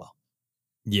heart as well.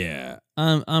 Yeah,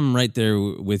 I'm right there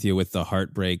with you with the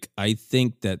heartbreak. I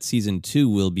think that season 2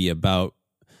 will be about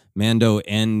Mando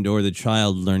and or the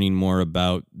child learning more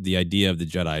about the idea of the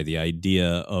Jedi, the idea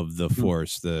of the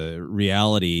Force, the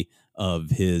reality of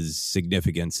his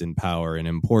significance and power and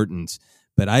importance.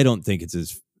 But I don't think it's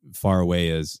as far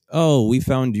away as, oh, we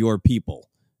found your people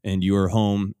and you're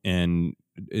home and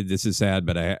this is sad,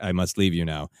 but I must leave you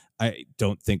now. I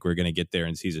don't think we're going to get there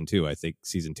in season 2. I think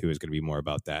season 2 is going to be more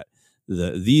about that.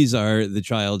 These are the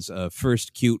child's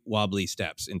first cute wobbly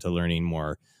steps into learning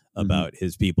more about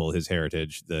his people, his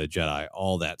heritage, the Jedi,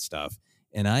 all that stuff.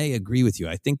 And I agree with you.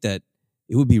 I think that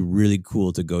it would be really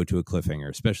cool to go to a cliffhanger,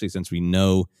 especially since we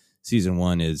know season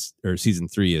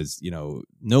 3 is,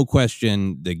 no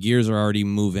question. The gears are already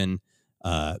moving.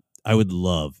 I would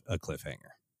love a cliffhanger.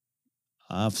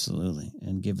 Absolutely.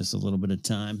 And give us a little bit of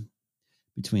time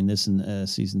between this and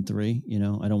season 3.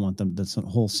 I don't want this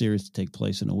whole series to take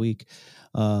place in a week.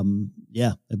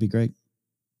 Yeah, that'd be great.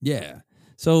 Yeah.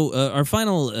 So our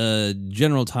final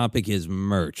general topic is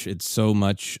merch. It's so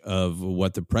much of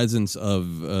what the presence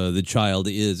of the child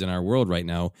is in our world right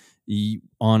now.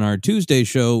 On our Tuesday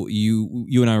show, you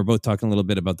and I were both talking a little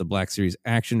bit about the Black Series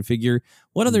action figure.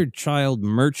 What other child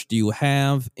merch do you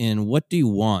have, and what do you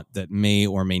want that may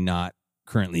or may not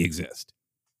currently exist?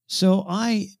 So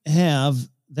I have,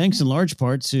 thanks in large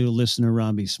part to listener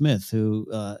Robbie Smith, who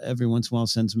every once in a while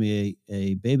sends me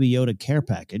a Baby Yoda care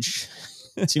package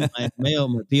to my mail,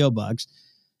 my P.O. box.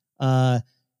 So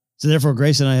therefore,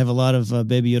 Grace and I have a lot of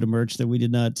Baby Yoda merch that we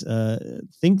did not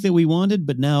think that we wanted,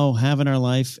 but now have in our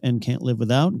life and can't live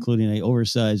without, including an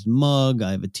oversized mug.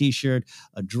 I have a T-shirt,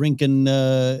 a drinking,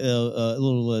 a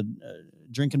little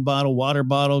drinking bottle, water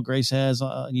bottle. Grace has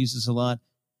uses a lot.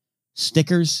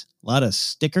 Stickers, a lot of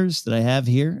stickers that I have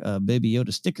here, Baby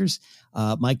Yoda stickers.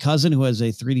 My cousin, who has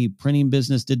a 3D printing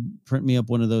business, did print me up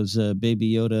one of those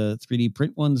Baby Yoda 3D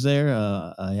print ones there.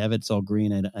 I have it. It's all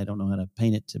green. I don't know how to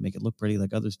paint it to make it look pretty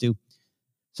like others do.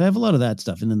 So I have a lot of that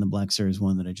stuff. And then the Black Series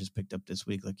one that I just picked up this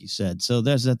week, like you said. So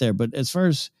there's that there. But as far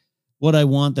as what I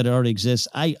want that already exists,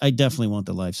 I definitely want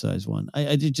the life-size one.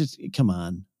 I just, come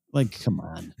on. Like, come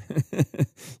on.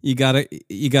 You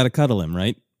gotta cuddle him,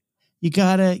 right?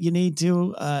 You need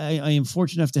to. I am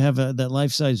fortunate enough to have that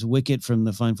life-size Wicket from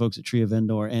the fine folks at Tree of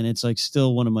Endor, and it's like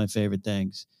still one of my favorite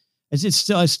things. I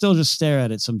still just stare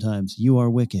at it sometimes. You are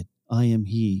Wicket. I am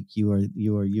he. You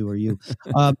are you.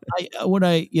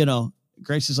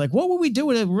 Grace is like, what would we do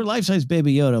with a life-size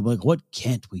Baby Yoda? I'm like, what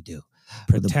can't we do?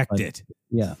 Protect it.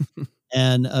 Yeah.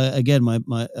 And again, my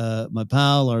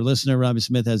pal, our listener, Robbie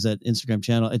Smith, has that Instagram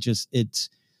channel.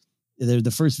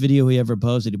 The first video he ever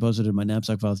posted, he posted it in my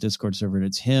Knapsack Files Discord server, and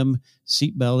it's him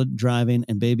seatbelted driving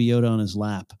and Baby Yoda on his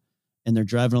lap, and they're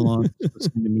driving along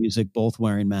listening to music, both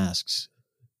wearing masks,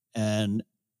 and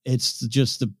it's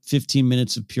just the 15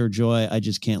 minutes of pure joy I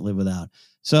just can't live without.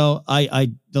 So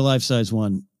the life size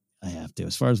one I have to.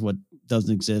 As far as what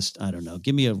doesn't exist, I don't know.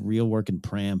 Give me a real working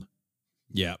pram.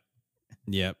 Yep.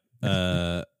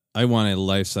 I want a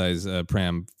life size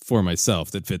pram for myself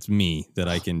that fits me, that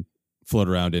I can float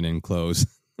around in and close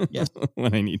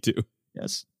when I need to.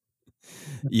 Yes.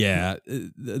 Yeah,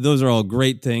 those are all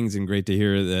great things, and great to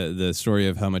hear the story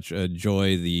of how much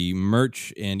joy the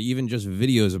merch and even just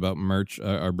videos about merch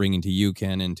are bringing to you,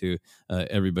 Ken, and to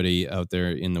everybody out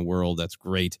there in the world. That's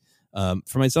great.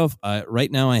 For myself,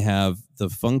 right now I have the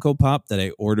Funko Pop that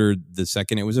I ordered the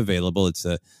second it was available. It's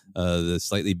the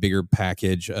slightly bigger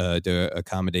package to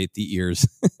accommodate the ears,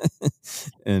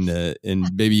 and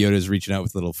Baby Yoda is reaching out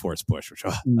with a little force push, which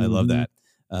I love that.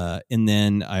 And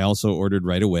then I also ordered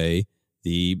right away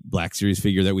the Black Series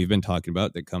figure that we've been talking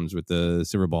about, that comes with the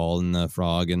silver ball and the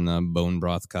frog and the bone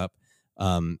broth cup.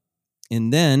 And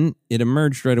then it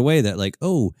emerged right away that, like,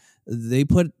 oh, they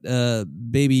put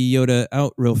Baby Yoda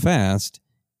out real fast,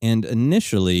 and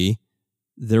initially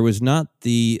there was not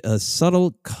the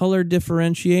subtle color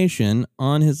differentiation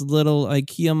on his little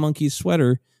IKEA monkey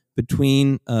sweater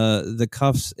between the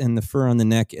cuffs and the fur on the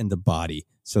neck and the body.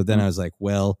 So then I was like,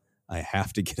 well, I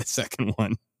have to get a second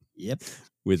one. Yep.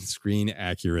 With screen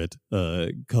accurate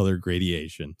color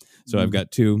gradation. So I've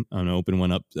got two. I'm going to open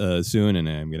one up soon, and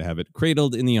I'm going to have it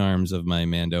cradled in the arms of my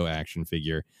Mando action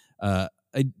figure.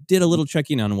 I did a little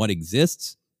checking on what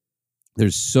exists.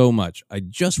 There's so much. I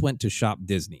just went to Shop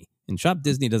Disney, and Shop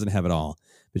Disney doesn't have it all,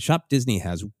 but Shop Disney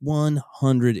has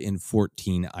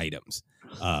 114 items.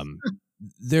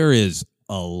 There is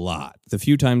a lot. The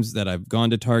few times that I've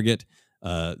gone to Target,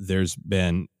 there's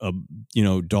been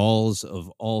dolls of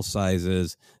all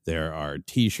sizes. There are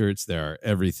T-shirts. There are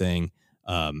everything.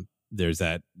 There's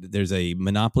a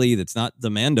Monopoly that's not the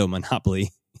Mando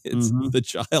Monopoly. It's the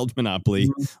Child Monopoly,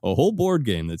 a whole board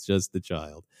game that's just the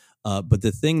Child. But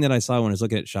the thing that I saw when I was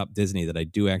looking at Shop Disney that I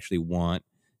do actually want,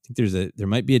 I think there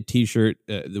might be a T-shirt.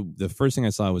 The first thing I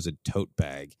saw was a tote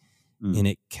bag, and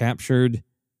it captured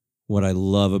what I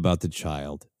love about the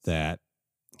Child, that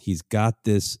he's got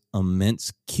this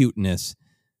immense cuteness,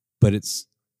 but it's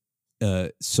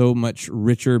so much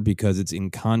richer because it's in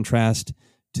contrast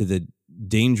to the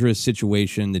dangerous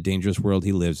situation, the dangerous world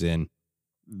he lives in.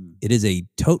 It is a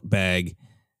tote bag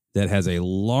that has a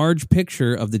large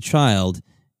picture of the Child,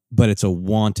 but it's a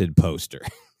wanted poster.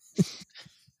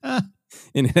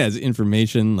 And it has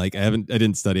information, like I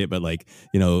didn't study it, but like,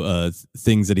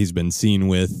 things that he's been seen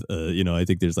with, I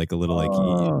think there's like a little,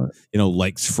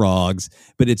 likes frogs,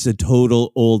 but it's a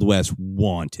total Old West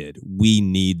wanted. We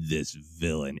need this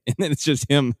villain. And then it's just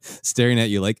him staring at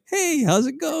you like, hey, how's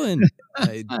it going?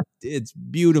 It's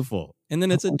beautiful. And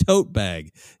then it's a tote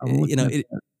bag. It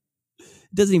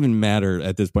doesn't even matter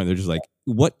at this point. They're just like,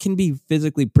 what can be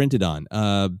physically printed on?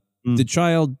 the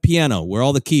child piano where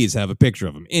all the keys have a picture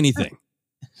of him.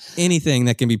 Anything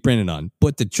that can be printed on,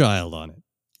 put the child on it.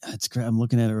 That's great. I'm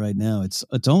looking at it right now. It's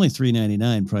only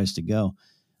 $3.99 price to go.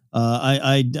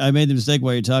 I made the mistake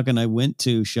while you're talking. I went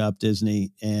to Shop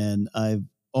Disney and I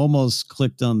almost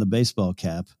clicked on the baseball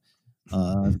cap.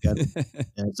 I've got.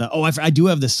 I do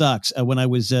have the socks. When I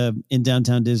was in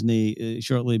downtown Disney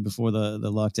shortly before the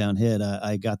lockdown hit,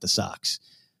 I got the socks.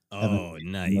 Oh,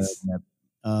 nice.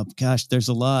 Gosh, there's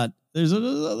a lot. There's a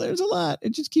lot.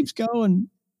 It just keeps going.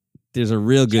 There's a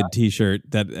real good T-shirt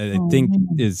that I think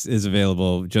is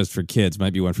available just for kids.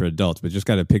 Might be one for adults, but just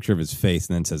got a picture of his face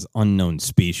and then says "unknown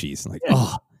species." Like,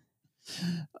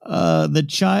 the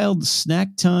child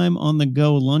snack time on the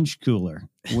go lunch cooler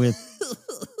with.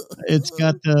 It's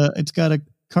got a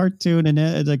cartoon and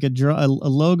it's like a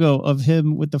logo of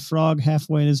him with the frog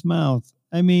halfway in his mouth.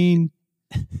 I mean,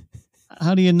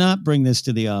 how do you not bring this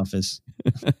to the office?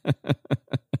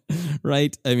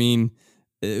 Right. I mean,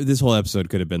 this whole episode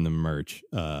could have been the merch.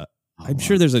 I'm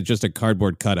sure there's just a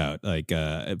cardboard cutout. Like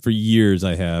for years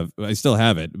I still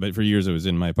have it, but for years it was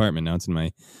in my apartment. Now it's in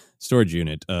my storage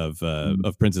unit of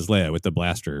Princess Leia with the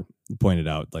blaster pointed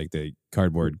out, like the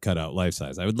cardboard cutout life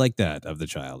size. I would like that of the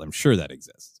child. I'm sure that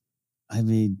exists. I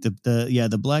mean,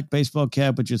 the black baseball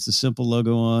cap with just the simple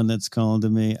logo on, that's calling to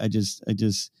me. I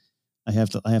have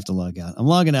to log out. I'm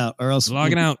logging out, or else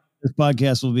logging out. This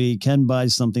podcast will be Ken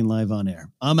buys something live on air.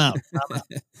 I'm out.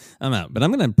 I'm out. But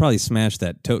I'm going to probably smash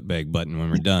that tote bag button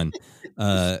when we're done.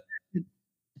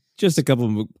 Just a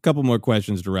couple more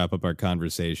questions to wrap up our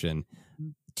conversation.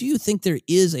 Do you think there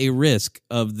is a risk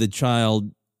of the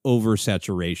child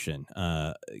oversaturation?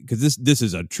 Because this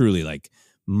is a truly like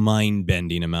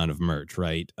mind-bending amount of merch,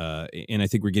 right? And I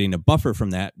think we're getting a buffer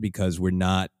from that because we're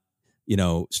not,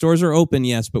 stores are open,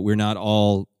 yes, but we're not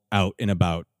all out and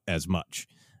about as much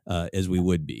as we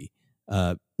would be.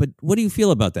 But what do you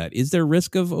feel about that? Is there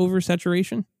risk of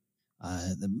oversaturation?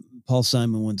 Paul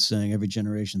Simon once saying, every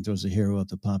generation throws a hero up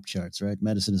the pop charts, right?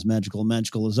 Medicine is magical,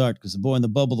 magical is art, because the boy in the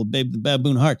bubble, the babe, the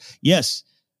baboon heart. Yes,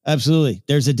 absolutely.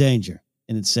 There's a danger,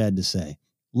 and it's sad to say.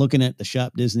 Looking at the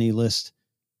Shop Disney list,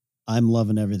 I'm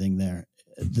loving everything there.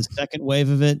 The second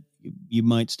wave of it, you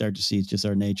might start to see it's just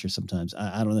our nature sometimes.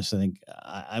 I don't necessarily think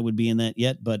I would be in that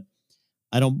yet, but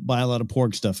I don't buy a lot of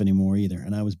pork stuff anymore either,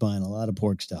 and I was buying a lot of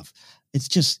pork stuff. It's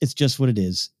just what it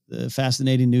is. The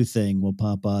fascinating new thing will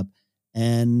pop up.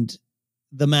 And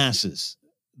the masses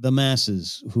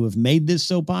who have made this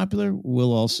so popular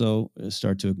will also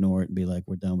start to ignore it and be like,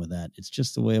 we're done with that. It's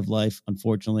just the way of life.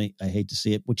 Unfortunately, I hate to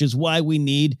see it, which is why we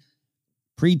need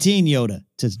preteen Yoda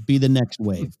to be the next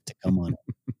wave to come on.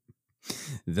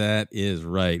 That is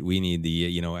right. We need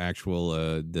the, actual,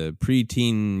 the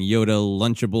preteen Yoda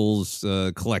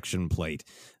Lunchables collection plate.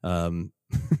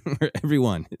 Where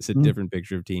everyone is a different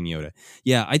picture of Teen Yoda.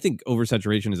 Yeah, I think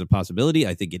oversaturation is a possibility.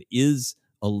 I think it is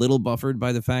a little buffered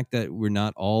by the fact that we're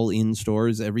not all in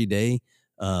stores every day.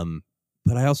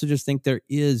 But I also just think there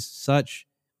is such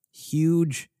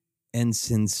huge and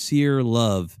sincere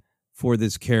love for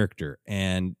this character.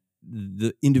 And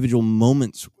the individual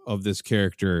moments of this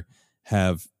character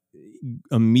have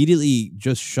immediately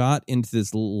just shot into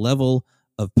this level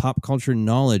of pop culture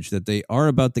knowledge that they are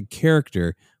about the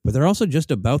character, but they're also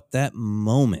just about that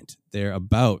moment. They're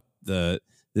about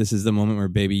this is the moment where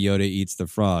Baby Yoda eats the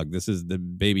frog. This is the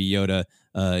Baby Yoda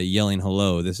yelling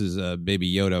hello. This is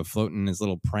Baby Yoda floating in his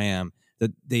little pram.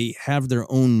 That they have their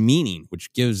own meaning,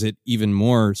 which gives it even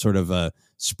more sort of a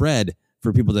spread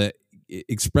for people to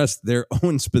express their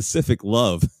own specific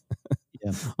love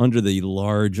under the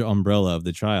large umbrella of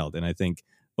the child. And I think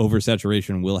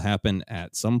oversaturation will happen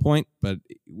at some point, but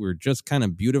we're just kind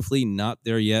of beautifully not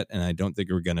there yet, and I don't think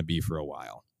we're going to be for a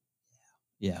while.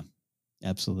 Yeah,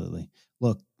 absolutely.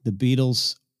 Look, the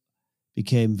Beatles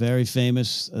became very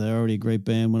famous. They're already a great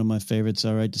band, one of my favorites,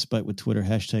 all right, despite what Twitter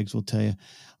hashtags will tell you.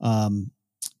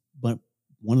 But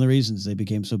one of the reasons they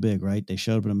became so big, right, they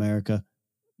showed up in America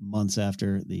months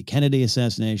after the Kennedy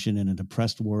assassination, and a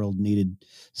depressed world needed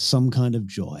some kind of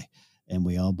joy, and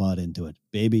we all bought into it.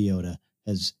 Baby Yoda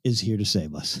is here to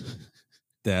save us.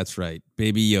 That's right.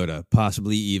 Baby Yoda,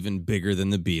 possibly even bigger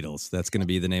than the Beatles. That's going to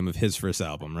be the name of his first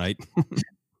album, right?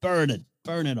 Burn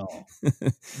it all.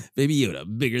 Baby Yoda,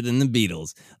 bigger than the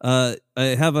Beatles. I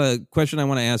have a question I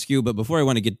want to ask you, but before I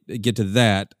want to get to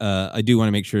that, I do want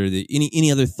to make sure that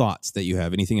any other thoughts that you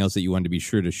have, anything else that you want to be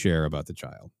sure to share about the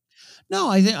child. No,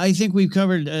 I think we've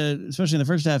covered, especially in the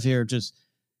first half here, just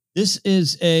this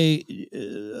is a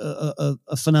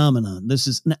a phenomenon. This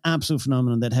is an absolute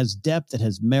phenomenon that has depth, that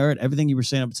has merit. Everything you were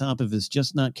saying up top of is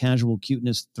just not casual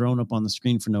cuteness thrown up on the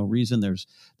screen for no reason. There's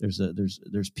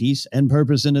peace and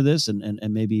purpose into this,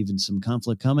 and maybe even some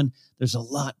conflict coming. There's a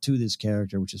lot to this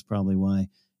character, which is probably why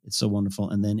it's so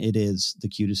wonderful. And then it is the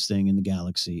cutest thing in the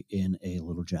galaxy in a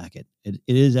little jacket. It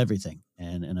is everything,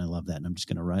 and I love that. And I'm just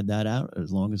going to ride that out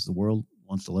as long as the world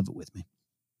wants to live it with me.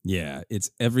 Yeah,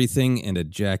 it's everything and a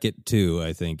jacket too,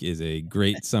 I think, is a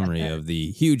great summary of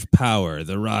the huge power,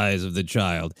 the rise of the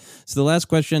child. So the last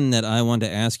question that I want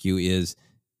to ask you is,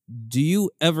 do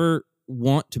you ever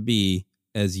want to be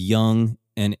as young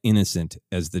and innocent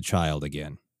as the child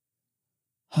again?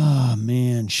 Oh,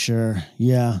 man, sure.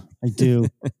 Yeah, I do.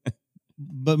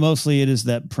 But mostly it is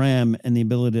that pram and the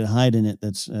ability to hide in it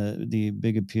that's the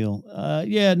big appeal.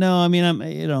 Never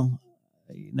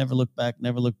look back.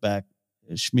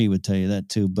 Shmi would tell you that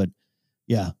too, but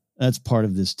yeah, that's part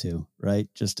of this too, right?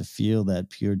 Just to feel that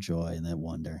pure joy and that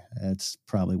wonder. That's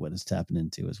probably what it's tapping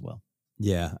into as well.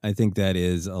 Yeah, I think that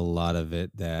is a lot of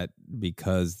it, that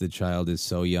because the child is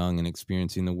so young and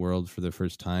experiencing the world for the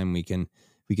first time, we can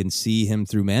see him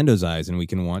through Mando's eyes, and we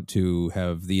can want to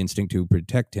have the instinct to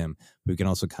protect him. We can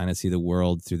also kind of see the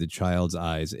world through the child's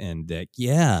eyes, and that,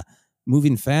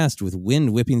 moving fast with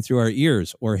wind whipping through our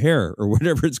ears or hair or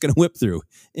whatever it's going to whip through.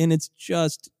 And it's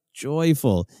just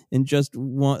joyful, and just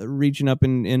reaching up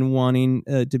and wanting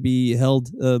to be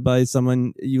held by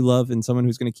someone you love and someone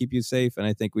who's going to keep you safe. And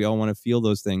I think we all want to feel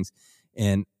those things.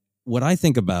 And what I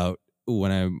think about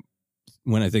when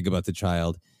I think about the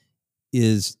child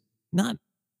is not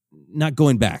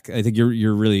going back. I think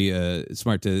you're really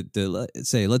smart to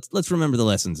say, let's remember the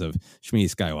lessons of Shmi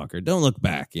Skywalker. Don't look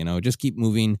back, just keep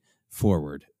moving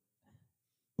forward.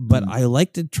 But I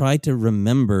like to try to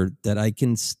remember that I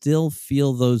can still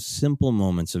feel those simple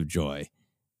moments of joy.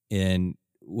 And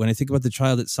when I think about the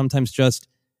child, it's sometimes just,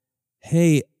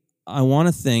 hey, I want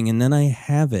a thing, and then I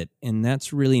have it, and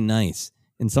that's really nice.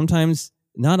 And sometimes,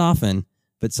 not often,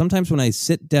 but sometimes when I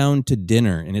sit down to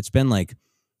dinner and it's been like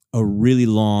a really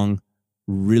long,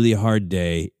 really hard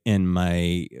day, and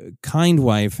my kind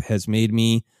wife has made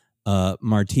me a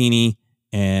martini,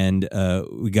 and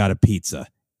we got a pizza,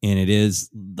 and it is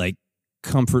like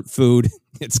comfort food.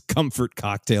 It's comfort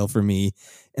cocktail for me.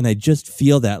 And I just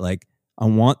feel that, like, I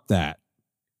want that.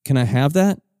 Can I have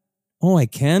that? Oh, I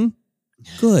can?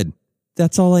 Good.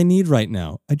 That's all I need right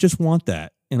now. I just want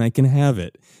that, and I can have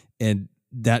it. And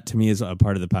that to me is a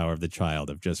part of the power of the child,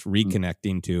 of just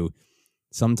reconnecting to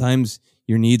sometimes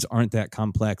your needs aren't that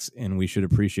complex, and we should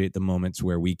appreciate the moments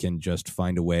where we can just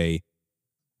find a way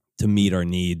to meet our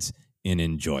needs and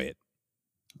enjoy it.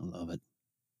 I love it.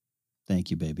 Thank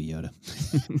you, Baby Yoda.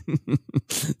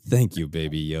 Thank you,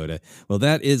 Baby Yoda. Well,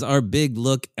 that is our big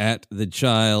look at the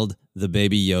child, the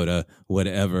Baby Yoda,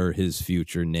 whatever his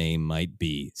future name might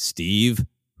be. Steve,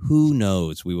 who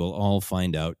knows? We will all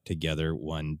find out together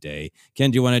one day.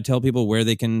 Ken, do you want to tell people where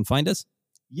they can find us?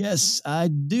 Yes, I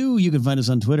do. You can find us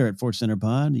on Twitter at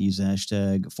ForceCenterPod. Use the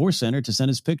hashtag ForceCenter to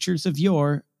send us pictures of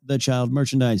The Child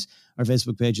merchandise. Our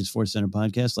Facebook page is Force Center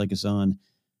Podcast. Like us on,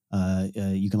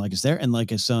 you can like us there, and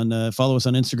like us on, follow us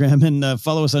on Instagram, and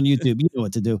follow us on YouTube. You know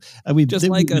what to do. Just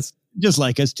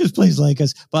like us. Just please like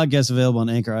us. Podcasts available on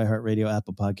Anchor, iHeartRadio,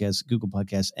 Apple Podcasts, Google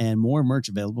Podcasts, and more. Merch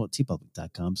available at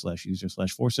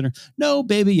tpublic.com/user/ForceCenter. No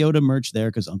Baby Yoda merch there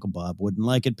because Uncle Bob wouldn't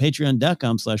like it.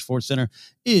 Patreon.com/ForceCenter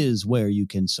is where you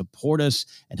can support us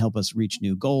and help us reach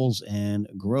new goals and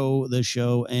grow the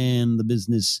show and the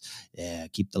business. Yeah,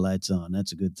 keep the lights on.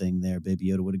 That's a good thing there. Baby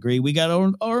Yoda would agree. We got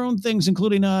our own things,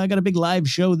 including I got a big live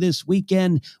show this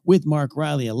weekend with Mark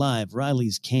Riley, alive.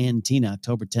 Riley's Cantina,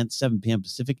 October 10th, 7 p.m.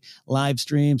 Pacific. Live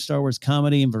stream, Star Wars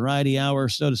comedy and variety hour,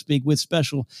 so to speak, with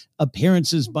special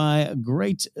appearances by a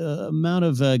great amount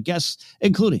of guests,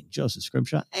 including Joseph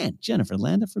Scrimshaw and Jennifer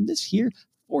Landa from this here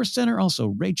Force Center. Also,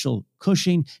 Rachel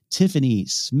Cushing, Tiffany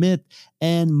Smith,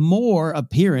 and more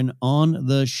appearing on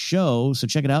the show. So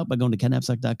check it out by going to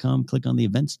kennapzok.com. Click on the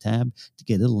events tab to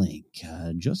get a link.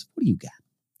 Joseph, what do you got?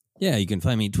 Yeah, you can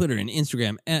find me Twitter and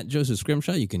Instagram at Joseph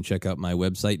Scrimshaw. You can check out my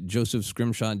website,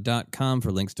 josephscrimshaw.com,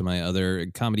 for links to my other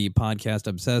comedy podcast,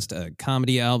 Obsessed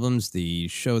comedy albums, the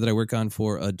show that I work on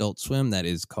for Adult Swim that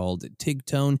is called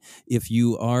Tigtone. If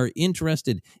you are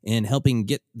interested in helping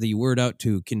get the word out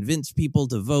to convince people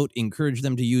to vote, encourage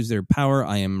them to use their power,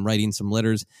 I am writing some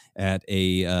letters at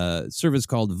a service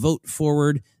called Vote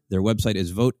Forward. Their website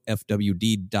is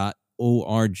votefwd.org,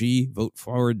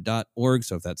 voteforward.org.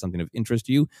 So if that's something of interest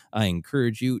to you, I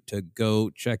encourage you to go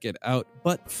check it out.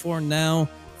 But for now,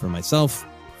 for myself,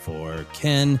 for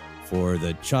Ken, for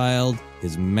the child,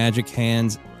 his magic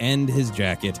hands, and his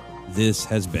jacket, this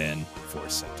has been Force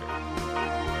Force Center.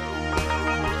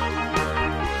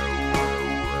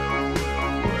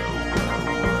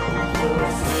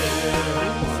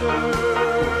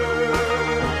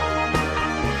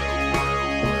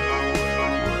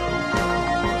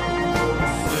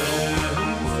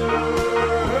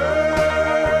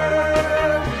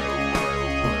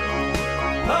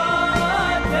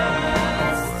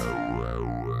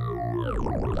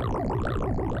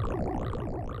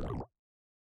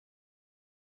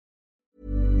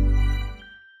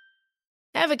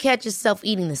 Ever catch yourself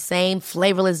eating the same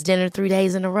flavorless dinner 3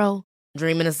 days in a row?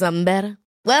 Dreaming of something better?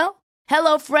 Well,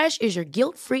 HelloFresh is your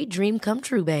guilt-free dream come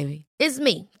true, baby. It's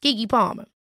me, Keke Palmer.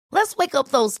 Let's wake up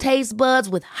those taste buds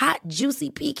with hot, juicy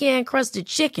pecan-crusted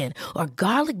chicken or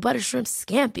garlic butter shrimp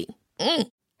scampi.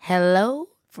 Hello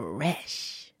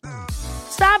Fresh.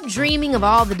 Stop dreaming of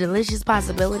all the delicious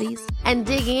possibilities and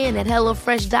dig in at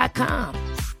HelloFresh.com.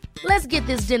 Let's get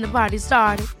this dinner party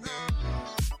started.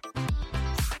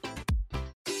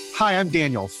 Hi, I'm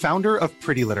Daniel, founder of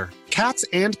Pretty Litter. Cats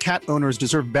and cat owners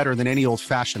deserve better than any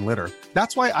old-fashioned litter.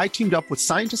 That's why I teamed up with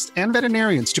scientists and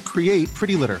veterinarians to create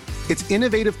Pretty Litter. Its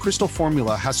innovative crystal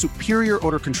formula has superior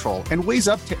odor control and weighs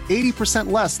up to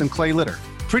 80% less than clay litter.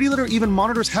 Pretty Litter even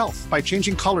monitors health by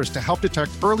changing colors to help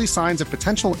detect early signs of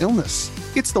potential illness.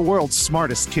 It's the world's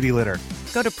smartest kitty litter.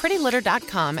 Go to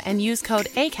prettylitter.com and use code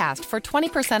ACAST for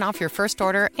 20% off your first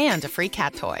order and a free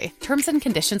cat toy. Terms and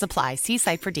conditions apply. See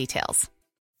site for details.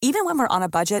 Even when we're on a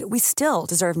budget, we still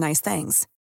deserve nice things.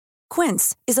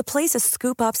 Quince is a place to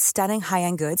scoop up stunning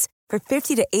high-end goods for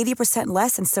 50 to 80%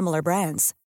 less than similar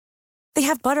brands. They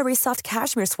have buttery soft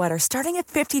cashmere sweaters starting at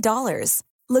 $50,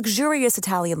 luxurious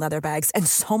Italian leather bags, and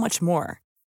so much more.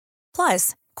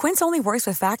 Plus, Quince only works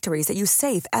with factories that use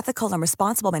safe, ethical, and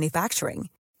responsible manufacturing.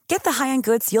 Get the high-end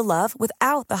goods you'll love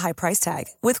without the high price tag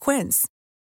with Quince.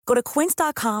 Go to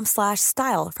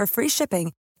quince.com/style for free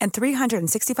shipping and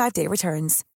 365-day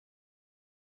returns.